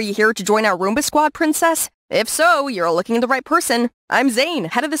 Are you here to join our Roomba squad, princess? If so, you're looking at the right person. I'm Zane,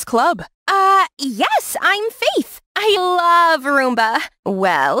 head of this club. Yes, I'm Faith. I love Roomba.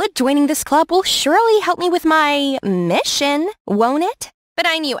 Well, joining this club will surely help me with my mission, won't it? But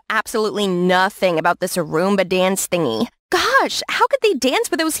I knew absolutely nothing about this Roomba dance thingy. Gosh, how could they dance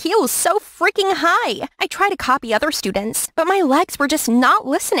with those heels so freaking high? I tried to copy other students, but my legs were just not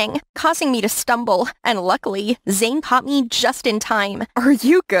listening, causing me to stumble. And luckily, Zane caught me just in time. Are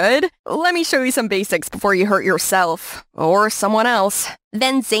you good? Let me show you some basics before you hurt yourself. Or someone else.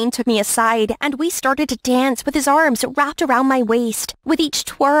 Then Zane took me aside, and we started to dance with his arms wrapped around my waist. With each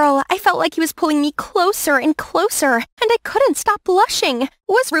twirl, I felt like he was pulling me closer and closer, and I couldn't stop blushing.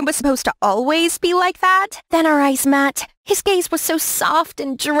 Was Roomba supposed to always be like that? Then our eyes met. His gaze was so soft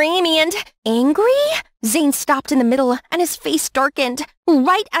and dreamy and angry. Zane stopped in the middle, and his face darkened.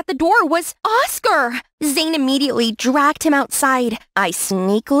 Right at the door was Oscar. Zane immediately dragged him outside. I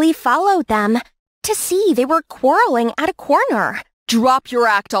sneakily followed them to see they were quarreling at a corner. Drop your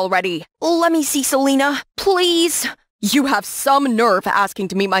act already. Let me see Selena, please. You have some nerve asking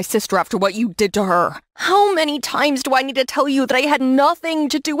to meet my sister after what you did to her. How many times do I need to tell you that I had nothing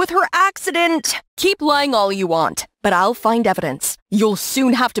to do with her accident? Keep lying all you want, but I'll find evidence. You'll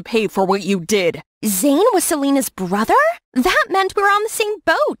soon have to pay for what you did. Zane was Selena's brother? That meant we were on the same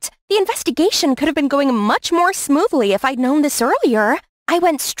boat. The investigation could have been going much more smoothly if I'd known this earlier. I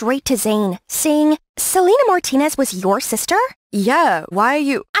went straight to Zane, saying, Selena Martinez was your sister? Yeah, why are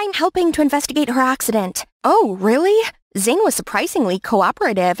you— I'm helping to investigate her accident. Oh, really? Zane was surprisingly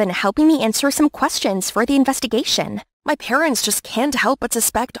cooperative in helping me answer some questions for the investigation. My parents just can't help but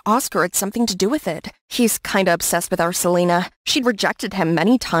suspect Oscar had something to do with it. He's kinda obsessed with our Selena. She'd rejected him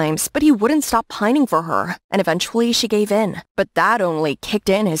many times, but he wouldn't stop pining for her, and eventually she gave in. But that only kicked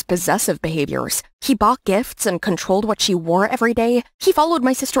in his possessive behaviors. He bought gifts and controlled what she wore every day. He followed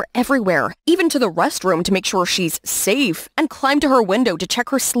my sister everywhere, even to the restroom to make sure she's safe, and climbed to her window to check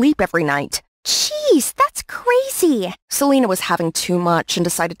her sleep every night. Jeez, that's crazy. Selena was having too much and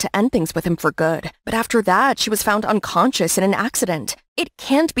decided to end things with him for good. But after that, she was found unconscious in an accident. It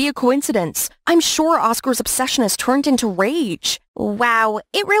can't be a coincidence. I'm sure Oscar's obsession has turned into rage. Wow,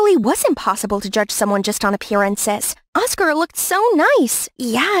 it really was impossible to judge someone just on appearances. Oscar looked so nice,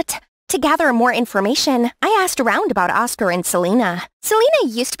 yet— To gather more information, I asked around about Oscar and Selena. Selena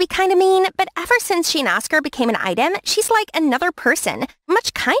used to be kinda mean, but ever since she and Oscar became an item, she's like another person.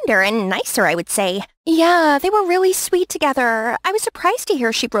 Much kinder and nicer, I would say. Yeah, they were really sweet together. I was surprised to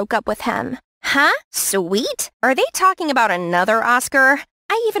hear she broke up with him. Huh? Sweet? Are they talking about another Oscar?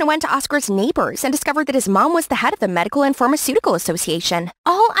 I even went to Oscar's neighbors and discovered that his mom was the head of the Medical and Pharmaceutical Association.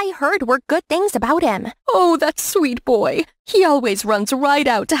 All I heard were good things about him. Oh, that sweet boy. He always runs right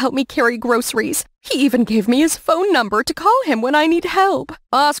out to help me carry groceries. He even gave me his phone number to call him when I need help.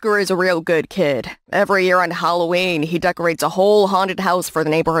 Oscar is a real good kid. Every year on Halloween, he decorates a whole haunted house for the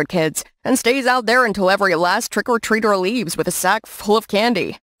neighborhood kids and stays out there until every last trick-or-treater leaves with a sack full of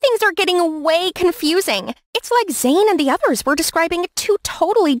candy. Things are getting way confusing. It's like Zane and the others were describing two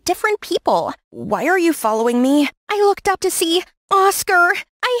totally different people. Why are you following me? I looked up to see Oscar.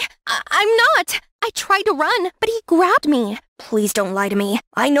 I'm not. I tried to run, but he grabbed me. Please don't lie to me.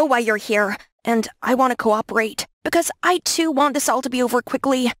 I know why you're here, and I want to cooperate. Because I too want this all to be over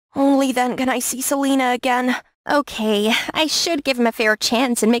quickly. Only then can I see Selena again. Okay, I should give him a fair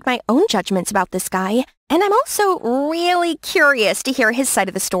chance and make my own judgments about this guy. And I'm also really curious to hear his side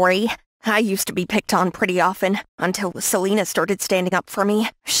of the story. I used to be picked on pretty often, until Selena started standing up for me.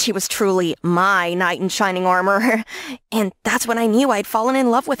 She was truly my knight in shining armor. And that's when I knew I'd fallen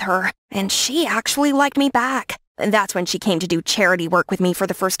in love with her. And she actually liked me back. And that's when she came to do charity work with me for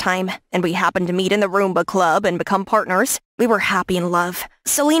the first time, and we happened to meet in the Roomba Club and become partners. We were happy in love.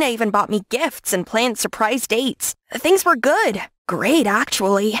 Selena even bought me gifts and planned surprise dates. Things were good. Great,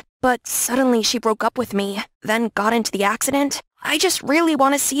 actually. But suddenly she broke up with me, then got into the accident. I just really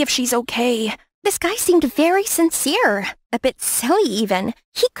want to see if she's okay. This guy seemed very sincere. A bit silly, even.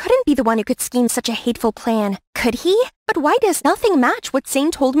 He couldn't be the one who could scheme such a hateful plan, could he? But why does nothing match what Zane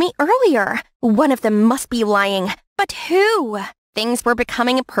told me earlier? One of them must be lying. But who? Things were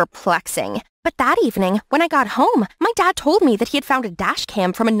becoming perplexing. But that evening, when I got home, my dad told me that he had found a dash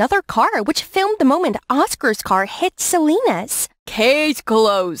cam from another car which filmed the moment Oscar's car hit Selena's. Case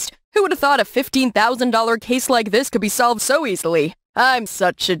closed. Who would have thought a $15,000 case like this could be solved so easily? I'm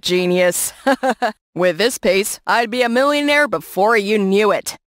such a genius. With this pace, I'd be a millionaire before you knew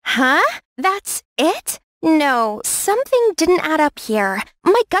it. Huh? That's it? No, something didn't add up here.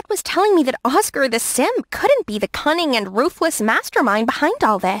 My gut was telling me that Oscar the simp couldn't be the cunning and ruthless mastermind behind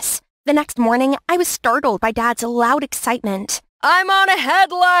all this. The next morning, I was startled by Dad's loud excitement. I'm on a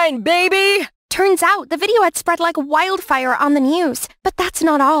headline, baby! Turns out the video had spread like wildfire on the news. But that's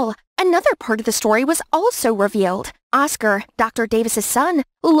not all. Another part of the story was also revealed. Oscar, Dr. Davis's son,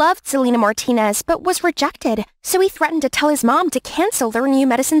 loved Selena Martinez but was rejected, so he threatened to tell his mom to cancel their new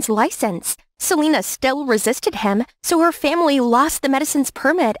medicine's license. Selena still resisted him, so her family lost the medicine's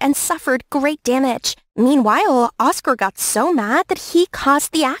permit and suffered great damage. Meanwhile, Oscar got so mad that he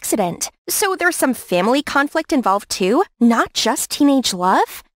caused the accident. So there's some family conflict involved too, not just teenage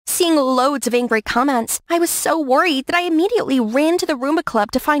love? Seeing loads of angry comments, I was so worried that I immediately ran to the Roomba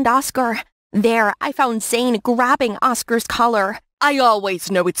Club to find Oscar. There, I found Zane grabbing Oscar's collar. I always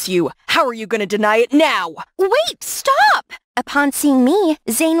know it's you. How are you gonna deny it now? Wait, stop! Upon seeing me,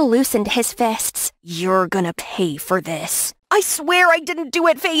 Zane loosened his fists. You're gonna pay for this. I swear I didn't do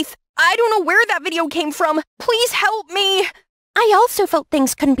it, Faith. I don't know where that video came from. Please help me. I also felt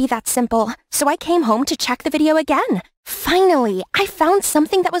things couldn't be that simple, so I came home to check the video again. Finally, I found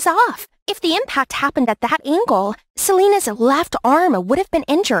something that was off. If the impact happened at that angle, Selena's left arm would have been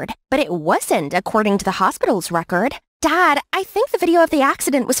injured, but it wasn't, according to the hospital's record. Dad, I think the video of the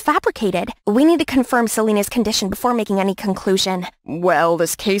accident was fabricated. We need to confirm Selena's condition before making any conclusion. Well,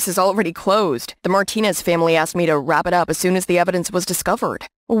 this case is already closed. The Martinez family asked me to wrap it up as soon as the evidence was discovered.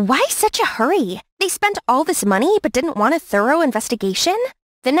 Why such a hurry? They spent all this money but didn't want a thorough investigation?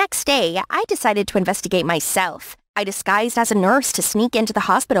 The next day, I decided to investigate myself. I disguised as a nurse to sneak into the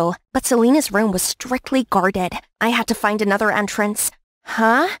hospital, but Selena's room was strictly guarded. I had to find another entrance.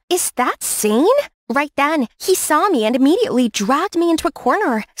 Huh? Is that Zane? Right then, he saw me and immediately dragged me into a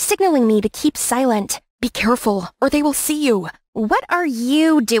corner, signaling me to keep silent. Be careful, or they will see you. What are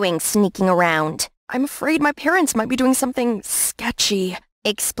you doing sneaking around? I'm afraid my parents might be doing something sketchy.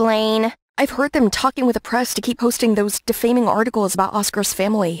 Explain. I've heard them talking with the press to keep posting those defaming articles about Oscar's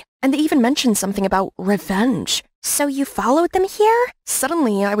family. And they even mentioned something about revenge. So you followed them here?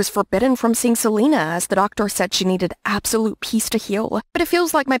 Suddenly, I was forbidden from seeing Selena as the doctor said she needed absolute peace to heal. But it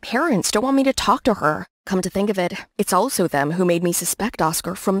feels like my parents don't want me to talk to her. Come to think of it, it's also them who made me suspect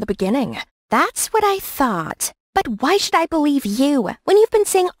Oscar from the beginning. That's what I thought. But why should I believe you when you've been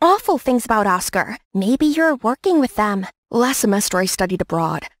saying awful things about Oscar? Maybe you're working with them. Last semester I studied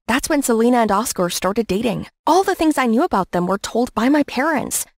abroad. That's when Selena and Oscar started dating. All the things I knew about them were told by my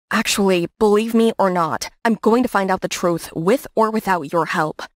parents. Actually, believe me or not, I'm going to find out the truth with or without your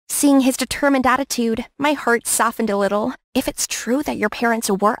help. Seeing his determined attitude, my heart softened a little. If it's true that your parents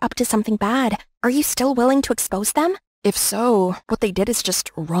were up to something bad, are you still willing to expose them? If so, what they did is just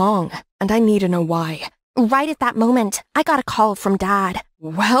wrong, and I need to know why. Right at that moment, I got a call from Dad.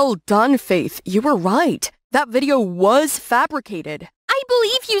 Well done, Faith. You were right. That video was fabricated. I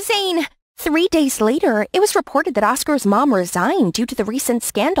believe you, Zane. 3 days later, it was reported that Oscar's mom resigned due to the recent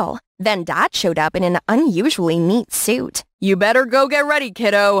scandal. Then Dad showed up in an unusually neat suit. You better go get ready,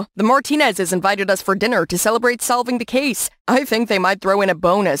 kiddo. The Martinezes invited us for dinner to celebrate solving the case. I think they might throw in a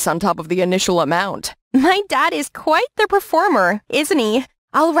bonus on top of the initial amount. My dad is quite the performer, isn't he?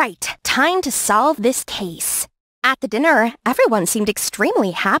 All right, time to solve this case. At the dinner, everyone seemed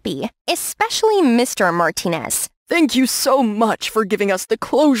extremely happy, especially Mr. Martinez. Thank you so much for giving us the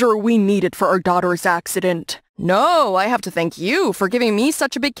closure we needed for our daughter's accident. No, I have to thank you for giving me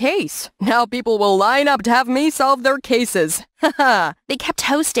such a big case. Now people will line up to have me solve their cases. Haha. They kept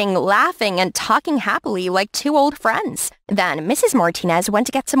toasting, laughing, and talking happily like two old friends. Then Mrs. Martinez went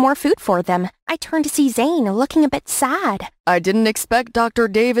to get some more food for them. I turned to see Zane looking a bit sad. I didn't expect Dr.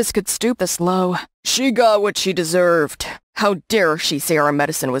 Davis could stoop this low. She got what she deserved. How dare she say our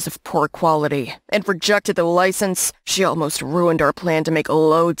medicine was of poor quality and rejected the license? She almost ruined our plan to make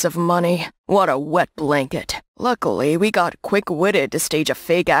loads of money. What a wet blanket. Luckily, we got quick-witted to stage a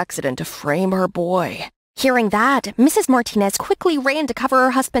fake accident to frame her boy. Hearing that, Mrs. Martinez quickly ran to cover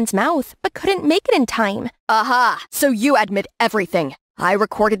her husband's mouth, but couldn't make it in time. Aha! So you admit everything. I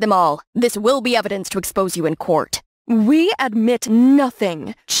recorded them all. This will be evidence to expose you in court. We admit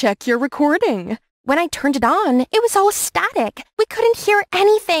nothing. Check your recording. When I turned it on, it was all static. We couldn't hear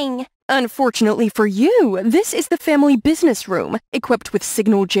anything. Unfortunately for you, this is the family business room, equipped with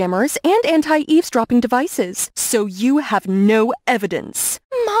signal jammers and anti-eavesdropping devices, so you have no evidence.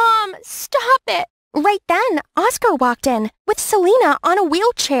 Mom, stop it! Right then, Oscar walked in, with Selena on a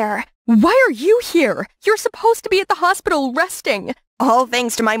wheelchair. Why are you here? You're supposed to be at the hospital resting. All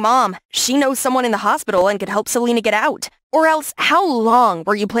thanks to my mom. She knows someone in the hospital and could help Selena get out. Or else, how long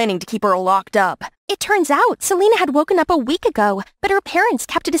were you planning to keep her locked up? It turns out Selena had woken up a week ago, but her parents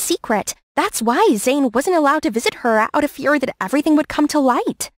kept it a secret. That's why Zane wasn't allowed to visit her out of fear that everything would come to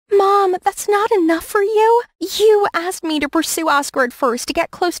light. Mom, that's not enough for you? You asked me to pursue Oscar at first to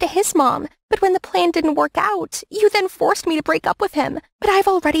get close to his mom, but when the plan didn't work out, you then forced me to break up with him. But I've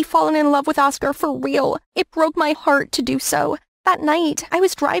already fallen in love with Oscar for real. It broke my heart to do so. That night, I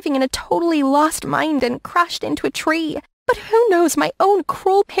was driving in a totally lost mind and crashed into a tree. But who knows, my own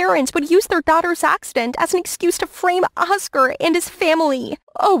cruel parents would use their daughter's accident as an excuse to frame Oscar and his family.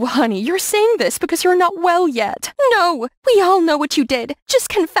 Oh, honey, you're saying this because you're not well yet. No, we all know what you did. Just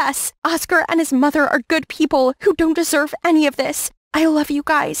confess. Oscar and his mother are good people who don't deserve any of this. I love you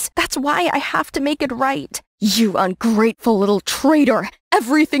guys. That's why I have to make it right. You ungrateful little traitor.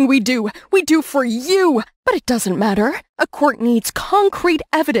 Everything we do for you. But it doesn't matter. A court needs concrete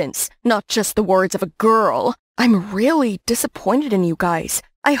evidence, not just the words of a girl. I'm really disappointed in you guys.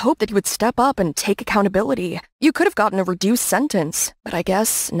 I hope that you would step up and take accountability. You could have gotten a reduced sentence, but I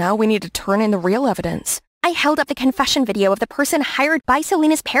guess now we need to turn in the real evidence. I held up the confession video of the person hired by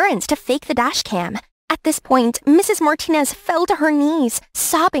Selena's parents to fake the dash cam. At this point, Mrs. Martinez fell to her knees,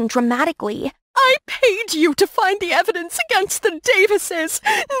 sobbing dramatically. I paid you to find the evidence against the Davises,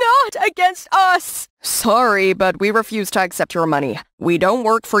 not against us. Sorry, but we refuse to accept your money. We don't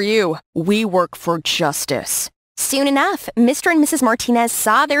work for you. We work for justice. Soon enough, Mr. and Mrs. Martinez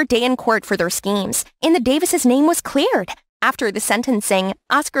saw their day in court for their schemes, and the Davises' name was cleared. After the sentencing,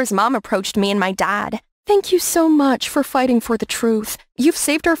 Oscar's mom approached me and my dad. Thank you so much for fighting for the truth. You've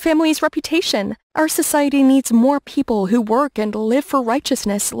saved our family's reputation. Our society needs more people who work and live for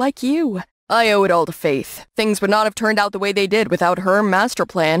righteousness like you. I owe it all to Faith. Things would not have turned out the way they did without her master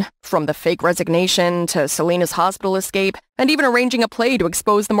plan. From the fake resignation to Selena's hospital escape, and even arranging a play to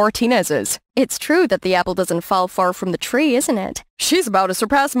expose the Martinezes. It's true that the apple doesn't fall far from the tree, isn't it? She's about to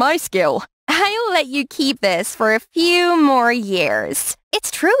surpass my skill. I'll let you keep this for a few more years.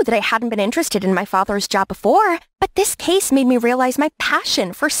 It's true that I hadn't been interested in my father's job before, but this case made me realize my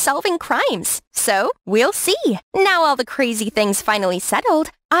passion for solving crimes. So, we'll see. Now all the crazy things finally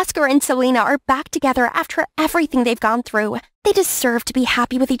settled, Oscar and Selena are back together after everything they've gone through. They deserve to be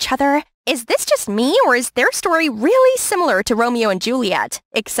happy with each other. Is this just me, or is their story really similar to Romeo and Juliet?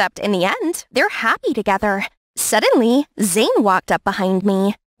 Except in the end, they're happy together. Suddenly, Zane walked up behind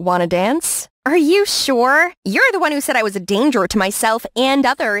me. Wanna dance? Are you sure? You're the one who said I was a danger to myself and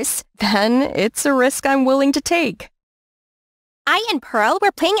others. Then it's a risk I'm willing to take. I and Pearl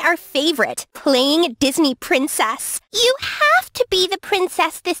were playing our favorite, playing Disney Princess. You have to be the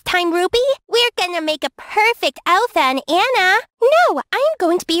princess this time, Ruby. We're gonna make a perfect Elsa and Anna. No, I'm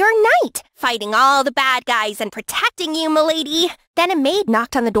going to be your knight, fighting all the bad guys and protecting you, milady. Then a maid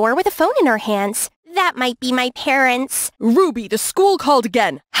knocked on the door with a phone in her hands. That might be my parents. Ruby, the school called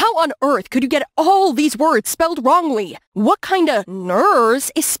again. How on earth could you get all these words spelled wrongly? What kind of nurse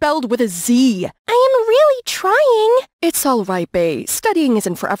is spelled with a Z? I am really trying. It's all right, Bae. Studying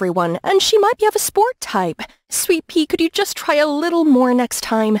isn't for everyone, and she might be of a sport type. Sweet Pea, could you just try a little more next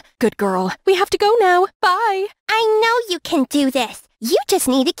time? Good girl. We have to go now. Bye. I know you can do this. You just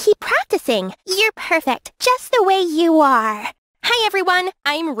need to keep practicing. You're perfect, just the way you are. Hi everyone,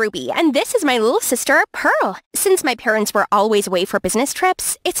 I'm Ruby, and this is my little sister, Pearl. Since my parents were always away for business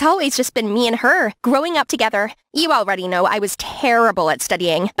trips, it's always just been me and her, growing up together. You already know I was terrible at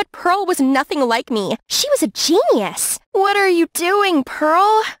studying, but Pearl was nothing like me. She was a genius. What are you doing,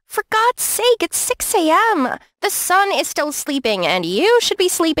 Pearl? For God's sake, it's 6 a.m. The sun is still sleeping, and you should be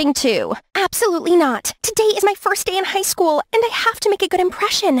sleeping too. Absolutely not. Today is my first day in high school, and I have to make a good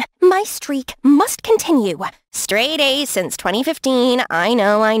impression. My streak must continue. Straight A's since 2015, I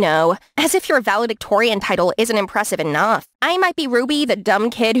know. As if your valedictorian title isn't impressive enough. I might be Ruby, the dumb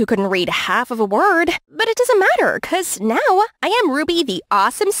kid who couldn't read half of a word, but it doesn't matter, because now I am Ruby, the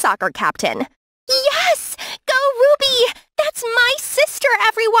awesome soccer captain. Yes! Go Ruby! That's my sister,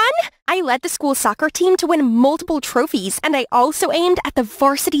 everyone! I led the school soccer team to win multiple trophies, and I also aimed at the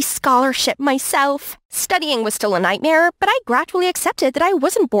varsity scholarship myself. Studying was still a nightmare, but I gradually accepted that I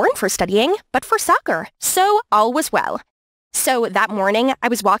wasn't born for studying, but for soccer. So all was well. So that morning, I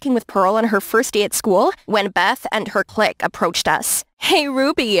was walking with Pearl on her first day at school when Beth and her clique approached us. Hey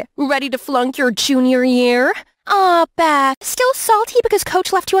Ruby, ready to flunk your junior year? Aw, Beth, still salty because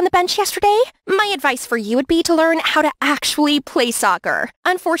Coach left you on the bench yesterday? My advice for you would be to learn how to actually play soccer.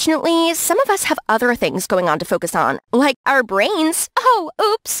 Unfortunately, some of us have other things going on to focus on, like our brains. Oh,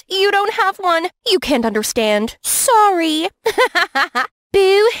 oops, you don't have one. You can't understand. Sorry.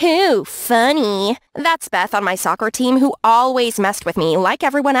 Boo-hoo, funny. That's Beth on my soccer team who always messed with me like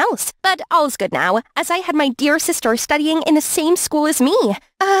everyone else. But all's good now, as I had my dear sister studying in the same school as me.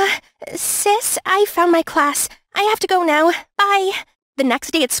 Sis, I found my class. I have to go now. Bye. The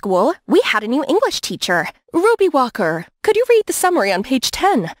next day at school, we had a new English teacher. Ruby Walker, could you read the summary on page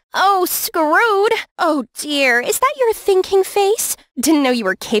 10? Oh, screwed. Oh dear, is that your thinking face? Didn't know you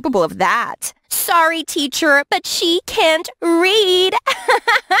were capable of that. Sorry, teacher, but she can't read.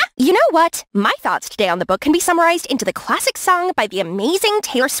 You know what? My thoughts today on the book can be summarized into the classic song by the amazing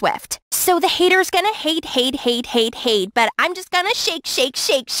Taylor Swift. So the hater's gonna hate, but I'm just gonna shake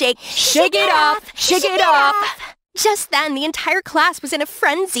it off, shake it off. Just then, the entire class was in a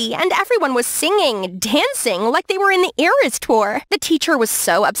frenzy, and everyone was singing, dancing, like they were in the Eras tour. The teacher was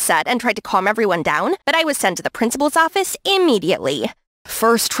so upset and tried to calm everyone down, but I was sent to the principal's office immediately.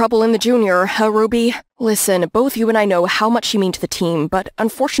 First trouble in the junior, huh, Ruby? Listen, both you and I know how much you mean to the team, but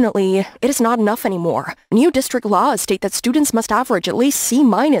unfortunately, it is not enough anymore. New district laws state that students must average at least C-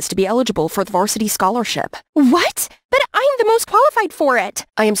 to be eligible for the varsity scholarship. What? But I'm the most qualified for it.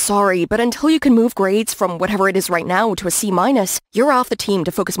 I am sorry, but until you can move grades from whatever it is right now to a C-, you're off the team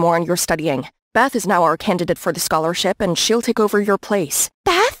to focus more on your studying. Beth is now our candidate for the scholarship, and she'll take over your place.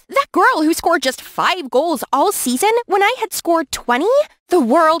 Beth? That girl who scored just 5 goals all season when I had scored 20? The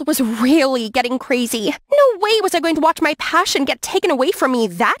world was really getting crazy. No way was I going to watch my passion get taken away from me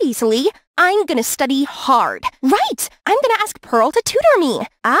that easily. I'm gonna study hard. Right! I'm gonna ask Pearl to tutor me.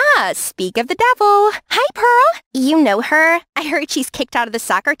 Ah, speak of the devil. Hi, Pearl. You know her? I heard she's kicked out of the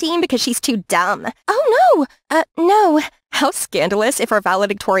soccer team because she's too dumb. Oh, no. No. How scandalous if our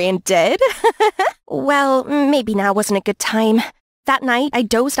valedictorian did. Well, maybe now wasn't a good time. That night, I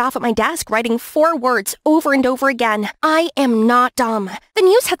dozed off at my desk writing 4 words over and over again. I am not dumb. The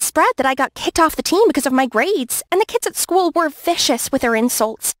news had spread that I got kicked off the team because of my grades, and the kids at school were vicious with their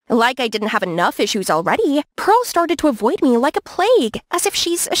insults. Like I didn't have enough issues already, Pearl started to avoid me like a plague, as if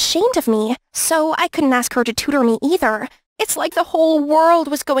she's ashamed of me. So I couldn't ask her to tutor me either. It's like the whole world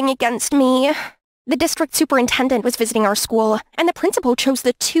was going against me. The district superintendent was visiting our school, and the principal chose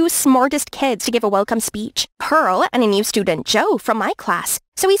the 2 smartest kids to give a welcome speech, Pearl and a new student, Joe, from my class.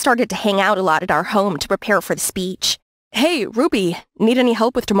 So we started to hang out a lot at our home to prepare for the speech. Hey, Ruby, need any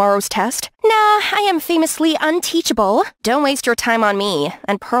help with tomorrow's test? Nah, I am famously unteachable. Don't waste your time on me,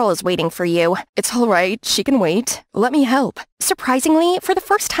 and Pearl is waiting for you. It's all right, she can wait. Let me help. Surprisingly, for the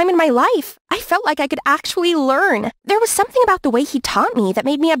first time in my life, I felt like I could actually learn. There was something about the way he taught me that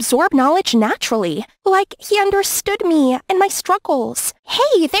made me absorb knowledge naturally. Like he understood me and my struggles.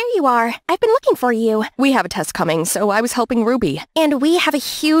 Hey, there you are. I've been looking for you. We have a test coming, so I was helping Ruby. And we have a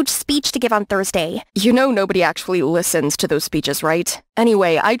huge speech to give on Thursday. You know nobody actually listens to those speeches, right?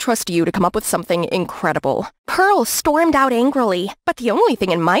 Anyway, I trust you to come up with something incredible. Pearl stormed out angrily, but the only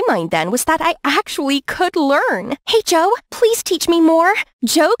thing in my mind then was that I actually could learn. Hey, Joe, please teach me more.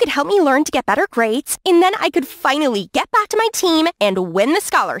 Joe could help me learn to get better grades, and then I could finally get back to my team and win the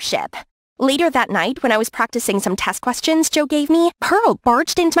scholarship. Later that night, when I was practicing some test questions Joe gave me, Pearl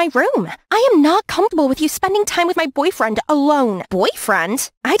barged into my room. I am not comfortable with you spending time with my boyfriend alone. Boyfriend?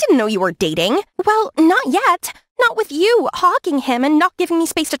 I didn't know you were dating. Well, not yet. Not with you hogging him and not giving me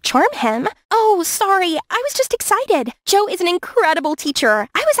space to charm him. Oh, sorry. I was just excited. Joe is an incredible teacher.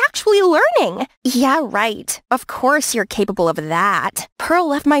 I was actually learning. Yeah, right. Of course you're capable of that. Pearl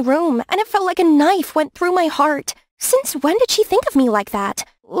left my room, and it felt like a knife went through my heart. Since when did she think of me like that?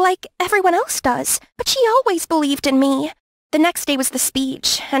 Like everyone else does. But she always believed in me. The next day was the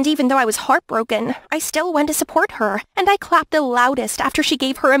speech, and even though I was heartbroken, I still went to support her, and I clapped the loudest after she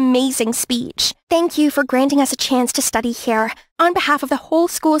gave her amazing speech. Thank you for granting us a chance to study here. On behalf of the whole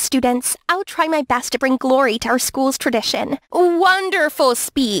school students, I'll try my best to bring glory to our school's tradition. Wonderful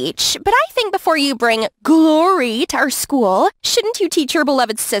speech, but I think before you bring glory to our school, shouldn't you teach your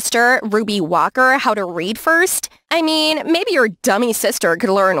beloved sister, Ruby Walker, how to read first? I mean, maybe your dummy sister could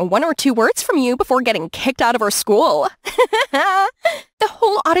learn 1 or 2 words from you before getting kicked out of her school. The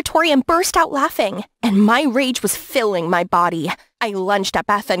whole auditorium burst out laughing, and my rage was filling my body. I lunged at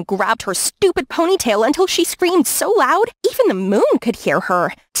Beth and grabbed her stupid ponytail until she screamed so loud, even the moon could hear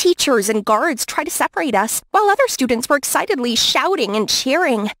her. Teachers and guards tried to separate us, while other students were excitedly shouting and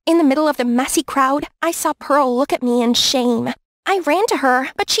cheering. In the middle of the messy crowd, I saw Pearl look at me in shame. I ran to her,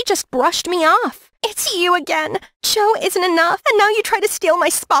 but she just brushed me off. It's you again. Joe isn't enough, and now you try to steal my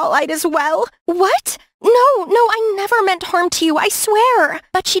spotlight as well. What? No, I never meant harm to you, I swear.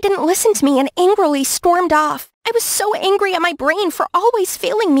 But she didn't listen to me and angrily stormed off. I was so angry at my brain for always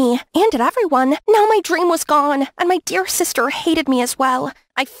failing me, and at everyone. Now my dream was gone, and my dear sister hated me as well.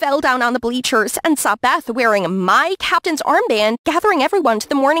 I fell down on the bleachers and saw Beth wearing my captain's armband, gathering everyone to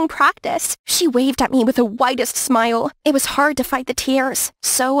the morning practice. She waved at me with the widest smile. It was hard to fight the tears,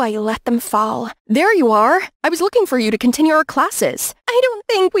 so I let them fall. There you are. I was looking for you to continue our classes. I don't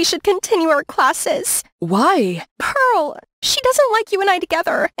think we should continue our classes. Why? Pearl, she doesn't like you and I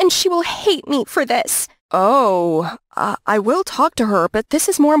together, and she will hate me for this. Oh, I will talk to her, but this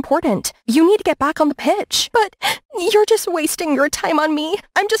is more important. You need to get back on the pitch. But you're just wasting your time on me.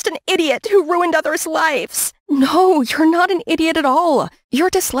 I'm just an idiot who ruined others' lives. No, you're not an idiot at all. You're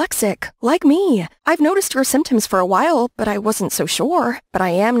dyslexic, like me. I've noticed your symptoms for a while, but I wasn't so sure. But I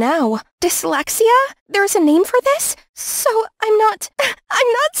am now. Dyslexia? There's a name for this? So I'm not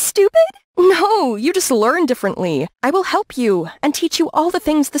stupid? No, you just learn differently. I will help you and teach you all the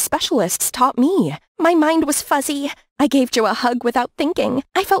things the specialists taught me. My mind was fuzzy. I gave Joe a hug without thinking.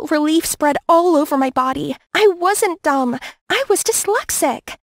 I felt relief spread all over my body. I wasn't dumb. I was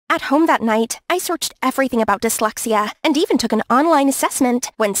dyslexic. At home that night, I searched everything about dyslexia and even took an online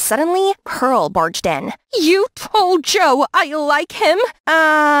assessment when suddenly Pearl barged in. You told Joe I like him?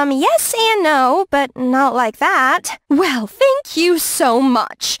 Yes and no, but not like that. Well, thank you so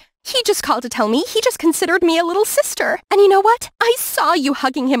much. He just called to tell me he just considered me a little sister. And you know what? I saw you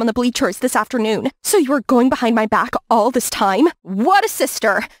hugging him on the bleachers this afternoon. So you were going behind my back all this time? What a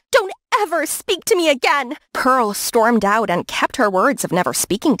sister! Don't ever speak to me again! Pearl stormed out and kept her words of never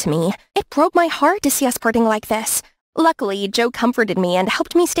speaking to me. It broke my heart to see us parting like this. Luckily, Joe comforted me and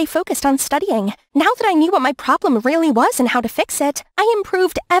helped me stay focused on studying. Now that I knew what my problem really was and how to fix it, I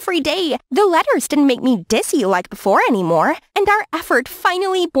improved every day. The letters didn't make me dizzy like before anymore, and our effort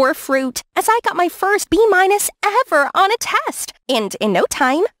finally bore fruit as I got my first B- ever on a test. And in no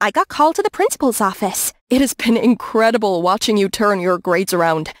time, I got called to the principal's office. It has been incredible watching you turn your grades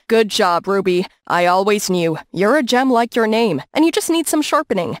around. Good job, Ruby. I always knew. You're a gem like your name, and you just need some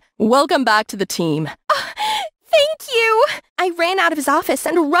sharpening. Welcome back to the team. Thank you! I ran out of his office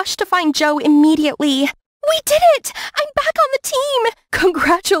and rushed to find Joe immediately. We did it! I'm back on the team!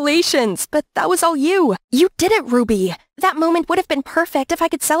 Congratulations! But that was all you. You did it, Ruby. That moment would have been perfect if I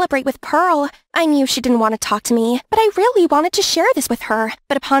could celebrate with Pearl. I knew she didn't want to talk to me, but I really wanted to share this with her.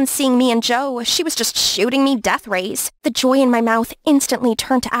 But upon seeing me and Joe, she was just shooting me death rays. The joy in my mouth instantly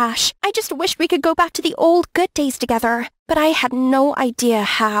turned to ash. I just wished we could go back to the old good days together, but I had no idea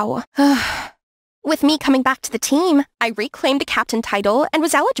how. With me coming back to the team, I reclaimed the captain title and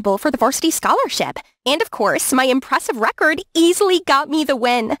was eligible for the varsity scholarship. And of course, my impressive record easily got me the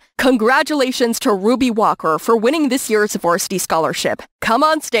win. Congratulations to Ruby Walker for winning this year's varsity scholarship. Come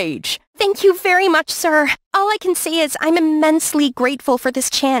on stage. Thank you very much, sir. All I can say is I'm immensely grateful for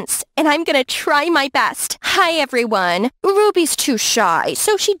this chance, and I'm gonna try my best. Hi, everyone. Ruby's too shy,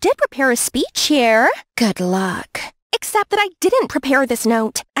 so she did prepare a speech here. Good luck. Except that I didn't prepare this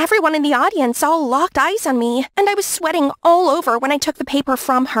note. Everyone in the audience all locked eyes on me, and I was sweating all over when I took the paper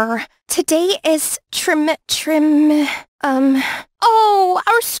from her. Today is Oh,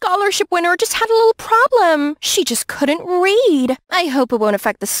 our scholarship winner just had a little problem. She just couldn't read. I hope it won't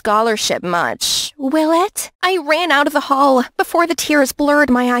affect the scholarship much. Will it? I ran out of the hall before the tears blurred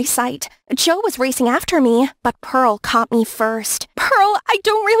my eyesight. Joe was racing after me, but Pearl caught me first. Pearl, I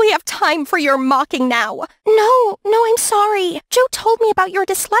don't really have time for your mocking now. No, I'm sorry. Joe told me about your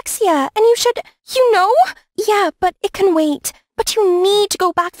dyslexia, and you should, Yeah, but it can wait. But you need to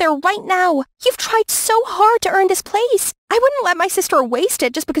go back there right now. You've tried so hard to earn this place. I wouldn't let my sister waste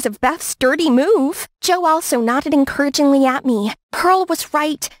it just because of Beth's dirty move. Joe also nodded encouragingly at me. Pearl was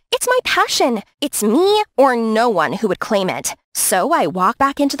right. It's my passion. It's me or no one who would claim it. So I walked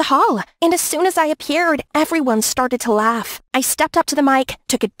back into the hall, and as soon as I appeared, everyone started to laugh. I stepped up to the mic,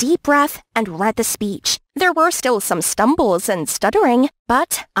 took a deep breath, and read the speech. There were still some stumbles and stuttering,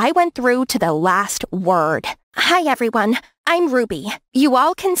 but I went through to the last word. Hi everyone, I'm Ruby. You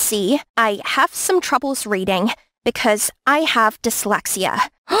all can see I have some troubles reading because I have dyslexia.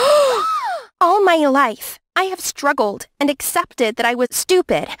 All my life, I have struggled and accepted that I was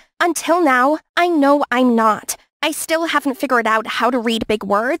stupid. Until now, I know I'm not. I still haven't figured out how to read big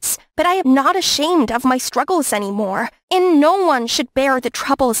words, but I am not ashamed of my struggles anymore, and no one should bear the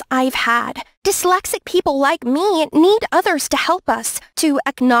troubles I've had. Dyslexic people like me need others to help us, to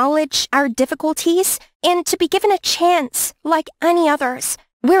acknowledge our difficulties, and to be given a chance like any others.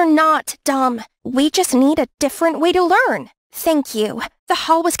 We're not dumb. We just need a different way to learn. Thank you. The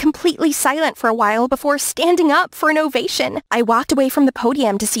hall was completely silent for a while before standing up for an ovation. I walked away from the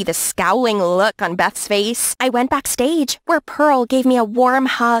podium to see the scowling look on Beth's face. I went backstage, where Pearl gave me a warm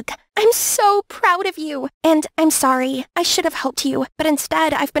hug. I'm so proud of you, and I'm sorry. I should have helped you, but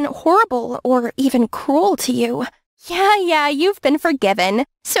instead I've been horrible or even cruel to you. Yeah, you've been forgiven.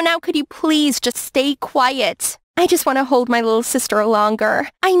 So now could you please just stay quiet? I just want to hold my little sister longer.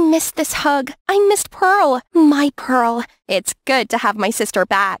 I missed this hug. I missed Pearl. My Pearl. It's good to have my sister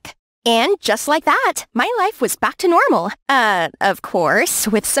back. And just like that, my life was back to normal. Of course,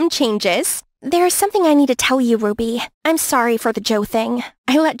 with some changes. There's something I need to tell you, Ruby. I'm sorry for the Joe thing.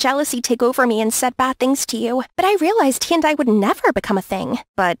 I let jealousy take over me and said bad things to you, but I realized he and I would never become a thing.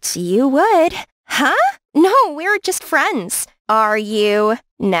 But you would. Huh? No, we're just friends. Are you?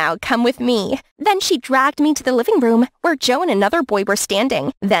 Now come with me. Then she dragged me to the living room where Joe and another boy were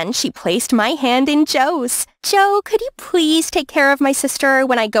standing. Then she placed my hand in Joe's. Joe, could you please take care of my sister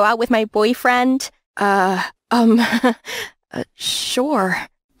when I go out with my boyfriend? Sure.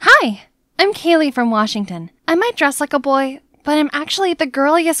 Hi, I'm Kaylee from Washington. I might dress like a boy, but I'm actually the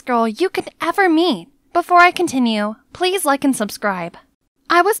girliest girl you could ever meet. Before I continue, please like and subscribe.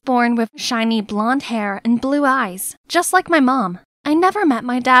 I was born with shiny blonde hair and blue eyes, just like my mom. I never met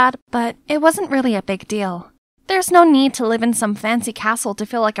my dad, but it wasn't really a big deal. There's no need to live in some fancy castle to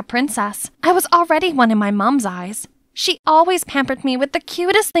feel like a princess. I was already one in my mom's eyes. She always pampered me with the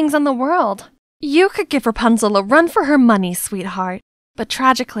cutest things in the world. You could give Rapunzel a run for her money, sweetheart. But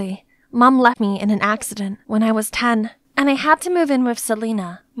tragically, Mom left me in an accident when I was 10, and I had to move in with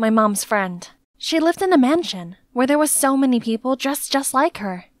Selena, my mom's friend. She lived in a mansion where there were so many people dressed just like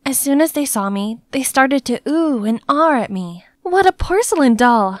her. As soon as they saw me, they started to ooh and ah at me. What a porcelain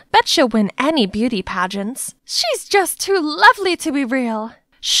doll. Bet she'll win any beauty pageants. She's just too lovely to be real.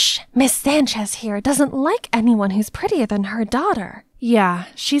 Shh, Miss Sanchez here doesn't like anyone who's prettier than her daughter. Yeah,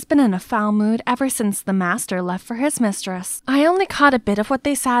 she's been in a foul mood ever since the master left for his mistress. I only caught a bit of what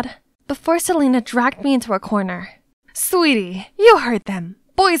they said before Selena dragged me into a corner. Sweetie, you heard them.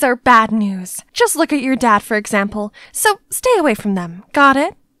 Boys are bad news. Just look at your dad, for example. So stay away from them. Got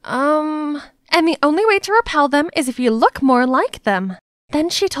it? And the only way to repel them is if you look more like them. Then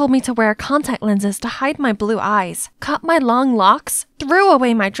she told me to wear contact lenses to hide my blue eyes, cut my long locks, threw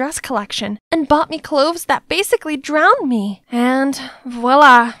away my dress collection, and bought me clothes that basically drowned me. And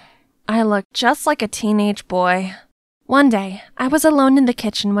voila, I looked just like a teenage boy. One day, I was alone in the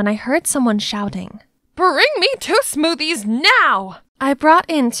kitchen when I heard someone shouting, "Bring me 2 smoothies now!" I brought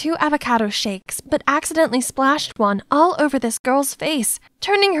in 2 avocado shakes, but accidentally splashed one all over this girl's face,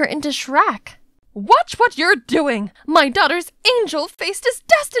 turning her into Shrek. Watch what you're doing! My daughter's angel face is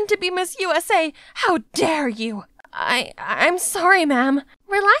destined to be Miss USA! How dare you! I'm sorry, ma'am.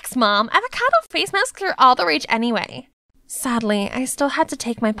 Relax, Mom. Avocado face masks are all the rage anyway. Sadly, I still had to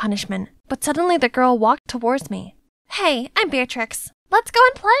take my punishment, but suddenly the girl walked towards me. Hey, I'm Beatrix. Let's go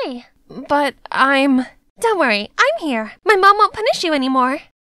and play. But Don't worry, I'm here. My mom won't punish you anymore.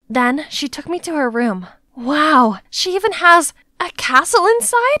 Then she took me to her room. Wow, she even has a castle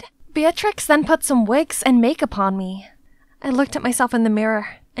inside? Beatrix then put some wigs and makeup on me. I looked at myself in the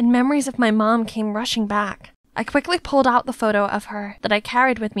mirror, and memories of my mom came rushing back. I quickly pulled out the photo of her that I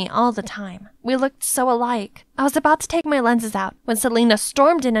carried with me all the time. We looked so alike. I was about to take my lenses out when Selena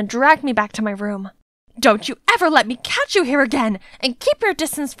stormed in and dragged me back to my room. Don't you ever let me catch you here again, and keep your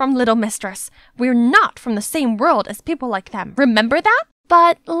distance from Little Mistress. We're not from the same world as people like them. Remember that?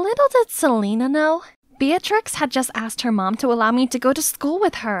 But little did Selena know, Beatrix had just asked her mom to allow me to go to school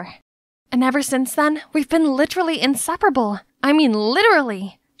with her. And ever since then, we've been literally inseparable. I mean,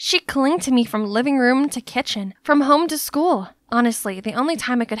 literally. She clinged to me from living room to kitchen, from home to school. Honestly, the only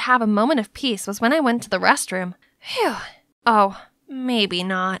time I could have a moment of peace was when I went to the restroom. Phew. Oh, maybe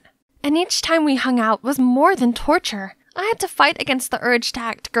not. And each time we hung out was more than torture. I had to fight against the urge to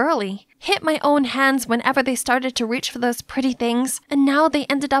act girly, hit my own hands whenever they started to reach for those pretty things, and now they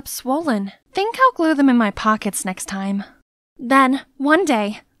ended up swollen. Think I'll glue them in my pockets next time. Then, one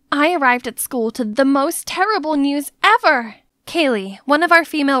day, I arrived at school to the most terrible news ever! Kaylee, one of our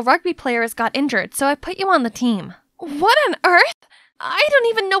female rugby players, got injured, so I put you on the team. What on earth? I don't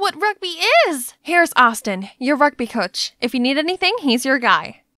even know what rugby is! Here's Austin, your rugby coach. If you need anything, he's your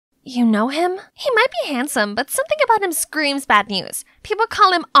guy. You know him? He might be handsome, but something about him screams bad news. People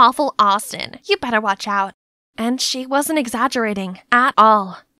call him Awful Austin. You better watch out. And she wasn't exaggerating at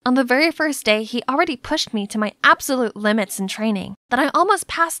all. On the very first day, he already pushed me to my absolute limits in training, that I almost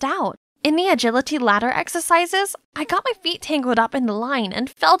passed out. In the agility ladder exercises, I got my feet tangled up in the line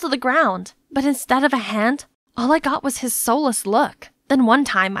and fell to the ground. But instead of a hand, all I got was his soulless look. Then one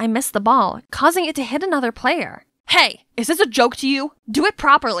time, I missed the ball, causing it to hit another player. Hey, is this a joke to you? Do it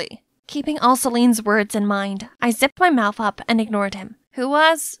properly. Keeping all Celine's words in mind, I zipped my mouth up and ignored him, who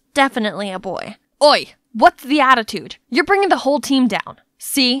was definitely a boy. Oi, what's the attitude? You're bringing the whole team down.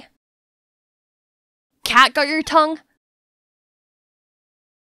 See? Cat got your tongue?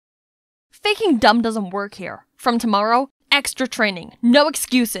 Faking dumb doesn't work here. From tomorrow, extra training, no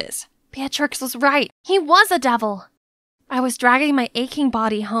excuses. Beatrix was right. He was a devil. I was dragging my aching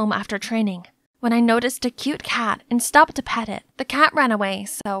body home after training when I noticed a cute cat and stopped to pet it. The cat ran away,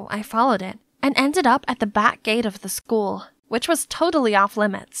 so I followed it and ended up at the back gate of the school, which was totally off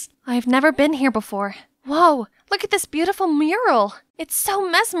limits. I've never been here before. Whoa, look at this beautiful mural. It's so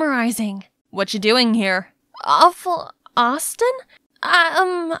mesmerizing. What you doing here? Awful Austin?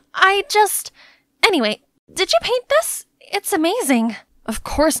 Anyway, did you paint this? It's amazing. Of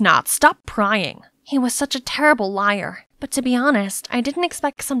course not. Stop prying. He was such a terrible liar. But to be honest, I didn't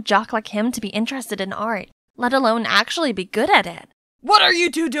expect some jock like him to be interested in art, let alone actually be good at it. What are you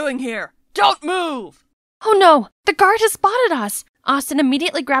two doing here? Don't move! Oh no! The guard has spotted us! Austin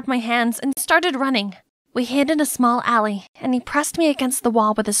immediately grabbed my hands and started running. We hid in a small alley, and he pressed me against the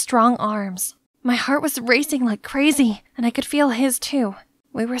wall with his strong arms. My heart was racing like crazy, and I could feel his too.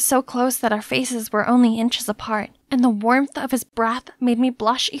 We were so close that our faces were only inches apart, and the warmth of his breath made me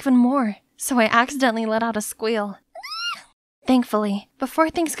blush even more, so I accidentally let out a squeal. Thankfully,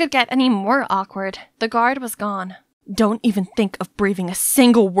 before things could get any more awkward, the guard was gone. Don't even think of breathing a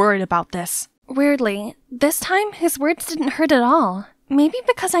single word about this. Weirdly, this time his words didn't hurt at all. Maybe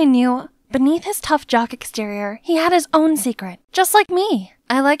because I knew, beneath his tough jock exterior, he had his own secret, just like me.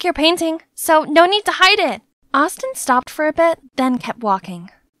 I like your painting, so no need to hide it. Austin stopped for a bit, then kept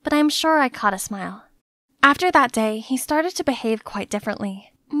walking, but I'm sure I caught a smile. After that day, he started to behave quite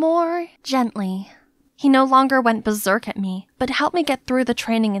differently, more gently. He no longer went berserk at me, but helped me get through the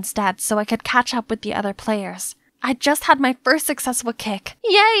training instead so I could catch up with the other players. I just had my first successful kick.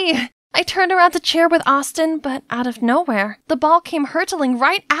 Yay! I turned around to cheer with Austin, but out of nowhere, the ball came hurtling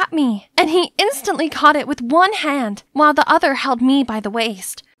right at me, and he instantly caught it with one hand, while the other held me by the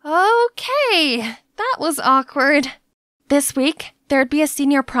waist. Okay, that was awkward. This week, there'd be a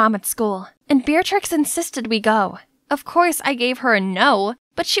senior prom at school, and Beatrix insisted we go. Of course, I gave her a no,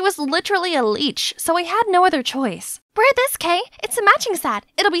 but she was literally a leech, so I had no other choice. Wear this, Kay. It's a matching set.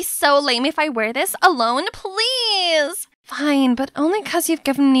 It'll be so lame if I wear this alone, please. Fine, but only 'cause you've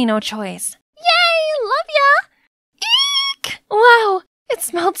given me no choice. Yay! Love ya! Eek! Wow, it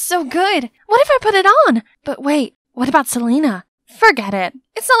smelled so good. What if I put it on? But wait, what about Selena? Forget it.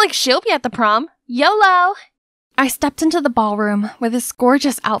 It's not like she'll be at the prom. YOLO! I stepped into the ballroom with this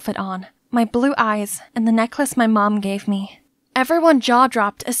gorgeous outfit on, my blue eyes, and the necklace my mom gave me. Everyone jaw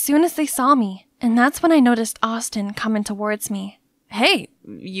dropped as soon as they saw me, and that's when I noticed Austin coming towards me. Hey,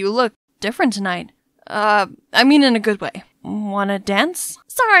 you look different tonight. I mean in a good way. Wanna dance?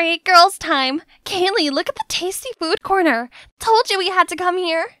 Sorry, girls' time. Kaylee, look at the tasty food corner. Told you we had to come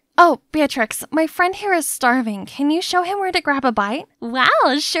here. Oh, Beatrix, my friend here is starving. Can you show him where to grab a bite? Wow,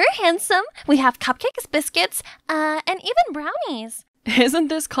 sure, handsome. We have cupcakes, biscuits, and even brownies. Isn't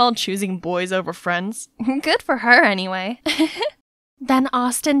this called choosing boys over friends? Good for her, anyway. Then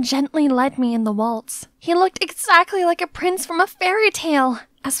Austin gently led me in the waltz. He looked exactly like a prince from a fairy tale.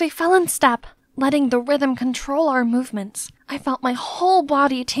 As we fell in step, letting the rhythm control our movements, I felt my whole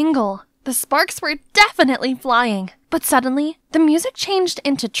body tingle. The sparks were definitely flying. But suddenly, the music changed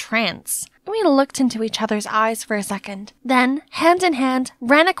into trance. We looked into each other's eyes for a second, then, hand in hand,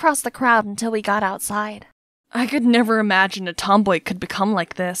 ran across the crowd until we got outside. I could never imagine a tomboy could become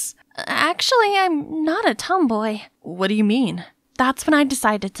like this. Actually, I'm not a tomboy. What do you mean? That's when I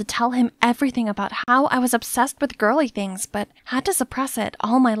decided to tell him everything about how I was obsessed with girly things, but had to suppress it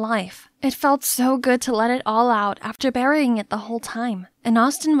all my life. It felt so good to let it all out after burying it the whole time. And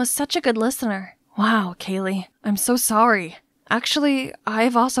Austin was such a good listener. Wow, Kaylee, I'm so sorry. Actually,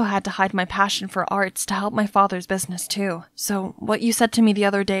 I've also had to hide my passion for arts to help my father's business too. So what you said to me the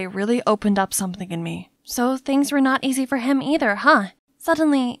other day really opened up something in me. So things were not easy for him either, huh?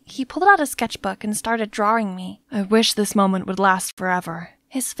 Suddenly, he pulled out a sketchbook and started drawing me. I wish this moment would last forever.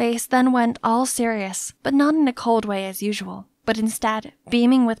 His face then went all serious, but not in a cold way as usual, but instead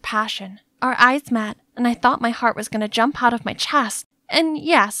beaming with passion. Our eyes met, and I thought my heart was going to jump out of my chest. And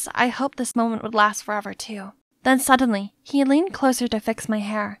yes, I hoped this moment would last forever too. Then suddenly, he leaned closer to fix my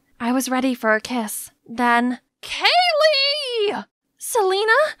hair. I was ready for a kiss. Then, Kaylee!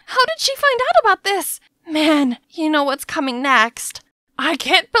 Selena? How did she find out about this? Man, you know what's coming next. I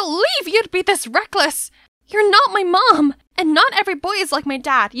can't believe you'd be this reckless. You're not my mom, and not every boy is like my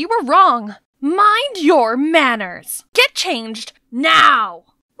dad. You were wrong. Mind your manners. Get changed now.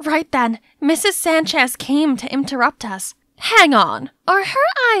 Right then, Mrs. Sanchez came to interrupt us. Hang on, are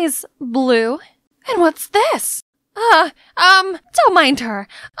her eyes blue? And what's this? Don't mind her.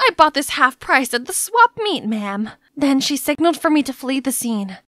 I bought this half price at the swap meet, ma'am. Then she signaled for me to flee the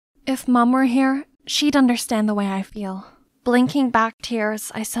scene. If Mom were here, she'd understand the way I feel. Blinking back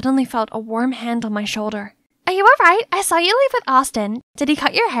tears, I suddenly felt a warm hand on my shoulder. Are you alright? I saw you leave with Austin. Did he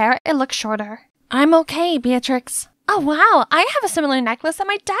cut your hair? It looks shorter. I'm okay, Beatrix. Oh wow, I have a similar necklace that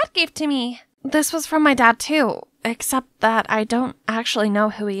my dad gave to me. This was from my dad too, except that I don't actually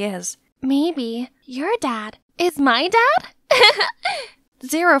know who he is. Maybe your dad is my dad?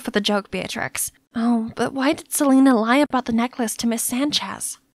 0 for the joke, Beatrix. Oh, but why did Selena lie about the necklace to Miss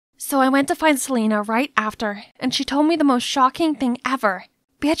Sanchez? So I went to find Selena right after, and she told me the most shocking thing ever.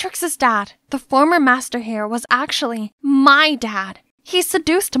 Beatrix's dad, the former master here, was actually my dad. He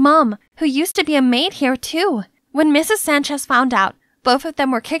seduced Mom, who used to be a maid here too. When Mrs. Sanchez found out, both of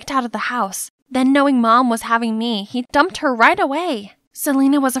them were kicked out of the house. Then knowing Mom was having me, he dumped her right away.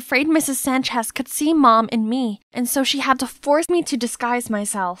 Selena was afraid Mrs. Sanchez could see Mom in me, and so she had to force me to disguise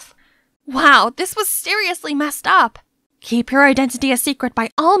myself. Wow, this was seriously messed up. Keep your identity a secret by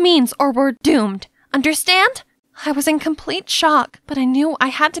all means or we're doomed. Understand? I was in complete shock, but I knew I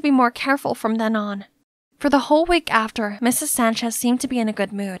had to be more careful from then on. For the whole week after, Mrs. Sanchez seemed to be in a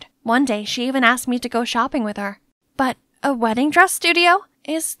good mood. One day, she even asked me to go shopping with her. But a wedding dress studio?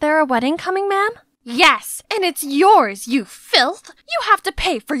 Is there a wedding coming, ma'am? Yes, and it's yours, you filth! You have to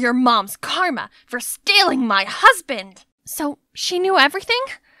pay for your mom's karma for stealing my husband! So, she knew everything?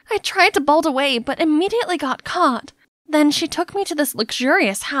 I tried to bolt away, but immediately got caught. Then she took me to this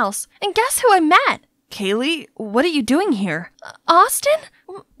luxurious house, and guess who I met? Kaylee, what are you doing here? Austin?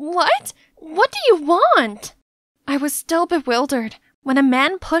 What? What do you want? I was still bewildered when a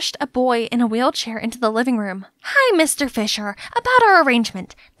man pushed a boy in a wheelchair into the living room. Hi, Mr. Fisher. About our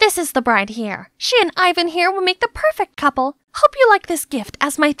arrangement. This is the bride here. She and Ivan here will make the perfect couple. Hope you like this gift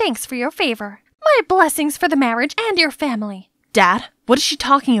as my thanks for your favor. My blessings for the marriage and your family. Dad, what is she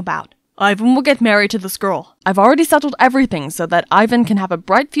talking about? Ivan will get married to this girl. I've already settled everything so that Ivan can have a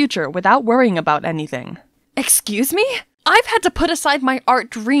bright future without worrying about anything. Excuse me? I've had to put aside my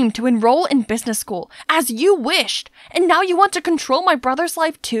art dream to enroll in business school, as you wished, and now you want to control my brother's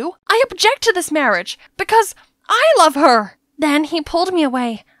life too? I object to this marriage, because I love her! Then he pulled me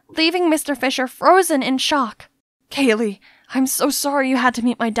away, leaving Mr. Fisher frozen in shock. Kaylee, I'm so sorry you had to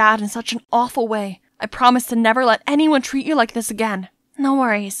meet my dad in such an awful way. I promise to never let anyone treat you like this again. No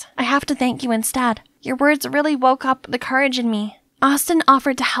worries. I have to thank you instead. Your words really woke up the courage in me. Austin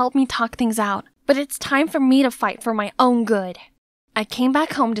offered to help me talk things out, but it's time for me to fight for my own good. I came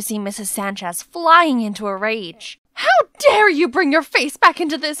back home to see Mrs. Sanchez flying into a rage. How dare you bring your face back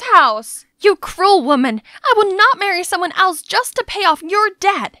into this house? You cruel woman! I will not marry someone else just to pay off your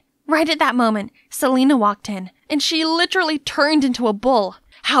debt! Right at that moment, Selena walked in, and she literally turned into a bull.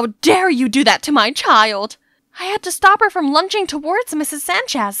 How dare you do that to my child? I had to stop her from lunging towards Mrs.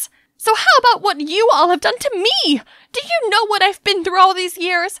 Sanchez. So how about what you all have done to me? Do you know what I've been through all these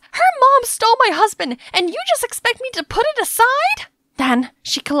years? Her mom stole my husband, and you just expect me to put it aside? Then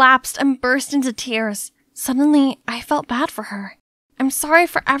she collapsed and burst into tears. Suddenly, I felt bad for her. I'm sorry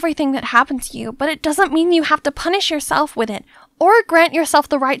for everything that happened to you, but it doesn't mean you have to punish yourself with it, or grant yourself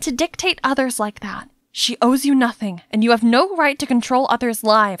the right to dictate others like that. She owes you nothing, and you have no right to control others'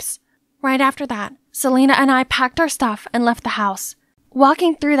 lives. Right after that, Selena and I packed our stuff and left the house.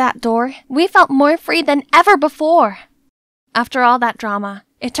 Walking through that door, we felt more free than ever before. After all that drama,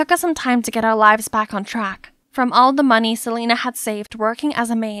 it took us some time to get our lives back on track. From all the money Selena had saved working as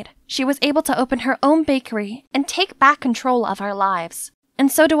a maid, she was able to open her own bakery and take back control of our lives. And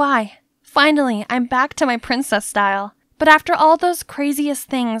so do I. Finally, I'm back to my princess style. But after all those craziest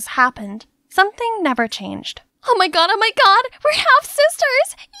things happened, something never changed. Oh my god, we're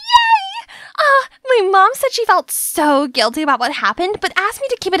half-sisters! Yay! My mom said she felt so guilty about what happened, but asked me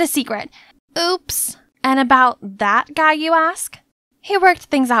to keep it a secret. Oops. And about that guy, you ask? He worked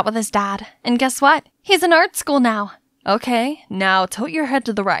things out with his dad, and guess what? He's in art school now. Okay, now tilt your head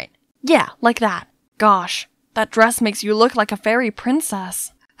to the right. Yeah, like that. Gosh, that dress makes you look like a fairy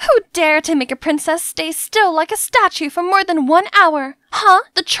princess. Who dare to make a princess stay still like a statue for more than 1 hour? Huh?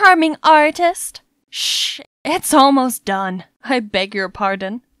 The charming artist? Shh, it's almost done. I beg your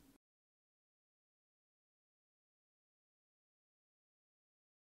pardon.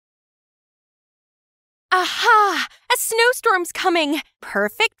 Aha! A snowstorm's coming!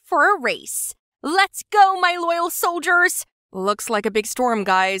 Perfect for a race. Let's go, my loyal soldiers! Looks like a big storm,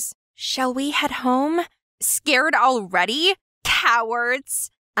 guys. Shall we head home? Scared already?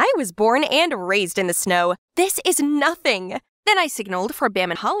 Cowards! I was born and raised in the snow. This is nothing. Then I signaled for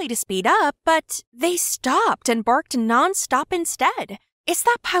Bam and Holly to speed up, but they stopped and barked non-stop instead. Is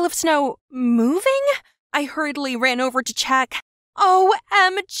that pile of snow moving? I hurriedly ran over to check.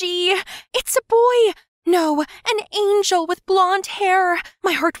 OMG! It's a boy! No, an angel with blonde hair.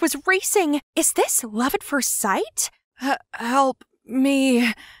 My heart was racing. Is this love at first sight? Help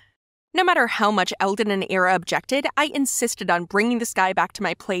me. No matter how much Eldon and Era objected, I insisted on bringing this guy back to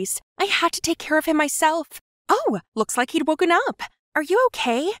my place. I had to take care of him myself. Oh, looks like he'd woken up. Are you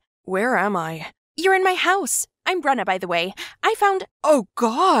okay? Where am I? You're in my house. I'm Brenna, by the way. I found— Oh,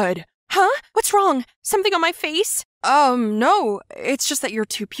 God! Huh? What's wrong? Something on my face? No. It's just that you're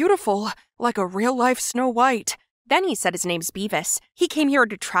too beautiful. Like a real-life Snow White. Then he said his name's Beavis. He came here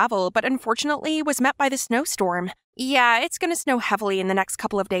to travel, but unfortunately was met by the snowstorm. Yeah, it's gonna snow heavily in the next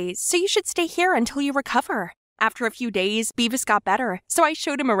couple of days, so you should stay here until you recover. After a few days, Beavis got better, so I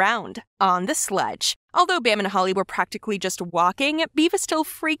showed him around. On the sledge. Although Bam and Holly were practically just walking, Beavis still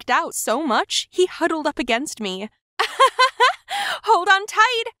freaked out so much, he huddled up against me. Hold on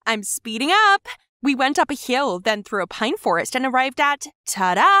tight, I'm speeding up. We went up a hill, then through a pine forest and arrived at,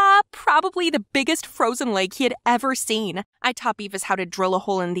 ta-da, probably the biggest frozen lake he had ever seen. I taught Beavis how to drill a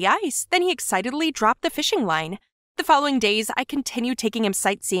hole in the ice, then he excitedly dropped the fishing line. The following days, I continued taking him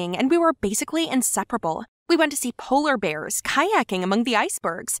sightseeing, and we were basically inseparable. We went to see polar bears, kayaking among the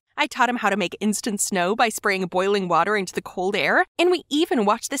icebergs. I taught him how to make instant snow by spraying boiling water into the cold air, and we even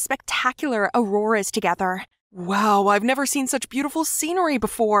watched the spectacular auroras together. Wow, I've never seen such beautiful scenery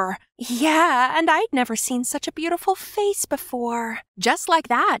before. Yeah, and I'd never seen such a beautiful face before. Just like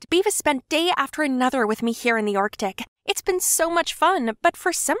that, Beavis spent day after another with me here in the Arctic. It's been so much fun, but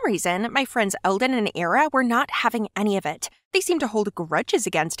for some reason, my friends Eldon and Era were not having any of it. They seemed to hold grudges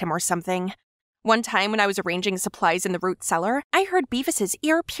against him or something. One time when I was arranging supplies in the root cellar, I heard Beavis's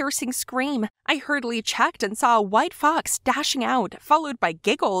ear-piercing scream. I hurriedly checked and saw a white fox dashing out, followed by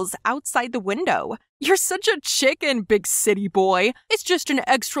giggles outside the window. You're such a chicken, big city boy. It's just an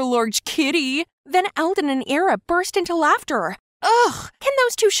extra-large kitty. Then Eldon and Era burst into laughter. Ugh, can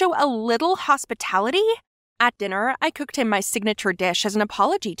those two show a little hospitality? At dinner, I cooked him my signature dish as an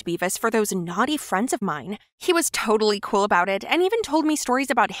apology to Beavis for those naughty friends of mine. He was totally cool about it and even told me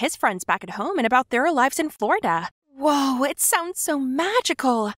stories about his friends back at home and about their lives in Florida. Whoa, it sounds so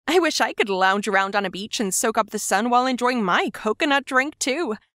magical. I wish I could lounge around on a beach and soak up the sun while enjoying my coconut drink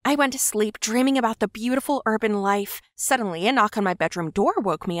too. I went to sleep dreaming about the beautiful urban life. Suddenly, a knock on my bedroom door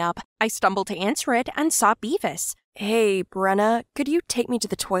woke me up. I stumbled to answer it and saw Beavis. Hey, Brenna, could you take me to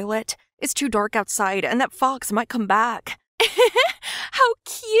the toilet? It's too dark outside and that fox might come back. How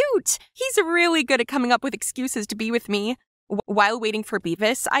cute! He's really good at coming up with excuses to be with me. While waiting for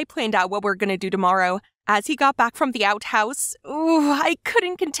Beavis, I planned out what we're gonna do tomorrow. As he got back from the outhouse, I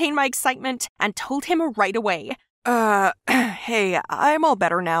couldn't contain my excitement and told him right away. Hey, I'm all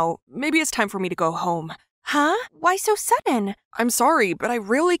better now. Maybe it's time for me to go home. Huh? Why so sudden? I'm sorry, but I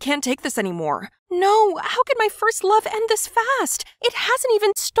really can't take this anymore. No, how could my first love end this fast? It hasn't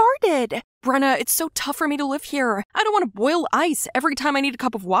even started. Brenna, it's so tough for me to live here. I don't want to boil ice every time I need a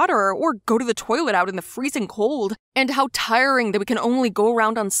cup of water or go to the toilet out in the freezing cold. And how tiring that we can only go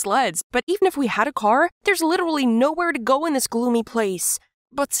around on sleds. But even if we had a car, there's literally nowhere to go in this gloomy place.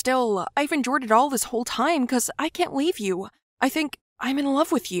 But still, I've endured it all this whole time because I can't leave you. I think I'm in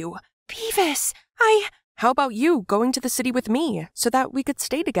love with you. Beavis, How about you going to the city with me so that we could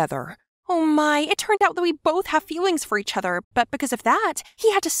stay together? Oh my, it turned out that we both have feelings for each other, but because of that,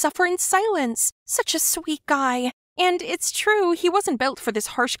 he had to suffer in silence. Such a sweet guy. And it's true, he wasn't built for this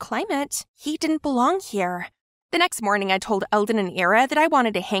harsh climate. He didn't belong here. The next morning, I told Eldon and Ira that I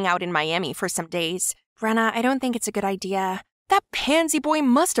wanted to hang out in Miami for some days. Brenna, I don't think it's a good idea. That pansy boy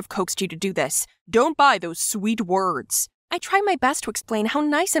must have coaxed you to do this. Don't buy those sweet words. I tried my best to explain how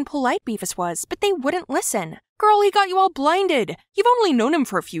nice and polite Beavis was, but they wouldn't listen. Girl, he got you all blinded. You've only known him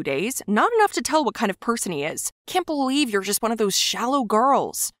for a few days, not enough to tell what kind of person he is. Can't believe you're just one of those shallow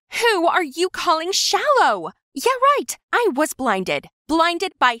girls. Who are you calling shallow? Yeah, right. I was blinded.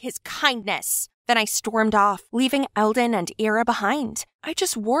 Blinded by his kindness. Then I stormed off, leaving Eldon and Ira behind. I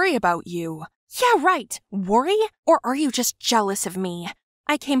just worry about you. Yeah, right. Worry? Or are you just jealous of me?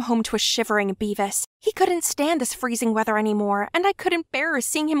 I came home to a shivering Beavis. He couldn't stand this freezing weather anymore, and I couldn't bear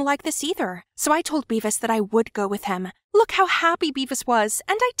seeing him like this either. So I told Beavis that I would go with him. Look how happy Beavis was,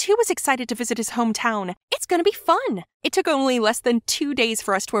 and I too was excited to visit his hometown. It's gonna be fun. It took only less than 2 days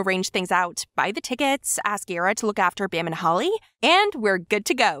for us to arrange things out, buy the tickets, ask Ira to look after Bam and Holly, and we're good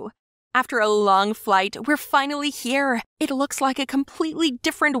to go. After a long flight, we're finally here. It looks like a completely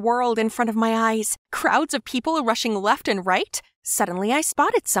different world in front of my eyes. Crowds of people rushing left and right. Suddenly, I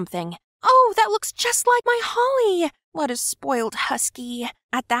spotted something. Oh, that looks just like my Holly. What a spoiled husky.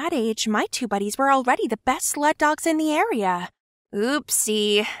 At that age, my two buddies were already the best sled dogs in the area.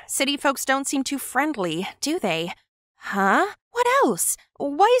 Oopsie. City folks don't seem too friendly, do they? Huh? What else?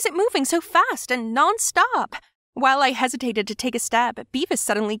 Why is it moving so fast and non-stop? While I hesitated to take a step, Beavis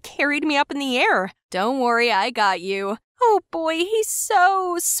suddenly carried me up in the air. Don't worry, I got you. Oh boy, he's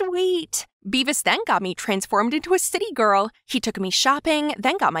so sweet. Beavis then got me transformed into a city girl. He took me shopping,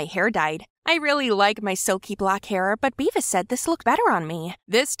 then got my hair dyed. I really like my silky black hair, but Beavis said this looked better on me.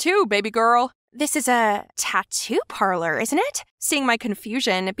 This too, baby girl. This is a tattoo parlor, isn't it? Seeing my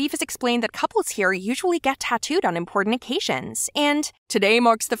confusion, Beavis explained that couples here usually get tattooed on important occasions, and today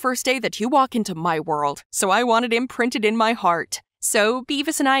marks the first day that you walk into my world, so I want it imprinted in my heart. So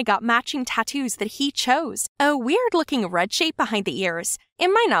Beavis and I got matching tattoos that he chose. A weird-looking red shape behind the ears. It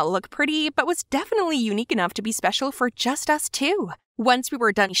might not look pretty, but was definitely unique enough to be special for just us two. Once we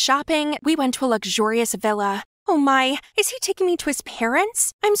were done shopping, we went to a luxurious villa. Oh my, is he taking me to his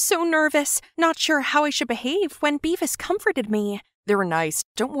parents? I'm so nervous, not sure how I should behave when Beavis comforted me. They were nice.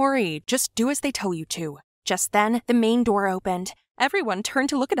 Don't worry, just do as they tell you to. Just then, the main door opened. Everyone turned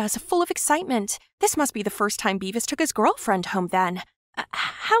to look at us full of excitement. This must be the first time Beavis took his girlfriend home then.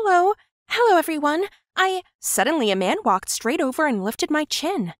 Hello? Hello, everyone. Suddenly a man walked straight over and lifted my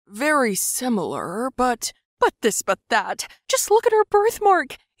chin. Very similar, but this, but that. Just look at her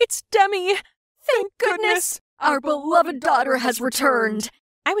birthmark. It's Demi. Thank goodness. Our beloved daughter has returned.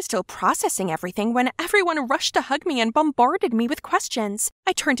 I was still processing everything when everyone rushed to hug me and bombarded me with questions.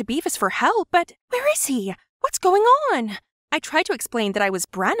 I turned to Beavis for help, but where is he? What's going on? I tried to explain that I was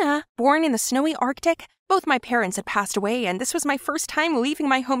Brenna, born in the snowy Arctic. Both my parents had passed away, and this was my first time leaving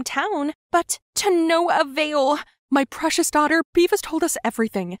my hometown. But to no avail. My precious daughter, Beavis told us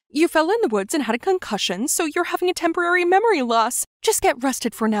everything. You fell in the woods and had a concussion, so you're having a temporary memory loss. Just get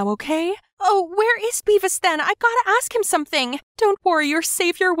rested for now, okay? Oh, where is Beavis then? I gotta ask him something. Don't worry, your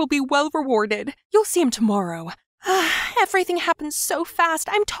savior will be well rewarded. You'll see him tomorrow. Everything happened so fast,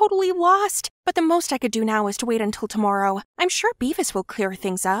 I'm totally lost. But the most I could do now is to wait until tomorrow. I'm sure Beavis will clear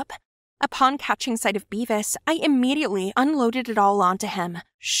things up. Upon catching sight of Beavis, I immediately unloaded it all onto him.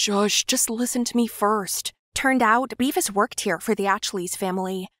 Shush, just listen to me first. Turned out, Beavis worked here for the Atchley's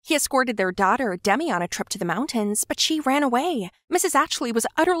family. He escorted their daughter, Demi, on a trip to the mountains, but she ran away. Mrs. Atchley was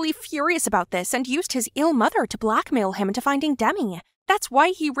utterly furious about this and used his ill mother to blackmail him into finding Demi. That's why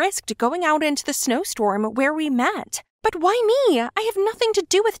he risked going out into the snowstorm where we met. But why me? I have nothing to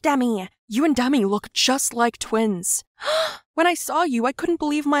do with Demi. You and Demi look just like twins. When I saw you, I couldn't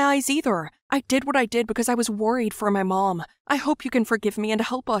believe my eyes either. I did what I did because I was worried for my mom. I hope you can forgive me and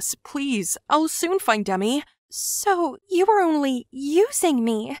help us, please. I'll soon find Demi. So, you were only using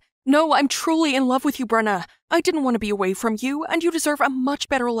me? No, I'm truly in love with you, Brenna. I didn't want to be away from you, and you deserve a much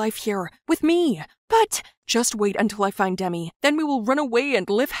better life here, with me. But just wait until I find Demi. Then we will run away and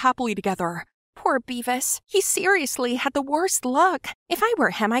live happily together. Poor Beavis. He seriously had the worst luck. If I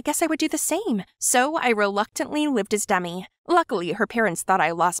were him, I guess I would do the same. So I reluctantly lived as Demi. Luckily, her parents thought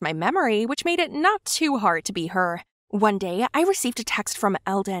I lost my memory, which made it not too hard to be her. One day, I received a text from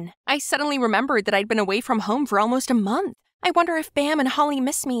Eldon. I suddenly remembered that I'd been away from home for almost a month. I wonder if Bam and Holly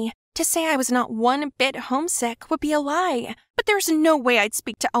miss me. To say I was not one bit homesick would be a lie. But there's no way I'd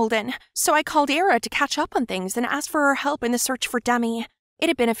speak to Eldon. So I called Ira to catch up on things and asked for her help in the search for Demi. It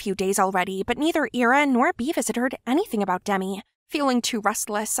had been a few days already, but neither Ira nor Beavis had heard anything about Demi. Feeling too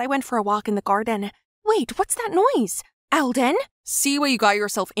restless, I went for a walk in the garden. Wait, what's that noise? Eldon? See what you got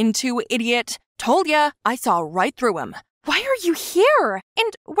yourself into, idiot. Told ya, I saw right through him. Why are you here?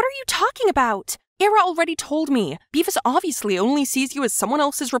 And what are you talking about? Era already told me. Beavis obviously only sees you as someone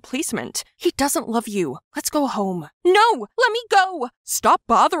else's replacement. He doesn't love you. Let's go home. No! Let me go! Stop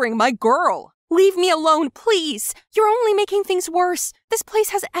bothering my girl! Leave me alone, please! You're only making things worse. This place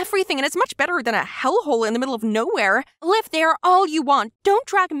has everything and it's much better than a hellhole in the middle of nowhere. Live there all you want. Don't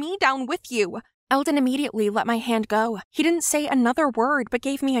drag me down with you. Eldon immediately let my hand go. He didn't say another word but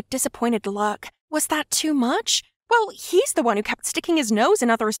gave me a disappointed look. Was that too much? Well, he's the one who kept sticking his nose in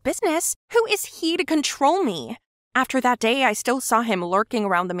others' business. Who is he to control me? After that day, I still saw him lurking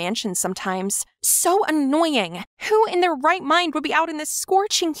around the mansion sometimes. So annoying. Who in their right mind would be out in this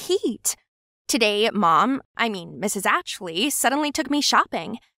scorching heat? Today, Mrs. Ashley, suddenly took me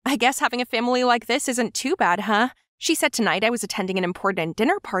shopping. I guess having a family like this isn't too bad, huh? She said tonight I was attending an important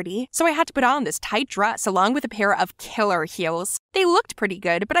dinner party, so I had to put on this tight dress along with a pair of killer heels. They looked pretty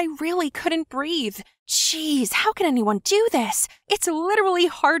good, but I really couldn't breathe. Jeez, how can anyone do this? It's literally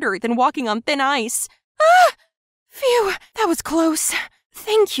harder than walking on thin ice. Ah! Phew, that was close.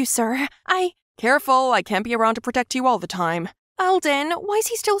 Thank you, sir. Careful, I can't be around to protect you all the time. Eldon, why is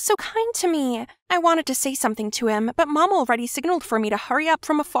he still so kind to me? I wanted to say something to him, but Mom already signaled for me to hurry up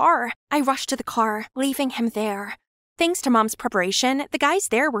from afar. I rushed to the car, leaving him there. Thanks to Mom's preparation, the guys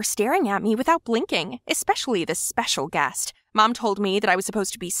there were staring at me without blinking, especially this special guest. Mom told me that I was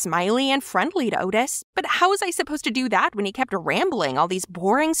supposed to be smiley and friendly to Otis, but how was I supposed to do that when he kept rambling all these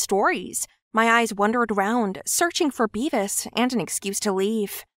boring stories? My eyes wandered around, searching for Beavis and an excuse to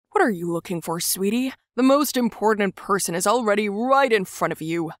leave. What are you looking for, sweetie? The most important person is already right in front of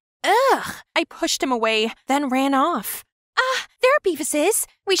you. Ugh! I pushed him away, then ran off. There Beavis is.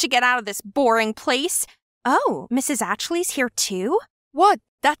 We should get out of this boring place. Oh, Mrs. Ashley's here too? What?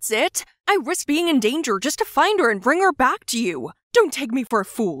 That's it? I risked being in danger just to find her and bring her back to you. Don't take me for a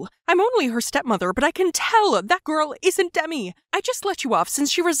fool. I'm only her stepmother, but I can tell that girl isn't Demi. I just let you off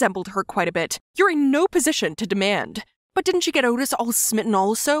since she resembled her quite a bit. You're in no position to demand. But didn't you get Otis all smitten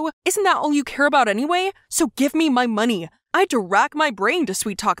also? Isn't that all you care about anyway? So give me my money. I had to rack my brain to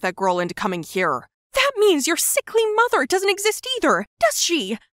sweet-talk that girl into coming here. That means your sickly mother doesn't exist either, does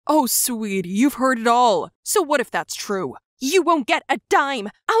she? Oh, sweetie, you've heard it all. So what if that's true? You won't get a dime.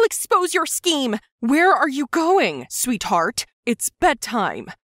 I'll expose your scheme. Where are you going, sweetheart? It's bedtime.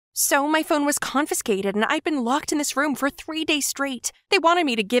 So my phone was confiscated and I'd been locked in this room for 3 days straight. They wanted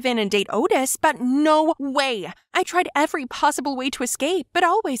me to give in and date Otis, but no way. I tried every possible way to escape, but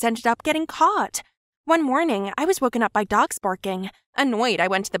always ended up getting caught. One morning, I was woken up by dogs barking. Annoyed, I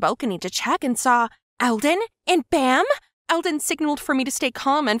went to the balcony to check and saw Eldon, and bam! Eldon signaled for me to stay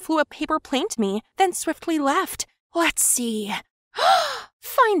calm and flew a paper plane to me, then swiftly left. Let's see.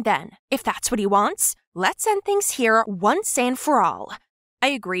 Fine then, if that's what he wants. Let's end things here once and for all. I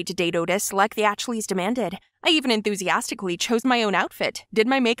agreed to date Otis like the Ashleys demanded. I even enthusiastically chose my own outfit, did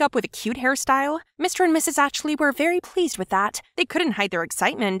my makeup with a cute hairstyle. Mr. and Mrs. Ashley were very pleased with that. They couldn't hide their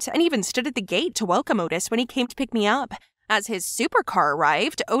excitement and even stood at the gate to welcome Otis when he came to pick me up. As his supercar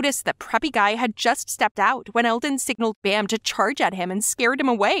arrived, Otis, the preppy guy, had just stepped out when Eldon signaled Bam to charge at him and scared him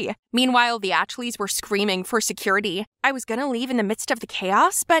away. Meanwhile, the Ashleys were screaming for security. I was gonna leave in the midst of the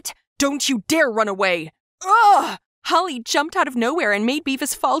chaos, but don't you dare run away! Ugh! Holly jumped out of nowhere and made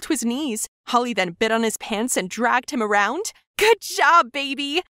Beavis fall to his knees. Holly then bit on his pants and dragged him around. Good job,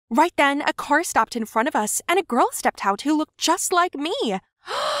 baby! Right then, a car stopped in front of us, and a girl stepped out who looked just like me.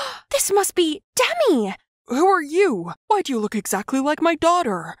 This must be Demi! Who are you? Why do you look exactly like my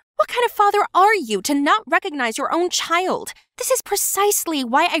daughter? What kind of father are you to not recognize your own child? This is precisely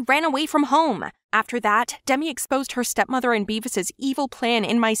why I ran away from home. After that, Demi exposed her stepmother and Beavis's evil plan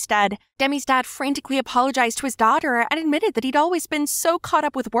in my stead. Demi's dad frantically apologized to his daughter and admitted that he'd always been so caught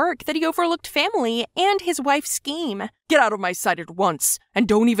up with work that he overlooked family and his wife's scheme. Get out of my sight at once, and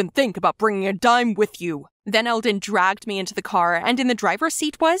don't even think about bringing a dime with you. Then Eldon dragged me into the car, and in the driver's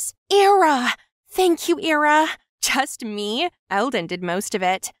seat was Era. Thank you, Era. Just me? Eldon did most of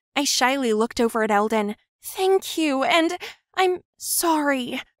it. I shyly looked over at Eldon. Thank you, and I'm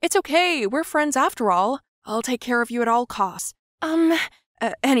sorry. It's okay, we're friends after all. I'll take care of you at all costs.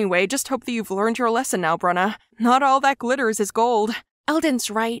 Anyway, just hope that you've learned your lesson now, Brenna. Not all that glitters is gold.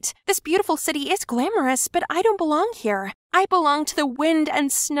 Eldon's right. This beautiful city is glamorous, but I don't belong here. I belong to the wind and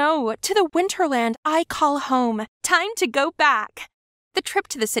snow, to the winterland I call home. Time to go back. The trip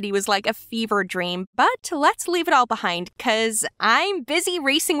to the city was like a fever dream, but let's leave it all behind, 'cause I'm busy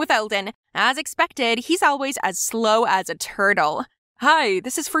racing with Eldon. As expected, he's always as slow as a turtle. Hi,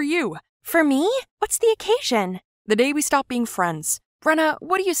 this is for you. For me? What's the occasion? The day we stop being friends. Brenna,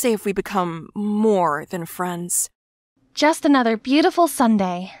 what do you say if we become more than friends? Just another beautiful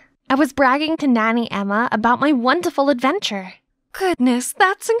Sunday. I was bragging to Nanny Emma about my wonderful adventure. Goodness,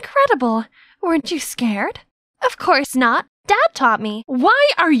 that's incredible. Weren't you scared? Of course not. Dad taught me. Why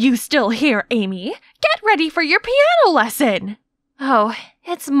are you still here, Amy? Get ready for your piano lesson. Oh,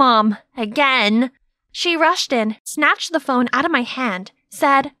 it's Mom. Again. She rushed in, snatched the phone out of my hand,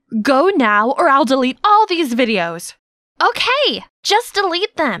 said, "Go now or I'll delete all these videos." Okay, just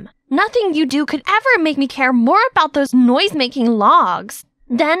delete them. Nothing you do could ever make me care more about those noise-making logs.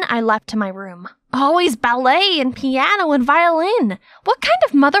 Then I left to my room. Always ballet and piano and violin. What kind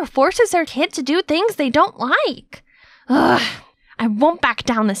of mother forces her kid to do things they don't like? Ugh, I won't back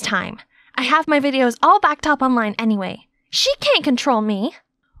down this time. I have my videos all backed up online anyway. She can't control me.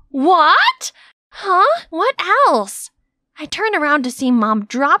 What? Huh? What else? I turned around to see Mom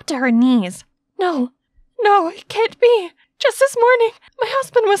drop to her knees. No, it can't be. Just this morning, my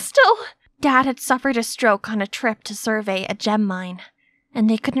husband was still... Dad had suffered a stroke on a trip to survey a gem mine, and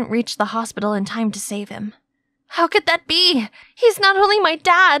they couldn't reach the hospital in time to save him. How could that be? He's not only my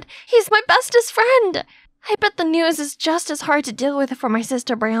dad, he's my bestest friend. I bet the news is just as hard to deal with for my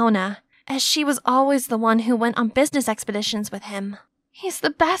sister Brianna, as she was always the one who went on business expeditions with him. He's the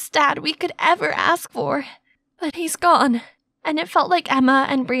best dad we could ever ask for. But he's gone, and it felt like Emma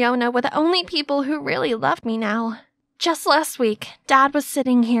and Brianna were the only people who really loved me now. Just last week, Dad was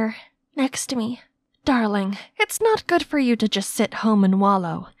sitting here, next to me. Darling, it's not good for you to just sit home and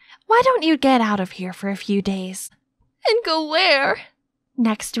wallow. Why don't you get out of here for a few days? And go where?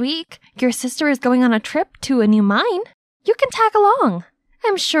 Next week, your sister is going on a trip to a new mine. You can tag along.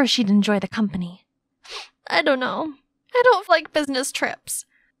 I'm sure she'd enjoy the company. I don't know. I don't like business trips.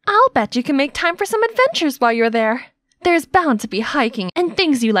 I'll bet you can make time for some adventures while you're there. There's bound to be hiking and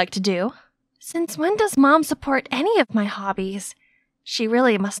things you like to do. Since when does Mom support any of my hobbies? She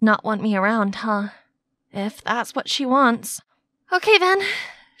really must not want me around, huh? If that's what she wants. Okay then,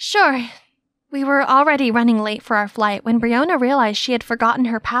 sure. We were already running late for our flight when Brianna realized she had forgotten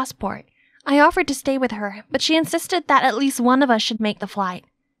her passport. I offered to stay with her, but she insisted that at least one of us should make the flight.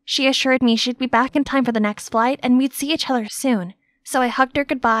 She assured me she'd be back in time for the next flight and we'd see each other soon, so I hugged her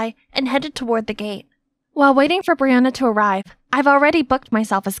goodbye and headed toward the gate. While waiting for Brianna to arrive, I've already booked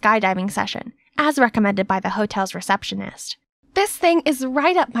myself a skydiving session, as recommended by the hotel's receptionist. This thing is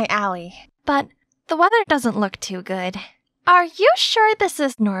right up my alley, but the weather doesn't look too good. Are you sure this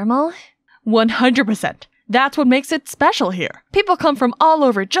is normal? 100%. That's what makes it special here. People come from all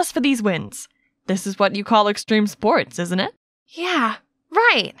over just for these winds. This is what you call extreme sports, isn't it? Yeah,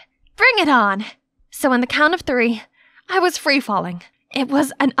 right. Bring it on. So on the count of 3, I was free-falling. It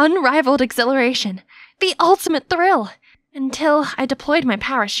was an unrivaled exhilaration, the ultimate thrill, until I deployed my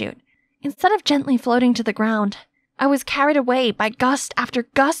parachute. Instead of gently floating to the ground, I was carried away by gust after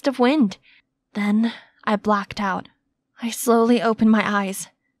gust of wind. Then I blacked out. I slowly opened my eyes.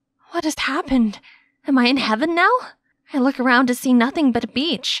 What has happened? Am I in heaven now? I look around to see nothing but a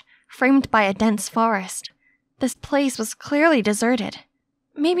beach, framed by a dense forest. This place was clearly deserted.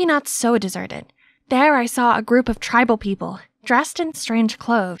 Maybe not so deserted. There I saw a group of tribal people, dressed in strange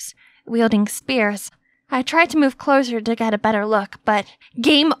clothes, wielding spears. I tried to move closer to get a better look, but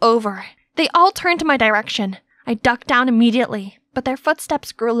game over. They all turned to my direction. I ducked down immediately, but their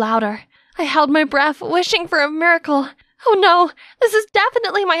footsteps grew louder. I held my breath, wishing for a miracle. Oh no, this is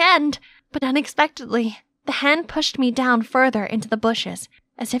definitely my end. But unexpectedly, the hand pushed me down further into the bushes,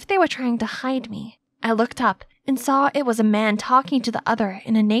 as if they were trying to hide me. I looked up and saw it was a man talking to the other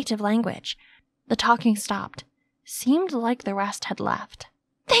in a native language. The talking stopped. Seemed like the rest had left.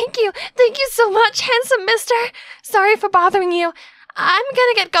 Thank you so much, handsome mister. Sorry for bothering you. I'm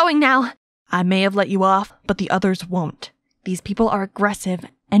gonna get going now. I may have let you off, but the others won't. These people are aggressive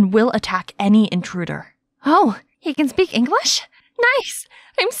and will attack any intruder. Oh, he can speak English? Nice!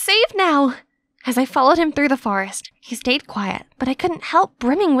 I'm safe now! As I followed him through the forest, he stayed quiet, but I couldn't help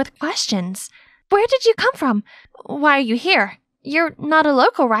brimming with questions. Where did you come from? Why are you here? You're not a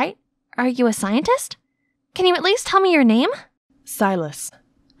local, right? Are you a scientist? Can you at least tell me your name? Silas.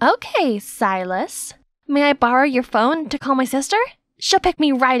 Okay, Silas. May I borrow your phone to call my sister? She'll pick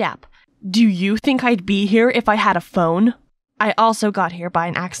me right up. Do you think I'd be here if I had a phone? I also got here by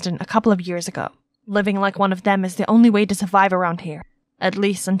an accident a couple of years ago. Living like one of them is the only way to survive around here. At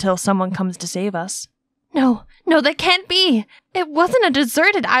least until someone comes to save us. No, that can't be. It wasn't a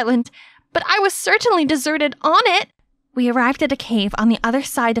deserted island, but I was certainly deserted on it. We arrived at a cave on the other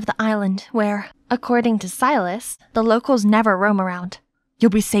side of the island where, according to Silas, the locals never roam around. You'll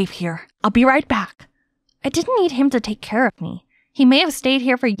be safe here. I'll be right back. I didn't need him to take care of me. He may have stayed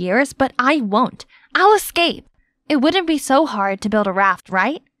here for years, but I won't. I'll escape. It wouldn't be so hard to build a raft,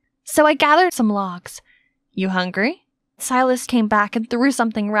 right? So I gathered some logs. You hungry? Silas came back and threw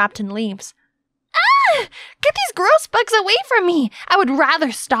something wrapped in leaves. Get these gross bugs away from me! I would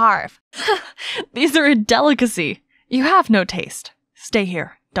rather starve. These are a delicacy. You have no taste. Stay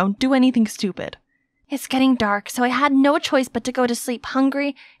here. Don't do anything stupid. It's getting dark, so I had no choice but to go to sleep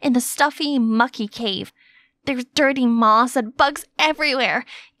hungry in the stuffy, mucky cave. There's dirty moss and bugs everywhere.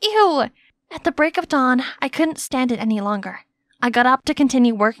 Ew! At the break of dawn, I couldn't stand it any longer. I got up to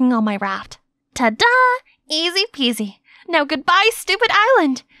continue working on my raft. Ta-da! Easy peasy. Now goodbye, stupid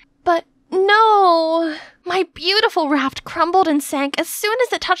island! But no! My beautiful raft crumbled and sank as soon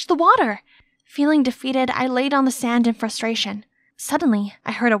as it touched the water. Feeling defeated, I laid on the sand in frustration. Suddenly,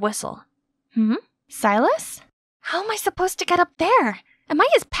 I heard a whistle. Silas? How am I supposed to get up there? Am I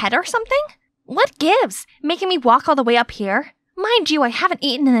his pet or something? What gives? Making me walk all the way up here? Mind you, I haven't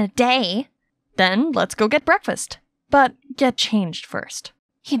eaten in a day. Then let's go get breakfast. But get changed first.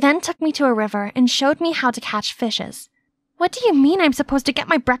 He then took me to a river and showed me how to catch fishes. What do you mean I'm supposed to get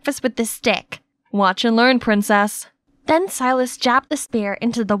my breakfast with this stick? Watch and learn, princess. Then Silas jabbed the spear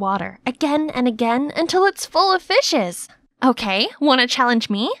into the water again and again until it's full of fishes. Okay, wanna challenge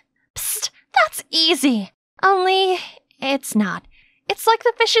me? Psst, that's easy. Only, it's not. It's like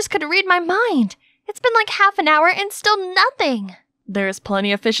the fishes could read my mind. It's been like half an hour and still nothing. There's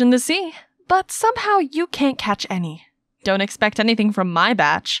plenty of fish in the sea, but somehow you can't catch any. Don't expect anything from my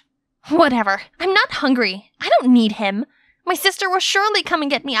batch. Whatever, I'm not hungry. I don't need him. My sister will surely come and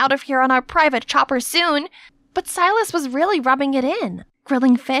get me out of here on our private chopper soon. But Silas was really rubbing it in,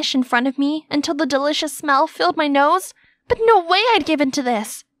 grilling fish in front of me until the delicious smell filled my nose. But no way I'd give in to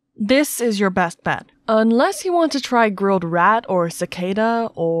this. This is your best bet. Unless you want to try grilled rat or cicada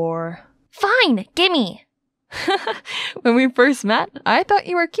or... Fine, gimme. When we first met, I thought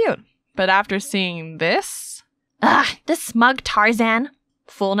you were cute. But after seeing this... Ugh, this smug Tarzan.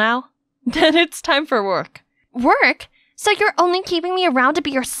 Full now? Then it's time for work. Work? So you're only keeping me around to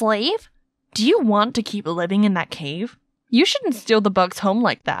be your slave? Do you want to keep living in that cave? You shouldn't steal the bugs home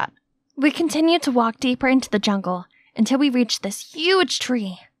like that. We continued to walk deeper into the jungle until we reached this huge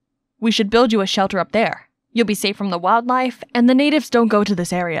tree. We should build you a shelter up there. You'll be safe from the wildlife, and the natives don't go to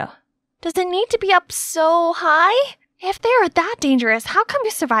this area. Does it need to be up so high? If they are that dangerous, how come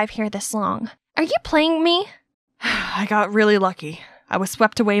you survive here this long? Are you playing me? I got really lucky. I was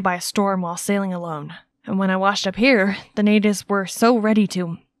swept away by a storm while sailing alone. And when I washed up here, the natives were so ready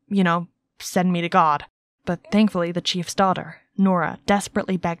to, send me to God. But thankfully, the chief's daughter, Nora,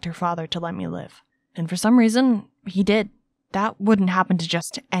 desperately begged her father to let me live. And for some reason, he did. That wouldn't happen to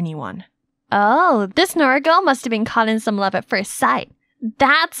just anyone. Oh, this Nora girl must have been caught in some love at first sight.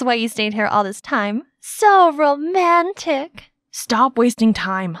 That's why you stayed here all this time. So romantic. Stop wasting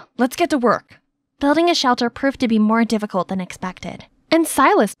time. Let's get to work. Building a shelter proved to be more difficult than expected. And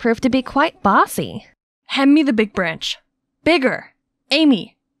Silas proved to be quite bossy. Hand me the big branch. Bigger.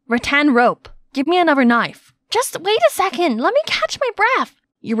 Amy. Rattan rope. Give me another knife. Just wait a second. Let me catch my breath.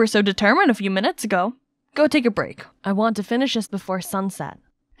 You were so determined a few minutes ago. Go take a break. I want to finish this before sunset.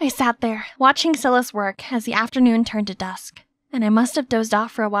 I sat there, watching Silas work as the afternoon turned to dusk. And I must have dozed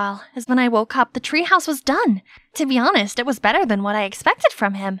off for a while, as when I woke up, the treehouse was done. To be honest, it was better than what I expected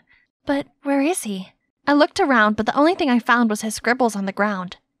from him. But where is he? I looked around, but the only thing I found was his scribbles on the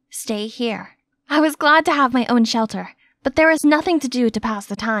ground. Stay here. I was glad to have my own shelter, but there was nothing to do to pass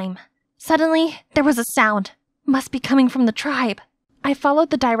the time. Suddenly, there was a sound. Must be coming from the tribe. I followed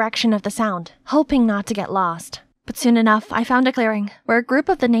the direction of the sound, hoping not to get lost. But soon enough, I found a clearing where a group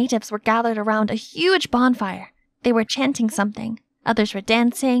of the natives were gathered around a huge bonfire. They were chanting something. Others were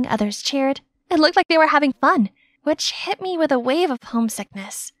dancing, others cheered. It looked like they were having fun, which hit me with a wave of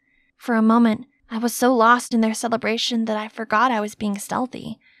homesickness. For a moment, I was so lost in their celebration that I forgot I was being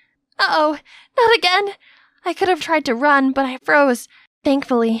stealthy. Uh-oh, not again! I could have tried to run, but I froze.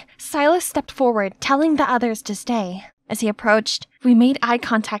 Thankfully, Silas stepped forward, telling the others to stay. As he approached, we made eye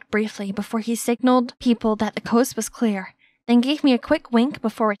contact briefly before he signaled people that the coast was clear, then gave me a quick wink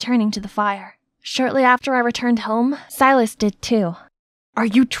before returning to the fire. Shortly after I returned home, Silas did too. Are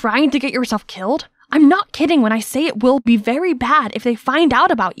you trying to get yourself killed? I'm not kidding when I say it will be very bad if they find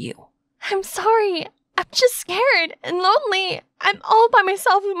out about you. I'm sorry. I'm just scared and lonely. I'm all by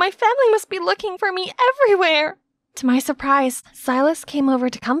myself and my family must be looking for me everywhere. To my surprise, Silas came over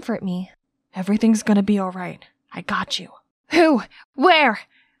to comfort me. Everything's gonna be all right. I got you. Who? Where?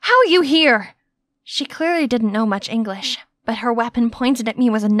 How are you here? She clearly didn't know much English, but her weapon pointed at me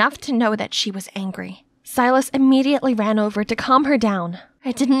was enough to know that she was angry. Silas immediately ran over to calm her down.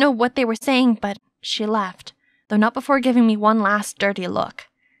 I didn't know what they were saying, but she left, though not before giving me one last dirty look.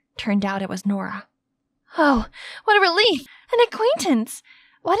 Turned out it was Nora. Oh, what a relief! An acquaintance!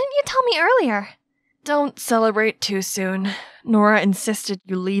 Why didn't you tell me earlier? Don't celebrate too soon. Nora insisted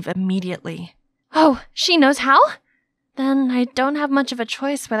you leave immediately. Oh, she knows how? Then I don't have much of a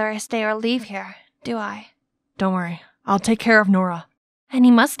choice whether I stay or leave here, do I? Don't worry. I'll take care of Nora. And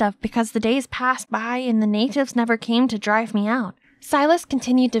he must have, because the days passed by and the natives never came to drive me out. Silas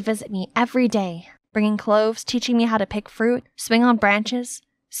continued to visit me every day, bringing cloves, teaching me how to pick fruit, swing on branches.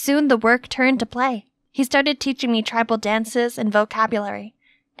 Soon the work turned to play. He started teaching me tribal dances and vocabulary,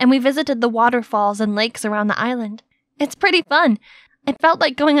 and we visited the waterfalls and lakes around the island. It's pretty fun. It felt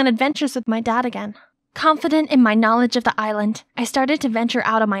like going on adventures with my dad again. Confident in my knowledge of the island, I started to venture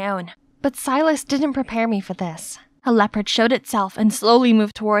out on my own. But Silas didn't prepare me for this. A leopard showed itself and slowly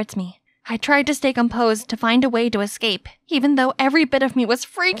moved towards me. I tried to stay composed to find a way to escape, even though every bit of me was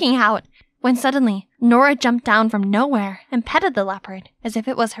freaking out, when suddenly, Nora jumped down from nowhere and petted the leopard as if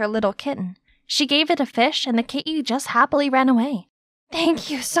it was her little kitten. She gave it a fish and the kitty just happily ran away. Thank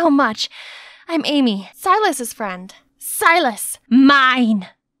you so much. I'm Amy, Silas's friend. Silas, mine!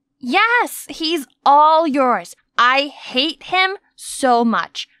 Yes, he's all yours. I hate him so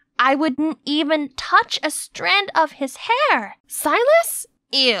much. I wouldn't even touch a strand of his hair. Silas?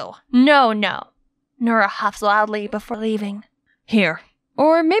 Ew. No. Nora huffs loudly before leaving. Here.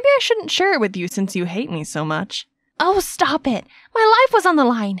 Or maybe I shouldn't share it with you since you hate me so much. Oh, stop it. My life was on the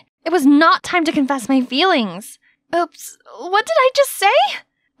line. It was not time to confess my feelings. Oops, what did I just say?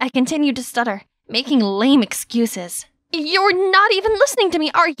 I continued to stutter, making lame excuses. You're not even listening to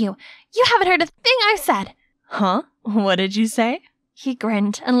me, are you? You haven't heard a thing I've said. Huh? What did you say? He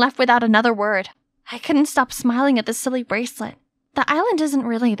grinned and left without another word. I couldn't stop smiling at the silly bracelet. The island isn't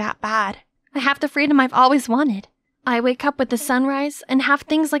really that bad. I have the freedom I've always wanted. I wake up with the sunrise and have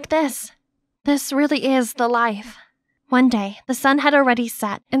things like this. This really is the life. One day, the sun had already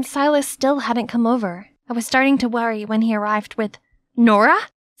set and Silas still hadn't come over. I was starting to worry when he arrived with, Nora?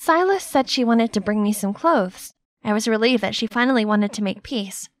 Silas said she wanted to bring me some clothes. I was relieved that she finally wanted to make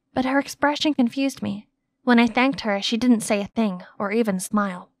peace, but her expression confused me. When I thanked her, she didn't say a thing or even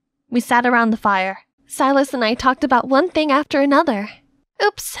smile. We sat around the fire. Silas and I talked about one thing after another.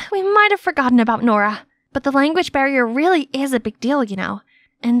 Oops, we might have forgotten about Nora. But the language barrier really is a big deal, you know.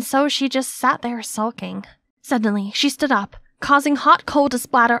 And so she just sat there sulking. Suddenly, she stood up, causing hot coal to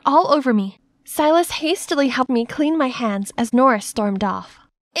splatter all over me. Silas hastily helped me clean my hands as Nora stormed off.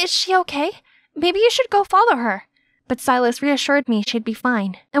 Is she okay? Maybe you should go follow her. But Silas reassured me she'd be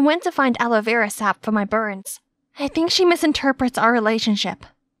fine and went to find aloe vera sap for my burns. I think she misinterprets our relationship.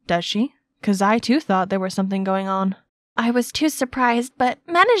 Does she? 'Cause I too thought there was something going on. I was too surprised, but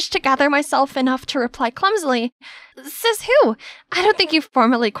managed to gather myself enough to reply clumsily. Says who? I don't think you've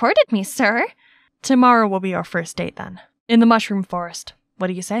formally courted me, sir. Tomorrow will be our first date then. In the mushroom forest. What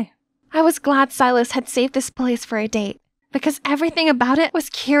do you say? I was glad Silas had saved this place for a date, because everything about it was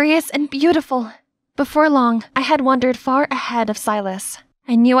curious and beautiful. Before long, I had wandered far ahead of Silas.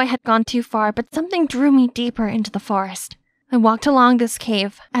 I knew I had gone too far, but something drew me deeper into the forest. I walked along this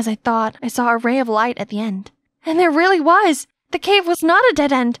cave as I thought I saw a ray of light at the end. And there really was. The cave was not a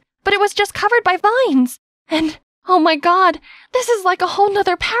dead end, but it was just covered by vines. And, oh my god, this is like a whole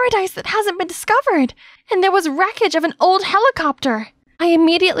nother paradise that hasn't been discovered. And there was wreckage of an old helicopter. I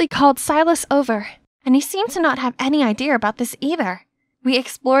immediately called Silas over, and he seemed to not have any idea about this either. We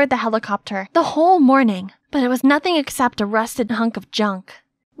explored the helicopter the whole morning, but it was nothing except a rusted hunk of junk.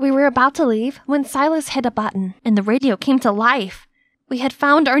 We were about to leave when Silas hit a button, and the radio came to life. We had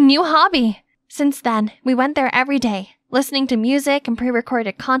found our new hobby. Since then, we went there every day, listening to music and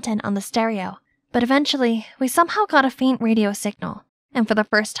pre-recorded content on the stereo. But eventually, we somehow got a faint radio signal, and for the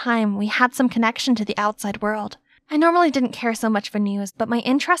first time, we had some connection to the outside world. I normally didn't care so much for news, but my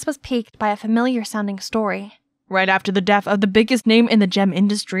interest was piqued by a familiar-sounding story. Right after the death of the biggest name in the gem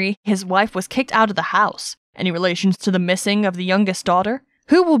industry, his wife was kicked out of the house. Any relations to the missing of the youngest daughter?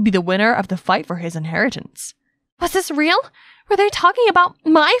 Who will be the winner of the fight for his inheritance? Was this real? Were they talking about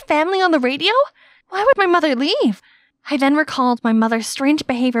my family on the radio? Why would my mother leave? I then recalled my mother's strange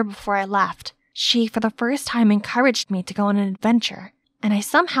behavior before I left. She, for the first time, encouraged me to go on an adventure, and I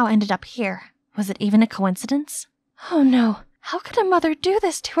somehow ended up here. Was it even a coincidence? Oh no, how could a mother do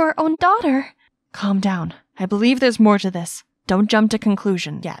this to her own daughter? Calm down. I believe there's more to this. Don't jump to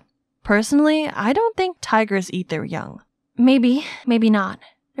conclusion yet. Personally, I don't think tigers eat their young. Maybe, maybe not.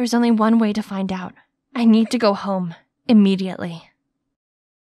 There's only one way to find out. I need to go home. Immediately.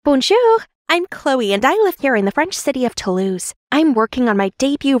 Bonjour! I'm Chloe and I live here in the French city of Toulouse. I'm working on my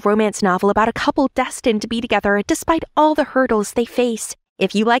debut romance novel about a couple destined to be together despite all the hurdles they face.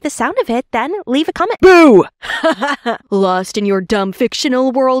 If you like the sound of it, then leave a comment. Boo! Lost in your dumb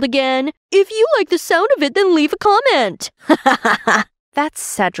fictional world again? If you like the sound of it, then leave a comment. That's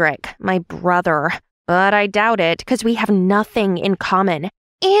Cedric, my brother. But I doubt it, because we have nothing in common.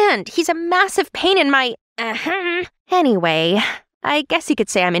 And he's a massive pain in my... Anyway, I guess you could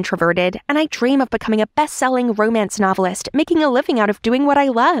say I'm introverted, and I dream of becoming a best-selling romance novelist, making a living out of doing what I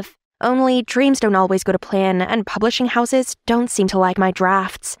love. Only dreams don't always go to plan, and publishing houses don't seem to like my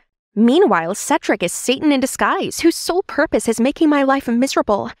drafts. Meanwhile, Cedric is Satan in disguise, whose sole purpose is making my life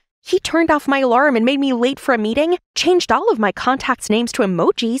miserable. He turned off my alarm and made me late for a meeting, changed all of my contacts' names to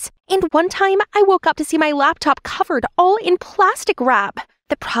emojis, and one time I woke up to see my laptop covered all in plastic wrap.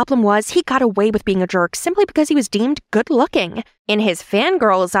 The problem was he got away with being a jerk simply because he was deemed good-looking. In his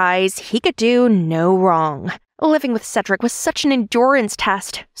fangirl's eyes, he could do no wrong. Living with Cedric was such an endurance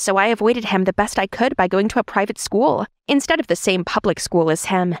test, so I avoided him the best I could by going to a private school, instead of the same public school as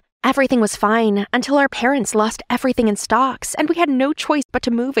him. Everything was fine until our parents lost everything in stocks, and we had no choice but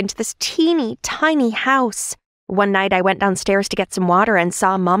to move into this teeny, tiny house. One night I went downstairs to get some water and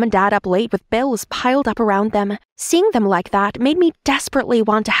saw Mom and Dad up late with bills piled up around them. Seeing them like that made me desperately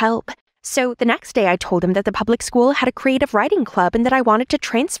want to help. So the next day I told them that the public school had a creative writing club and that I wanted to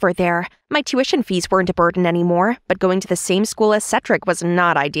transfer there. My tuition fees weren't a burden anymore, but going to the same school as Cedric was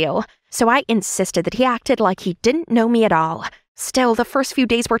not ideal. So I insisted that he acted like he didn't know me at all. Still, the first few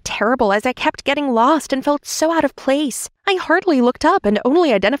days were terrible as I kept getting lost and felt so out of place. I hardly looked up and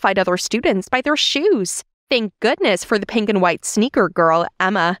only identified other students by their shoes. Thank goodness for the pink and white sneaker girl,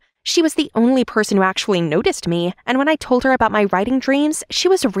 Emma. She was the only person who actually noticed me, and when I told her about my writing dreams, she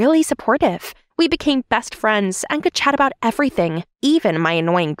was really supportive. We became best friends and could chat about everything, even my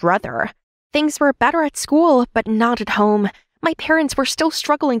annoying brother. Things were better at school, but not at home. My parents were still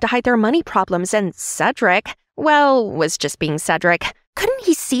struggling to hide their money problems, and Cedric, well, was just being Cedric. Couldn't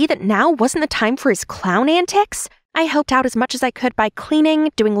he see that now wasn't the time for his clown antics? I helped out as much as I could by cleaning,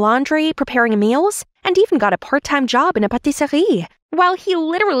 doing laundry, preparing meals, and even got a part-time job in a patisserie, while he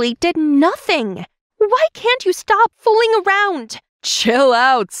literally did nothing. Why can't you stop fooling around? Chill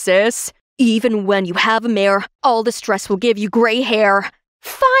out, sis. Even when you have a mare, all the stress will give you gray hair.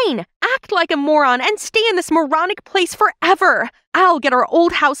 Fine, act like a moron and stay in this moronic place forever. I'll get our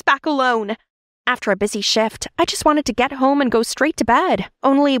old house back alone. After a busy shift, I just wanted to get home and go straight to bed.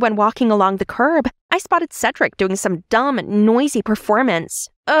 Only when walking along the curb, I spotted Cedric doing some dumb, noisy performance.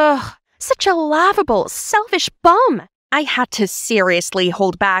 Ugh, such a laughable, selfish bum. I had to seriously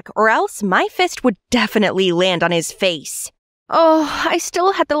hold back, or else my fist would definitely land on his face. Oh, I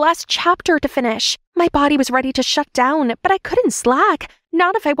still had the last chapter to finish. My body was ready to shut down, but I couldn't slack.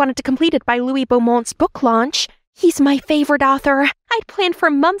 Not if I wanted to complete it by Louis Beaumont's book launch. He's my favorite author. I'd planned for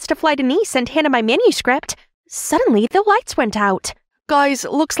months to fly to Nice and hand him my manuscript. Suddenly, the lights went out. Guys,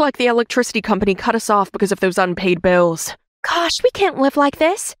 looks like the electricity company cut us off because of those unpaid bills. Gosh, we can't live like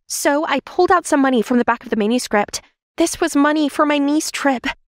this. So I pulled out some money from the back of the manuscript. This was money for my Nice trip.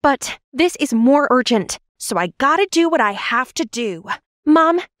 But this is more urgent, so I gotta do what I have to do.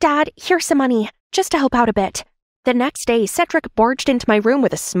 Mom, Dad, here's some money, just to help out a bit. The next day, Cedric barged into my room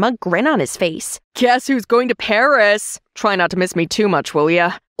with a smug grin on his face. Guess who's going to Paris? Try not to miss me too much, will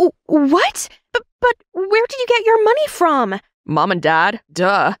ya? What? But where did you get your money from? Mom and Dad,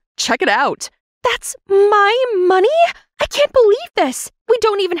 duh. Check it out. That's my money? I can't believe this. We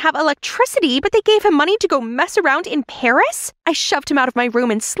don't even have electricity, but they gave him money to go mess around in Paris? I shoved him out of my room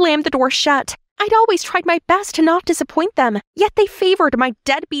and slammed the door shut. I'd always tried my best to not disappoint them, yet they favored my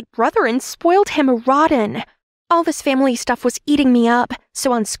deadbeat brother and spoiled him rotten. All this family stuff was eating me up,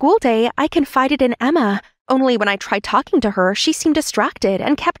 so on school day, I confided in Emma. Only when I tried talking to her, she seemed distracted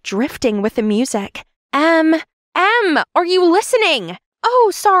and kept drifting with the music. Em, are you listening? Oh,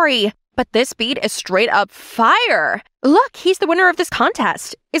 sorry, but this beat is straight up fire. Look, he's the winner of this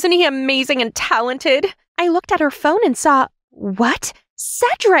contest. Isn't he amazing and talented? I looked at her phone and saw, what?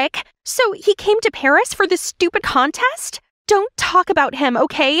 Cedric? So he came to Paris for this stupid contest? Don't talk about him,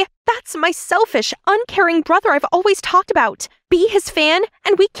 okay? That's my selfish, uncaring brother I've always talked about. Be his fan,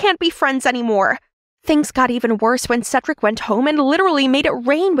 and we can't be friends anymore. Things got even worse when Cedric went home and literally made it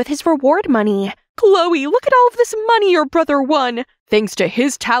rain with his reward money. Chloe, look at all of this money your brother won. Thanks to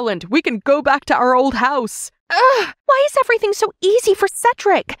his talent, we can go back to our old house. Ugh, why is everything so easy for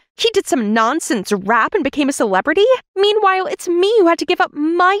Cedric? He did some nonsense rap and became a celebrity. Meanwhile, it's me who had to give up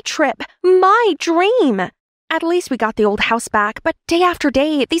my trip, my dream. At least we got the old house back, but day after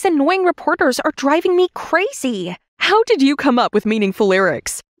day, these annoying reporters are driving me crazy. How did you come up with meaningful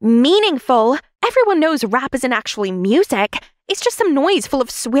lyrics? Meaningful? Everyone knows rap isn't actually music. It's just some noise full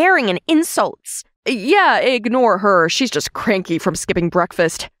of swearing and insults. Yeah, ignore her. She's just cranky from skipping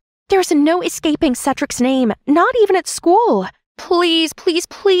breakfast. There's no escaping Cedric's name, not even at school. Please, please,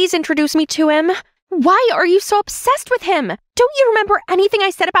 please introduce me to him. Why are you so obsessed with him? Don't you remember anything I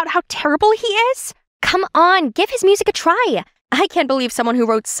said about how terrible he is? Come on, give his music a try. I can't believe someone who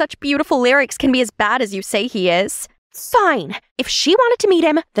wrote such beautiful lyrics can be as bad as you say he is. Fine. If she wanted to meet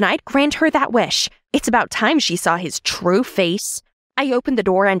him, then I'd grant her that wish. It's about time she saw his true face. I opened the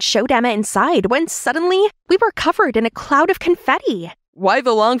door and showed Emma inside when suddenly we were covered in a cloud of confetti. Why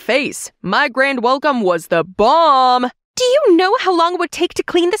the long face? My grand welcome was the bomb! Do you know how long it would take to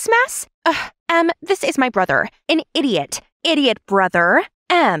clean this mess? This is my brother. An idiot. Idiot brother.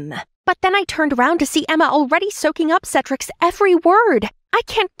 But then I turned around to see Emma already soaking up Cedric's every word. I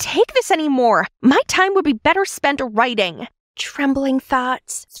can't take this anymore. My time would be better spent writing. Trembling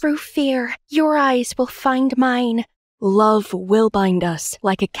thoughts, through fear, your eyes will find mine. Love will bind us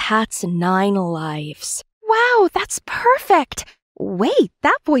like a cat's 9 lives. Wow, that's perfect. Wait,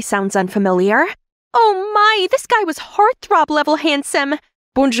 that voice sounds unfamiliar. Oh my, this guy was heartthrob level handsome.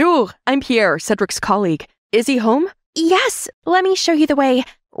 Bonjour, I'm Pierre, Cedric's colleague. Is he home? Yes, let me show you the way.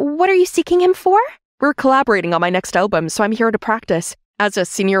 What are you seeking him for? We're collaborating on my next album, so I'm here to practice. As a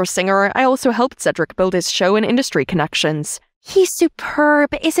senior singer, I also helped Cedric build his show and industry connections. He's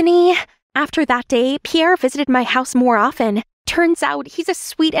superb, isn't he? After that day, Pierre visited my house more often. Turns out he's a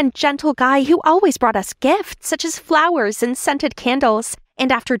sweet and gentle guy who always brought us gifts, such as flowers and scented candles.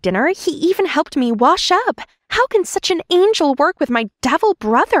 And after dinner, he even helped me wash up. How can such an angel work with my devil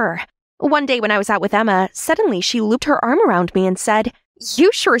brother? One day when I was out with Emma, suddenly she looped her arm around me and said,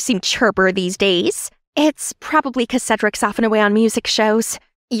 "You sure seem chirper these days." It's probably because Cedric's often away on music shows.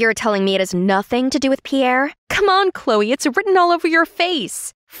 You're telling me it has nothing to do with Pierre? Come on, Chloe, it's written all over your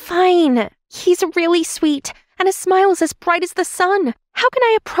face. Fine. He's really sweet, and his smile is as bright as the sun. How can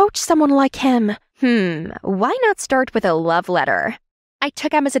I approach someone like him? Why not start with a love letter? I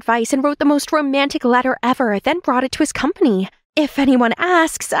took Emma's advice and wrote the most romantic letter ever, then brought it to his company. If anyone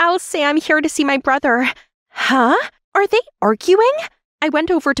asks, I'll say I'm here to see my brother. Huh? Are they arguing? I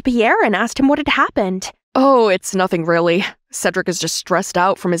went over to Pierre and asked him what had happened. Oh, it's nothing really. Cedric is just stressed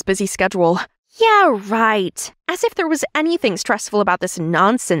out from his busy schedule. Yeah, right. As if there was anything stressful about this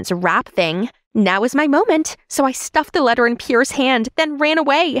nonsense rap thing. Now is my moment, so I stuffed the letter in Pierre's hand, then ran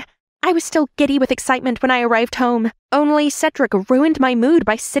away. I was still giddy with excitement when I arrived home. Only Cedric ruined my mood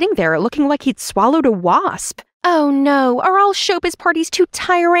by sitting there looking like he'd swallowed a wasp. Oh no, are all showbiz parties too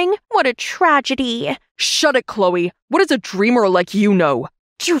tiring? What a tragedy. Shut it, Chloe. What does a dreamer like you know?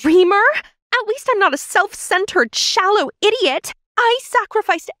 Dreamer? At least I'm not a self-centered, shallow idiot. I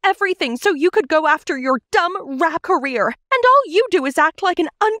sacrificed everything so you could go after your dumb rap career, and all you do is act like an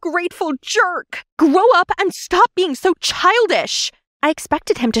ungrateful jerk. Grow up and stop being so childish. I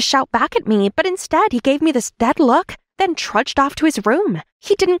expected him to shout back at me, but instead he gave me this dead look, then trudged off to his room.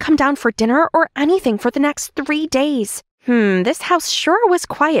 He didn't come down for dinner or anything for the next 3 days. This house sure was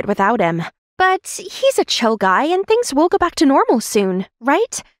quiet without him. But he's a chill guy and things will go back to normal soon,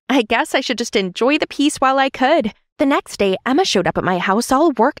 right? I guess I should just enjoy the peace while I could. The next day, Emma showed up at my house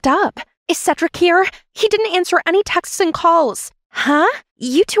all worked up. Is Cedric here? He didn't answer any texts and calls. Huh?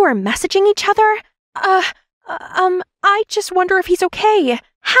 You two are messaging each other? I just wonder if he's okay.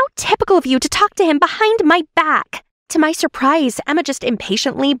 How typical of you to talk to him behind my back. To my surprise, Emma just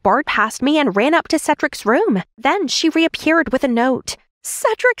impatiently barred past me and ran up to Cedric's room. Then she reappeared with a note.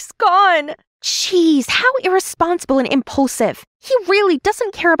 Cedric's gone. Jeez, how irresponsible and impulsive. He really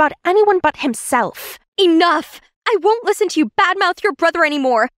doesn't care about anyone but himself. Enough! I won't listen to you badmouth your brother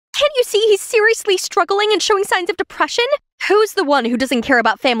anymore. Can't you see he's seriously struggling and showing signs of depression? Who's the one who doesn't care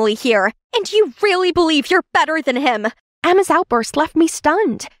about family here? And you really believe you're better than him? Emma's outburst left me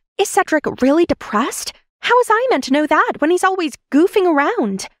stunned. Is Cedric really depressed? How was I meant to know that when he's always goofing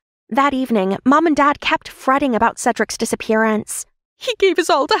around? That evening, Mom and Dad kept fretting about Cedric's disappearance. He gave his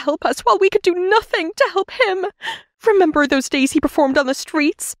all to help us while we could do nothing to help him. Remember those days he performed on the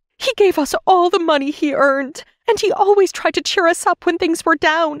streets? He gave us all the money he earned, and he always tried to cheer us up when things were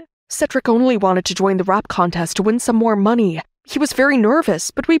down. Cedric only wanted to join the rap contest to win some more money. He was very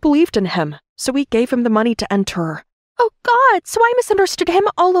nervous, but we believed in him, so we gave him the money to enter. Oh God, so I misunderstood him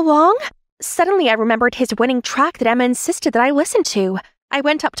all along? Suddenly I remembered his winning track that Emma insisted that I listen to. I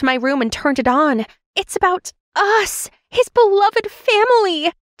went up to my room and turned it on. It's about us, his beloved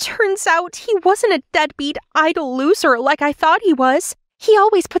family. Turns out he wasn't a deadbeat, idle loser like I thought he was. He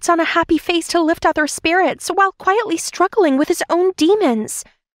always puts on a happy face to lift other spirits while quietly struggling with his own demons.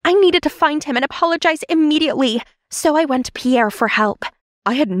 I needed to find him and apologize immediately, so I went to Pierre for help.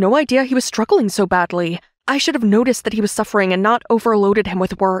 I had no idea he was struggling so badly. I should have noticed that he was suffering and not overloaded him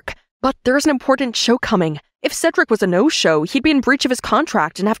with work. But there's an important show coming. If Cedric was a no-show, he'd be in breach of his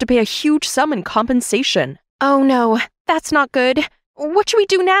contract and have to pay a huge sum in compensation. Oh no, that's not good. What should we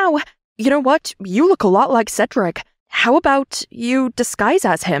do now? You know what? You look a lot like Cedric. How about you disguise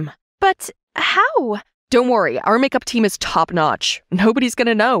as him? But how? Don't worry, our makeup team is top-notch. Nobody's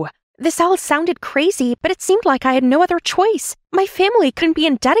gonna know. This all sounded crazy, but it seemed like I had no other choice. My family couldn't be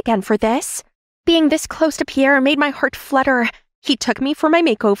in debt again for this. Being this close to Pierre made my heart flutter. He took me for my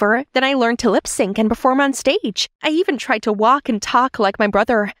makeover, then I learned to lip sync and perform on stage. I even tried to walk and talk like my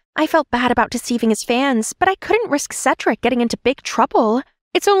brother. I felt bad about deceiving his fans, but I couldn't risk Cedric getting into big trouble.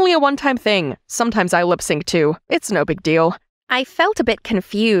 It's only a one-time thing. Sometimes I lip sync too. It's no big deal. I felt a bit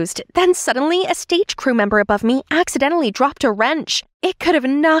confused. Then suddenly, a stage crew member above me accidentally dropped a wrench. It could have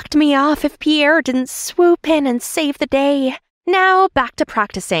knocked me off if Pierre didn't swoop in and save the day. Now, back to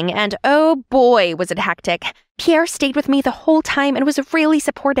practicing, and oh boy, was it hectic. Pierre stayed with me the whole time and was really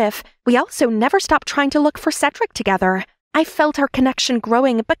supportive. We also never stopped trying to look for Cedric together. I felt our connection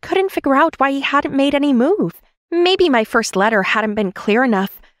growing, but couldn't figure out why he hadn't made any move. Maybe my first letter hadn't been clear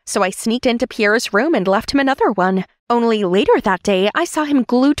enough, so I sneaked into Pierre's room and left him another one. Only later that day, I saw him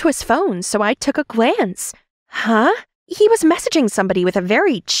glued to his phone, so I took a glance. Huh? He was messaging somebody with a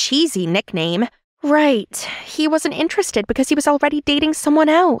very cheesy nickname. Right, he wasn't interested because he was already dating someone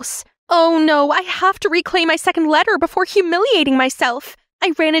else. Oh no, I have to reclaim my second letter before humiliating myself.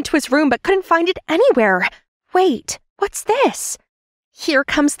 I ran into his room but couldn't find it anywhere. Wait, what's this? Here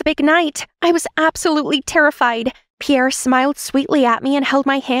comes the big night. I was absolutely terrified. Pierre smiled sweetly at me and held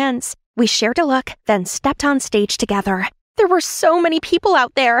my hands. We shared a look, then stepped on stage together. There were so many people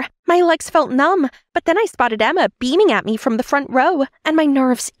out there. My legs felt numb, but then I spotted Emma beaming at me from the front row, and my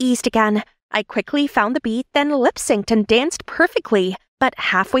nerves eased again. I quickly found the beat, then lip-synced and danced perfectly. But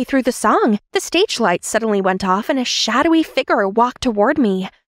halfway through the song, the stage lights suddenly went off and a shadowy figure walked toward me.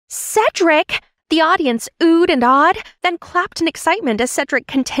 Cedric! The audience oohed and awed, then clapped in excitement as Cedric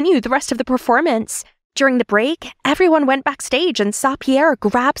continued the rest of the performance. During the break, everyone went backstage and saw Pierre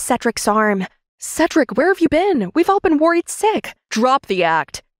grab Cedric's arm. Cedric, where have you been? We've all been worried sick. Drop the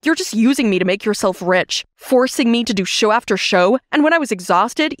act. You're just using me to make yourself rich, forcing me to do show after show, and when I was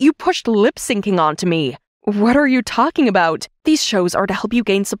exhausted, you pushed lip-syncing onto me. What are you talking about? These shows are to help you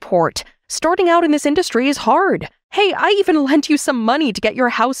gain support. Starting out in this industry is hard. Hey, I even lent you some money to get your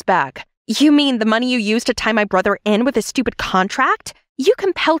house back. You mean the money you used to tie my brother in with his stupid contract? You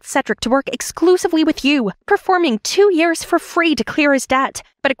compelled Cedric to work exclusively with you, performing 2 years for free to clear his debt.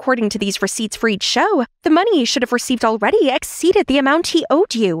 But according to these receipts for each show, the money he should have received already exceeded the amount he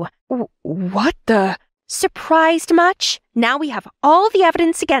owed you. What the? Surprised much? Now we have all the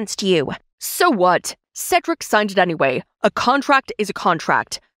evidence against you. So what? Cedric signed it anyway. A contract is a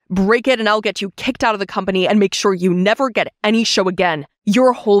contract. Break it and I'll get you kicked out of the company and make sure you never get any show again.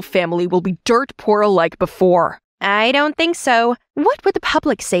 Your whole family will be dirt poor like before. I don't think so. What would the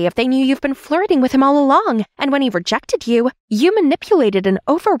public say if they knew you've been flirting with him all along, and when he rejected you, you manipulated and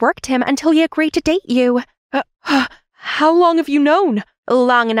overworked him until he agreed to date you? How long have you known?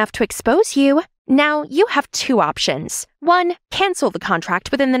 Long enough to expose you. Now, you have 2 options. 1, cancel the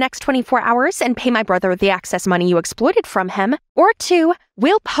contract within the next 24 hours and pay my brother the excess money you exploited from him. Or 2,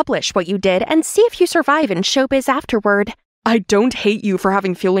 we'll publish what you did and see if you survive in showbiz afterward. I don't hate you for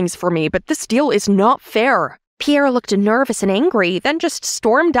having feelings for me, but this deal is not fair. Pierre looked nervous and angry, then just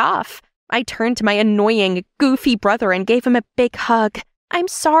stormed off. I turned to my annoying, goofy brother and gave him a big hug. I'm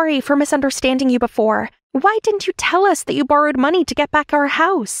sorry for misunderstanding you before. Why didn't you tell us that you borrowed money to get back our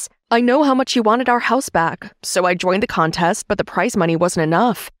house? I know how much you wanted our house back, so I joined the contest, but the prize money wasn't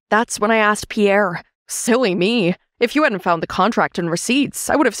enough. That's when I asked Pierre. Silly me. If you hadn't found the contract and receipts,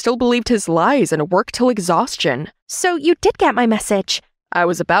 I would have still believed his lies and worked till exhaustion. So you did get my message. I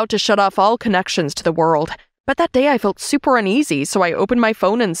was about to shut off all connections to the world. But that day I felt super uneasy, so I opened my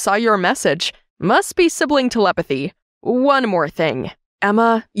phone and saw your message. Must be sibling telepathy. One more thing.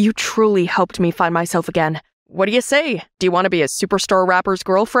 Emma, you truly helped me find myself again. What do you say? Do you want to be a superstar rapper's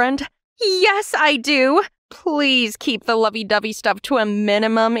girlfriend? Yes, I do. Please keep the lovey-dovey stuff to a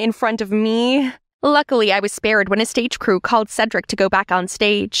minimum in front of me. Luckily, I was spared when a stage crew called Cedric to go back on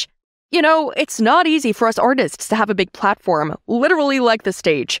stage. You know, it's not easy for us artists to have a big platform, literally like the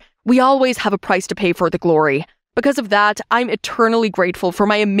stage. We always have a price to pay for the glory. Because of that, I'm eternally grateful for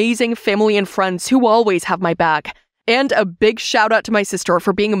my amazing family and friends who always have my back. And a big shout out to my sister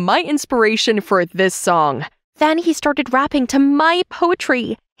for being my inspiration for this song. Then he started rapping to my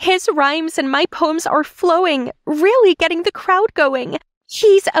poetry. His rhymes and my poems are flowing, really getting the crowd going.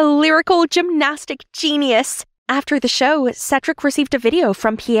 He's a lyrical gymnastic genius. After the show, Cedric received a video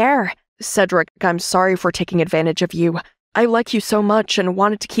from Pierre. Cedric, I'm sorry for taking advantage of you. I like you so much and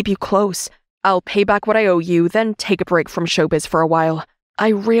wanted to keep you close. I'll pay back what I owe you, then take a break from showbiz for a while. I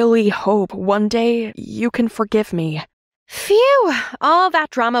really hope one day you can forgive me. Phew! All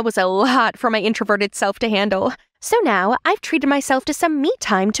that drama was a lot for my introverted self to handle. So now I've treated myself to some me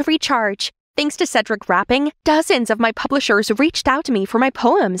time to recharge. Thanks to Cedric rapping, dozens of my publishers reached out to me for my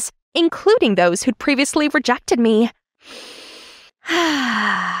poems, including those who'd previously rejected me.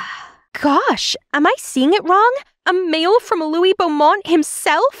 Gosh, am I seeing it wrong? A mail from Louis Beaumont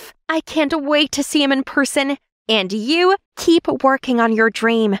himself? I can't wait to see him in person. And you, keep working on your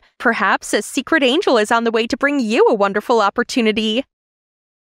dream. Perhaps a secret angel is on the way to bring you a wonderful opportunity.